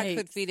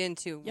could feed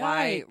into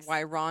why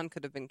Ron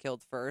could have been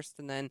killed first,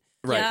 and then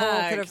Nicole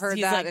could have heard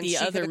he's that, like and the she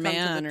other could have come to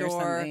man the or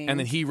door. something. And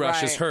then he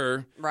rushes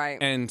her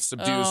and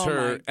subdues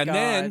her. And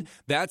then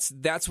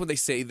that's what they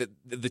say, that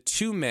the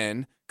two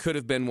men could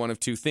have been one of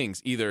two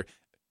things. Either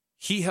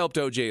he helped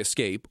OJ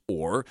escape,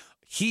 or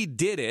he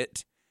did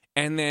it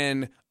and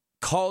then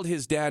called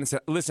his dad and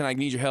said, listen, I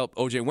need your help.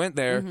 OJ went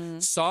there,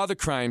 saw the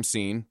crime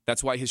scene.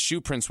 That's why his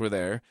shoe prints were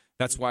there.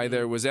 That's why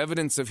there was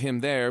evidence of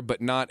him there,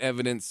 but not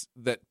evidence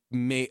that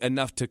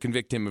enough to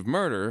convict him of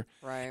murder.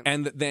 Right.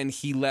 And then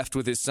he left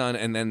with his son,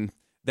 and then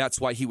that's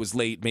why he was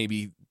late,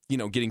 maybe,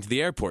 getting to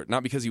the airport.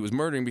 Not because he was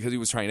murdering, because he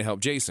was trying to help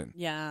Jason.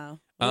 Yeah.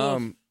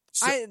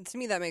 To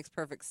me, that makes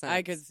perfect sense.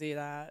 I could see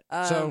that.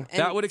 So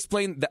that would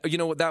explain,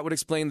 that would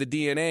explain the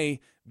DNA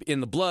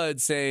in the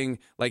blood saying,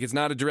 like, it's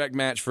not a direct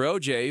match for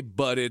OJ,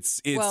 but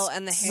it's well,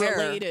 and the hair,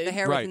 related. the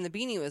hair within the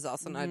beanie was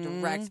also not a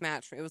direct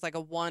match. It was like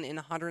a 1 in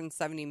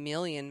 170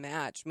 million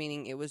match,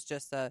 meaning it was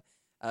just a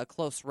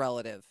close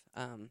relative,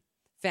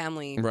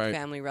 family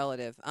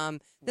relative. The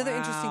other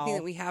interesting thing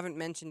that we haven't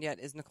mentioned yet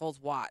is Nicole's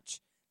watch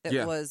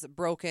that was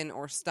broken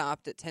or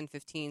stopped at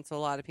 10:15. So a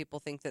lot of people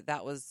think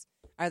that was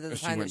either the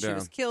time that she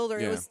was killed, or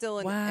it was still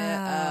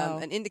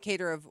an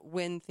indicator of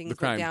when things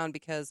went down,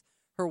 because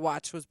her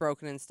watch was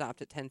broken and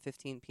stopped at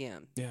 10:15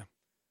 p.m. Yeah.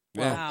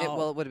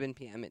 Well, it would have been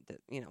p.m. It did,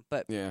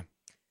 but yeah,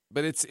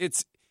 but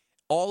it's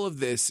all of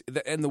this,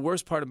 and the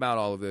worst part about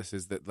all of this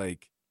is that,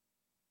 like,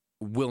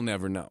 we'll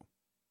never know.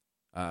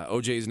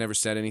 OJ's never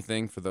said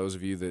anything. For those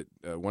of you that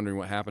wondering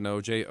what happened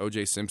to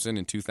OJ Simpson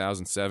in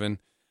 2007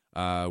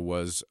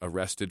 was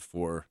arrested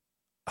for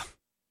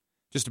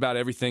just about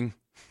everything.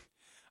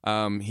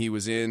 He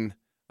was in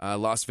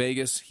Las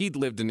Vegas. He'd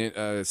lived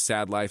a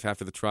sad life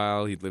after the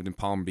trial. He'd lived in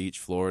Palm Beach,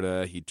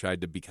 Florida. He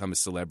tried to become a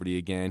celebrity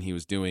again. He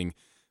was doing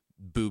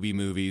booby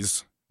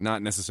movies,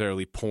 not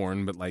necessarily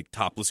porn, but like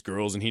topless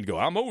girls. And he'd go,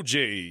 "I'm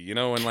OJ,"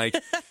 and like,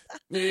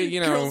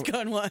 Girls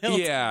Gone Wild.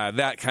 Yeah,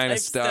 that kind of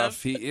stuff.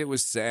 stuff. It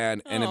was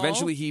sad. And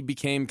eventually he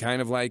became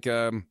kind of like,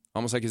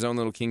 almost like his own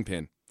little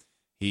kingpin.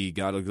 He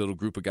got a little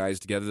group of guys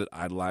together that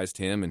idolized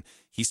him, and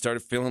he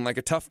started feeling like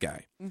a tough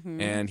guy.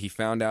 Mm-hmm. And he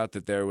found out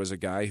that there was a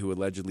guy who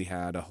allegedly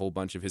had a whole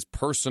bunch of his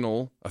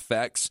personal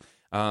effects.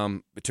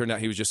 It turned out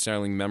he was just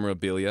selling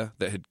memorabilia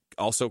that had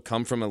also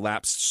come from a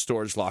lapsed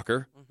storage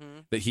locker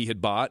that he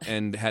had bought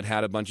and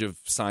had a bunch of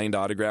signed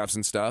autographs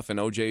and stuff, and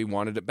OJ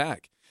wanted it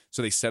back.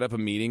 So they set up a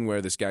meeting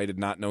where this guy did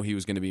not know he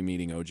was going to be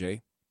meeting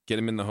OJ. Get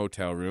him in the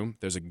hotel room.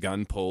 There's a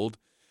gun pulled.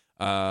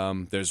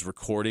 There's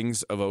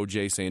recordings of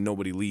OJ saying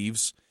nobody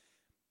leaves.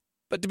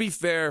 But to be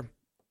fair,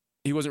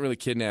 he wasn't really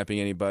kidnapping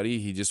anybody.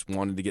 He just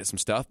wanted to get some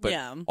stuff. But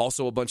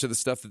also a bunch of the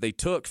stuff that they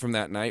took from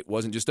that night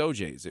wasn't just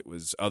OJ's. It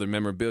was other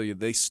memorabilia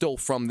they stole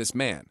from this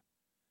man.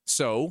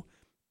 So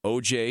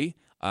OJ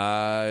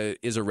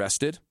is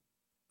arrested,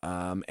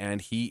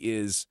 and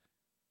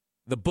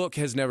the book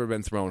has never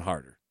been thrown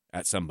harder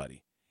at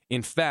somebody.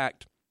 In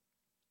fact,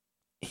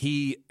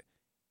 he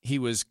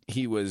was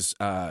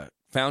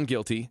found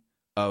guilty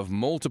of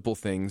multiple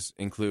things,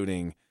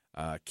 including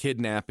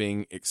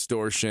kidnapping,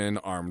 extortion,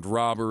 armed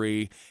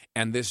robbery,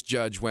 and this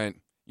judge went,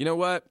 you know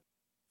what?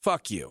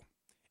 Fuck you.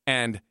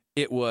 And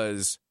it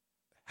was,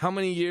 how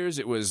many years?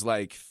 It was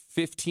like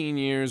 15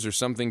 years or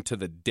something to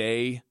the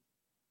day.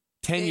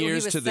 10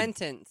 years to the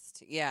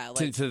sentenced. Yeah,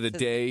 to the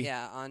day.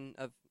 Yeah,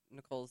 of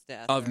Nicole's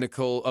death. Of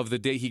the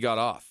day he got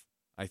off,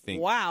 I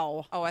think.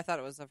 Wow. Oh, I thought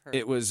it was of her.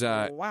 It was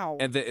wow.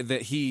 And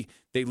they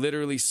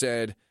literally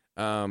said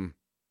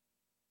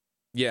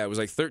it was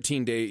like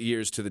 13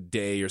 years to the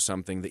day or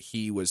something that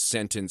he was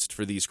sentenced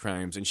for these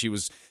crimes. And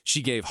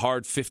she gave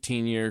hard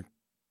 15-year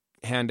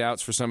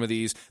handouts for some of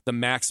these, the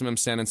maximum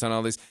sentence on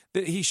all these,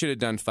 that he should have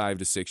done 5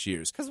 to 6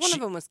 years. Because one of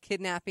them was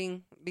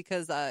kidnapping,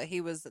 because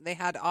they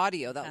had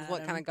audio. That was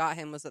what kind of got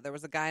him, was that there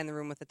was a guy in the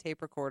room with a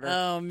tape recorder.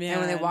 Oh, man.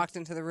 And when they walked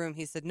into the room,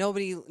 he said,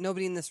 nobody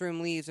in this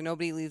room leaves, or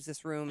nobody leaves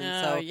this room.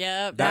 And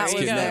so That's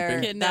was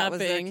kidnapping. That was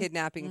their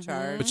kidnapping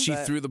charge. But she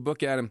threw the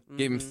book at him,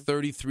 gave him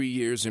 33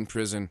 years in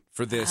prison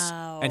for this.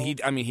 Wow. And he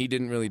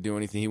didn't really do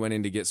anything. He went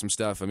in to get some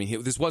stuff. I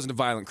mean, this wasn't a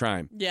violent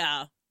crime.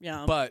 Yeah.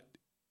 But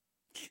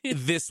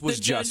this was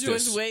justice. The judge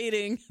was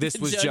waiting. This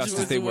was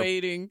justice. They were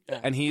waiting.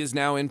 And he is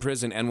now in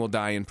prison and will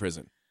die in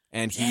prison.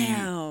 And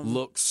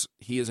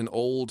he is an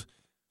old,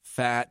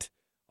 fat,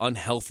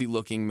 unhealthy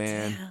looking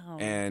man.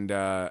 Damn.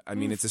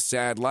 And it's a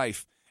sad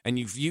life. And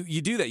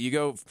you do that. You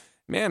go,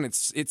 man,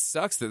 it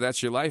sucks that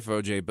that's your life,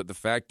 OJ. But the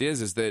fact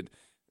is that,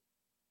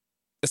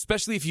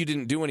 especially if you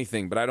didn't do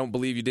anything, but I don't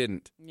believe you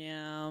didn't.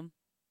 Yeah.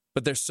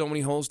 But there's so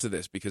many holes to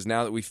this, because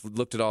now that we've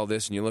looked at all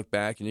this and you look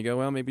back and you go,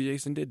 well, maybe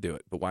Jason did do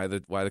it. But why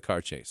the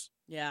car chase?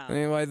 Yeah. I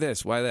mean, why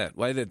this? Why that?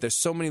 Why that? There's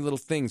so many little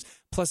things.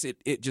 Plus,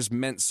 it just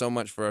meant so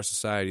much for our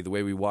society, the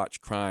way we watch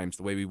crimes,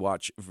 the way we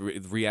watch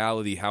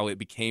reality, how it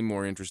became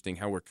more interesting,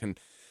 how we're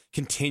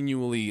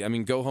continually. I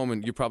mean, go home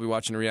and you're probably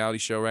watching a reality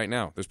show right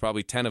now. There's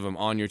probably 10 of them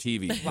on your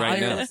TV While right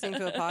you're now. listening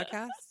to a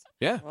podcast?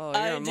 Yeah. Oh, you're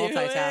I a do it.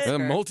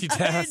 multitasker.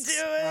 Multitask.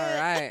 All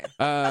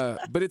right.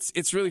 But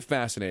it's really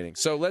fascinating.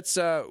 So let's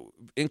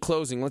in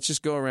closing, let's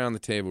just go around the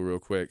table real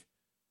quick.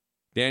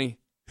 Danny,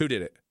 who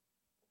did it?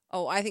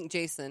 Oh, I think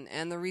Jason.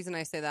 And the reason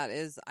I say that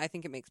is I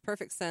think it makes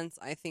perfect sense.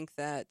 I think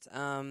that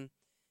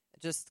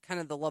just kind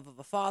of the love of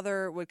a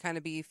father would kind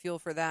of be fuel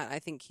for that. I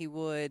think he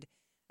would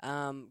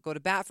go to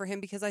bat for him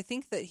because I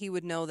think that he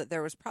would know that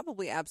there was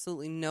probably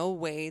absolutely no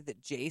way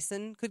that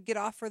Jason could get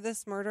off for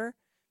this murder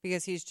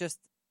because he's just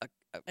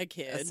A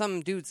kid.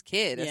 some dude's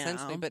kid, Yeah.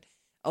 essentially. But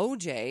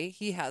OJ,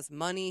 he has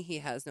money, he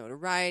has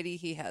notoriety,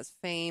 he has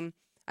fame.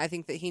 I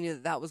think that he knew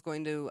that was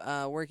going to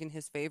work in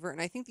his favor.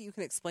 And I think that you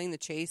can explain the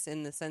chase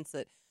in the sense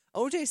that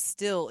OJ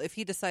still, if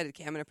he decided,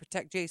 okay, I'm going to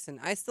protect Jason,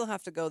 I still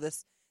have to go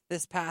this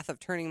path of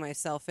turning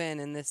myself in,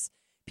 and this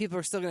people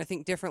are still going to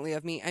think differently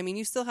of me. I mean,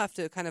 you still have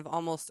to kind of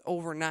almost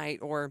overnight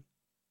or,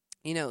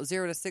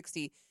 0 to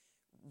 60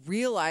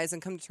 realize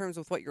and come to terms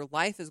with what your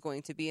life is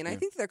going to be. And I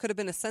think there could have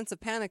been a sense of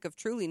panic of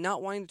truly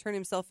not wanting to turn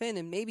himself in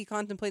and maybe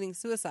contemplating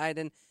suicide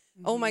and,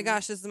 oh my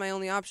gosh, this is my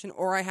only option,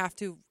 or I have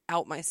to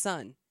out my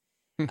son.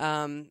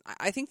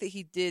 I think that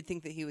he did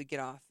think that he would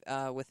get off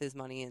with his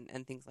money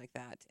and things like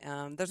that.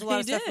 There's a lot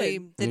of stuff we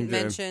didn't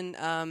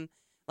mention,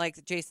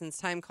 like Jason's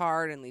time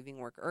card and leaving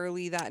work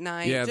early that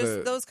night. Yeah,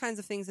 just those kinds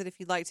of things that if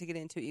you'd like to get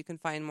into it, you can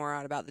find more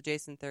out about the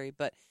Jason theory.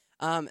 But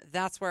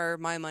that's where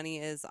my money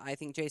is. I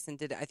think Jason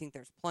did it. I think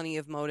there's plenty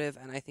of motive,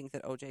 and I think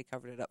that OJ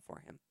covered it up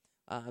for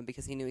him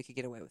because he knew he could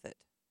get away with it.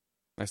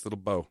 Nice little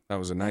bow. That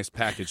was a nice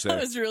package there.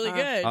 That was really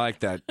good. I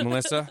like that.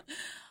 Melissa?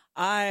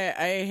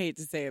 I hate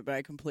to say it, but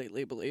I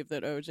completely believe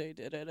that OJ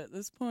did it at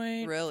this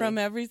point. Really? From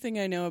everything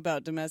I know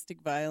about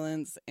domestic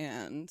violence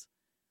and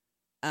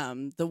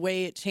the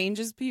way it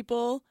changes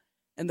people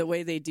and the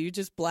way they do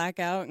just black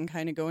out and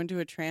kind of go into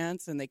a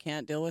trance and they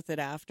can't deal with it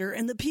after.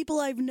 And the people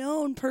I've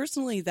known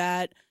personally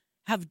that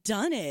have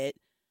done it,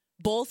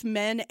 both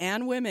men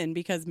and women,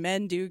 because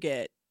men do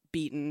get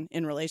beaten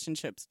in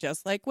relationships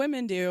just like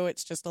women do.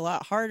 It's just a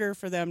lot harder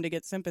for them to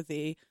get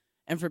sympathy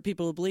and for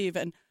people to believe.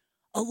 And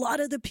a lot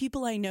of the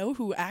people I know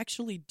who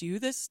actually do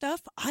this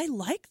stuff, I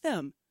like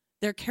them.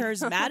 They're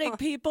charismatic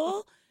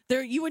people.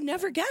 You would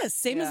never guess.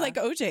 Same as like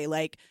OJ.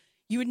 Like,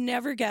 you would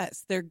never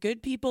guess. They're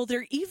good people.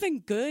 They're even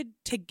good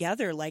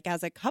together, like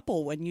as a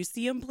couple. When you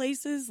see them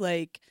places,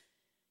 like,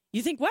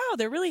 you think, wow,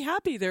 they're really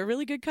happy. They're a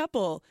really good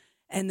couple.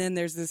 And then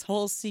there's this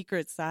whole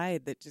secret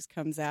side that just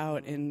comes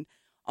out in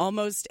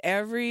almost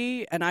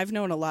and I've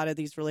known a lot of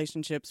these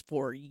relationships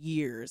for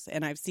years,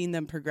 and I've seen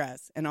them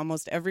progress. And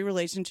almost every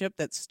relationship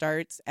that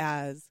starts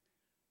as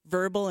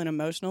verbal and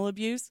emotional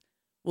abuse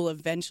will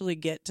eventually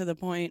get to the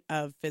point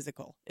of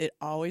physical. It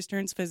always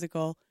turns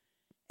physical,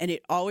 and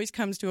it always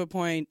comes to a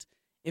point,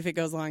 if it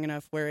goes long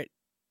enough, where it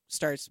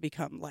starts to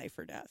become life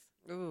or death.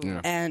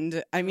 Yeah.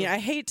 And I mean, I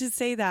hate to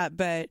say that,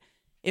 but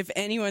if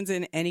anyone's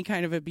in any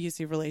kind of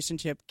abusive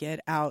relationship, get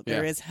out.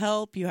 There is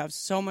help. You have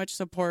so much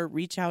support.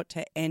 Reach out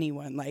to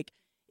anyone. Like,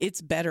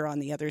 it's better on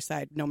the other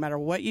side. No matter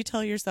what you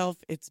tell yourself,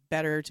 it's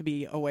better to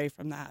be away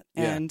from that.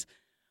 Yeah. And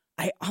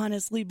I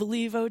honestly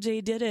believe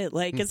OJ did it.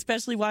 Like,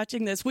 especially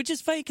watching this, which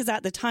is funny because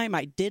at the time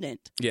I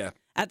didn't. Yeah.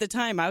 At the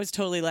time I was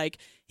totally like,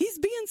 he's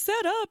being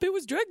set up. It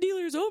was drug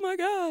dealers. Oh my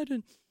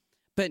God.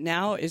 But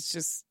now it's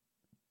just,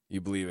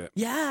 You believe it.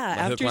 yeah,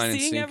 The hook, after line, and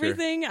seeing sinker.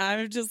 everything,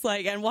 I'm just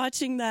like, and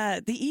watching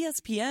the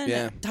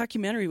ESPN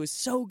documentary was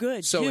so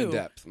good, So too. in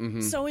depth.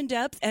 Mm-hmm. So in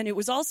depth, and it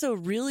was also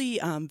really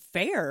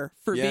fair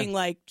for being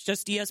like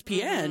just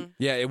ESPN.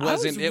 Yeah, it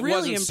wasn't. I was It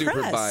really wasn't super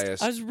impressed.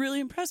 biased. I was really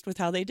impressed with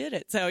how they did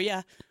it. So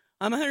yeah,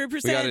 I'm 100%.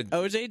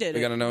 OJ did it.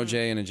 We got an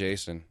OJ and a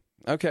Jason.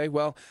 Okay,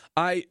 well,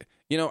 I see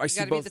gotta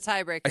be both. the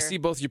tiebreaker. I see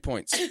both your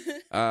points. You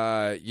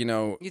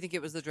think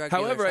it was the drug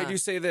However, dealers,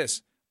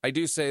 I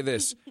do say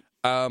this.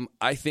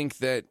 I think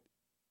that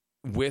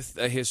with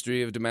a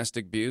history of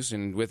domestic abuse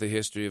and with a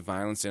history of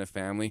violence in a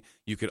family,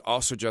 you could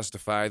also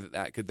justify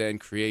that could then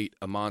create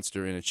a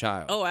monster in a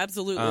child. Oh,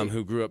 absolutely.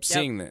 Who grew up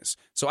seeing this.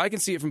 So I can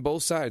see it from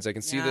both sides. I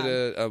can see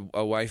that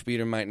a wife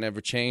beater might never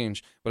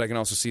change, but I can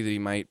also see that he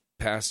might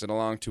pass it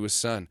along to his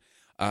son.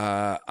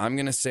 I'm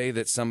going to say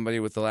that somebody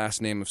with the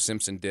last name of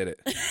Simpson did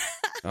it.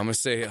 I'm going to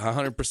say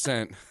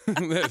 100%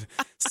 that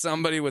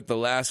somebody with the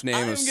last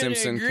name of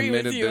Simpson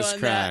committed this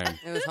crime.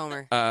 It was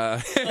Homer.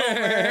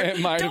 It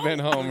might have been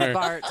Homer.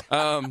 Bart.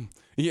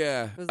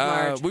 Yeah. was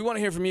Marge. We want to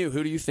hear from you.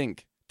 Who do you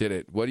think did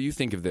it? What do you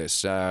think of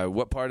this?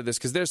 What part of this?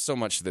 Because there's so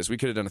much to this. We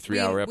could have done a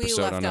 3-hour we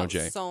episode left on out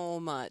OJ. so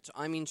much.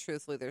 I mean,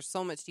 truthfully, there's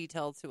so much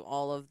detail to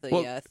all of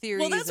the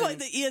theories. well, that's why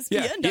the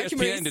ESPN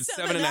documentary ESPN did is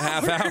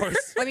 7.5 hours.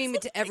 I mean,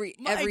 to every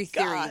My theory,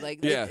 God.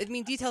 like Yeah. I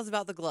mean, details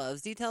about the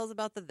gloves, details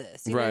about the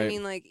this. You know what I Right.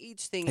 mean? Like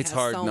each thing It's has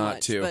hard so not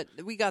much, to. but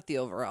we got the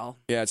overall.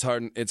 Yeah, it's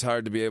hard. It's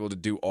hard to be able to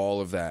do all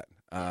of that.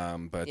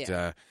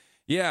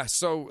 Yeah,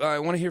 so I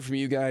want to hear from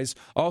you guys.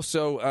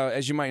 Also,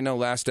 as you might know,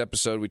 last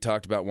episode we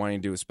talked about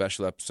wanting to do a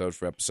special episode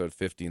for episode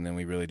 50, and then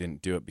we really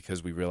didn't do it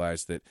because we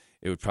realized that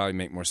it would probably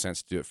make more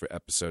sense to do it for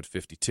episode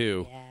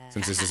 52,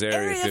 since this is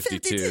Area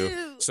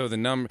 52. So the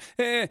number,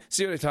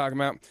 see what I'm talking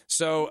about?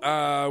 So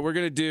we're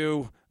going to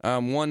do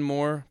one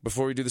more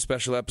before we do the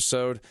special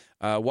episode.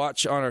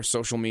 Watch on our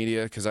social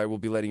media, because I will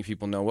be letting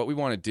people know. What we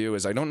want to do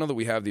is, I don't know that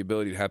we have the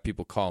ability to have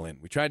people call in.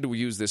 We tried to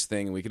use this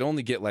thing, and we could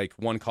only get like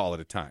one call at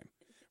a time.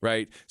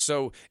 Right.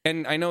 So,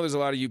 and I know there's a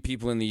lot of you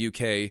people in the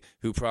UK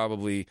who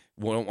probably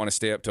won't want to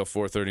stay up till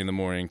 4:30 in the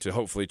morning to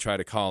hopefully try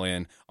to call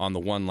in on the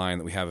one line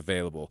that we have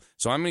available.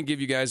 So I'm going to give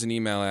you guys an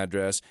email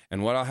address,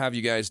 and what I'll have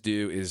you guys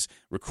do is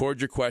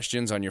record your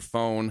questions on your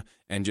phone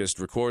and just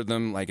record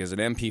them like as an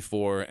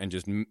MP4 and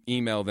just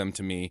email them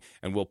to me,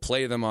 and we'll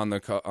play them on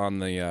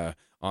the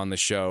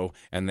show,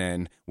 and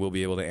then we'll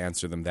be able to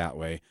answer them that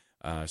way.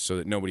 So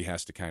that nobody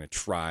has to kind of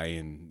try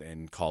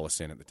and call us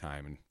in at the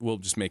time, and we'll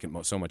just make it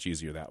so much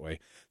easier that way.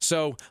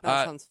 So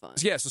that sounds fun.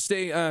 Yeah, so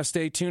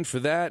stay tuned for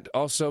that.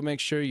 Also,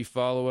 make sure you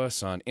follow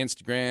us on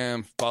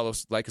Instagram,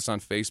 like us on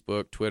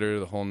Facebook, Twitter,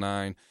 the whole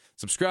nine.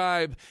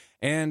 Subscribe,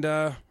 and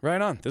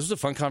right on. This was a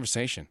fun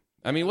conversation.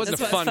 I mean, it wasn't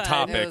a fun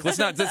topic. Let's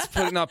not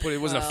put it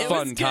wasn't a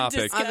fun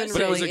topic, I've been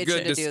but it was really a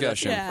good itching to do this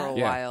discussion for a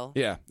while.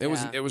 Yeah, it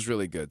was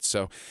really good.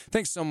 So,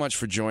 thanks so much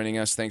for joining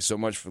us. Thanks so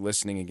much for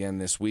listening again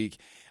this week.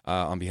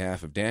 On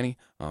behalf of Danny,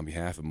 on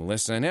behalf of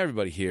Melissa, and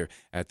everybody here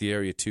at the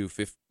Area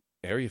 25.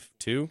 Area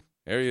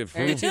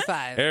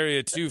 25.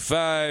 Area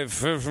 25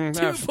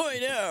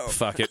 2.0.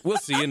 Fuck it. We'll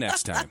see you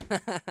next time.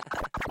 That's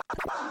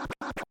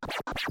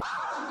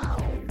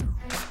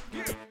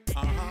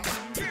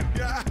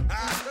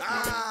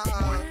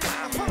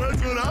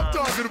what I'm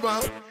talking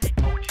about.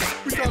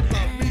 We talking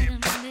about me.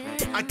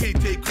 I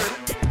can't take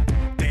credit.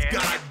 It's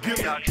God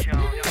given.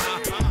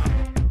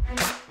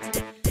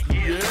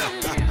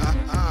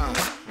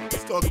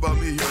 Let's talk about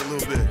me here a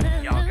little bit.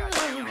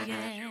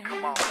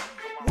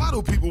 Why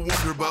do people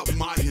wonder about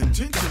my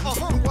intentions?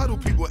 And why do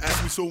people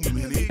ask me so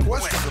many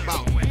questions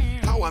about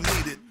how I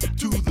made it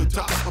to the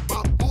top?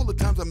 About all the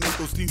times I made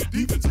those teams'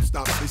 defensive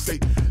stops. They say,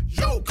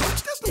 yo,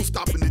 coach, there's no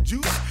stopping the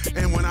juice.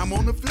 And when I'm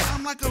on the field,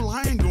 I'm like a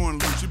lion going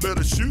loose. You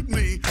better shoot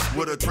me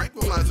with a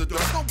tranquilizer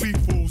dart. Don't be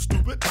fool,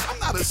 stupid. I'm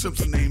not a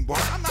Simpson named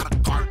Bart. I'm not a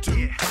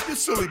cartoon. You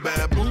silly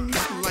baboon.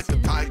 You like a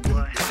tycoon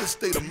in the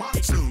state of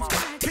monsoons.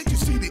 Can't you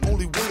see the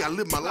only way I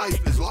live my life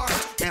is large?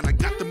 And I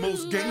got the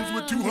most games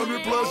with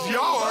 200 plus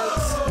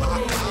yards.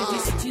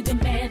 Listen to the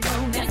man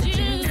known as the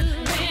Juice.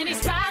 When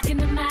he's rocking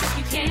the mic,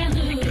 you can't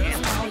lose.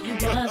 All you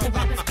other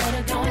rappers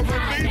better go and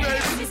hide,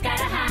 man. He's got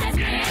a high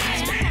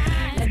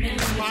man. Let me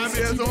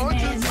listen to the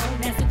man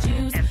known as the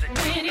Juice.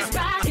 When he's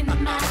rocking the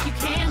mic, you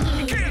can't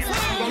lose.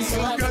 All you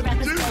other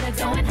rappers better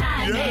go and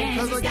hide, man. Yeah,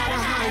 'cause I got a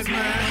high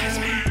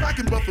man. Back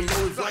in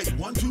Buffalo, it's like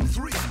 1, 2,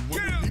 3.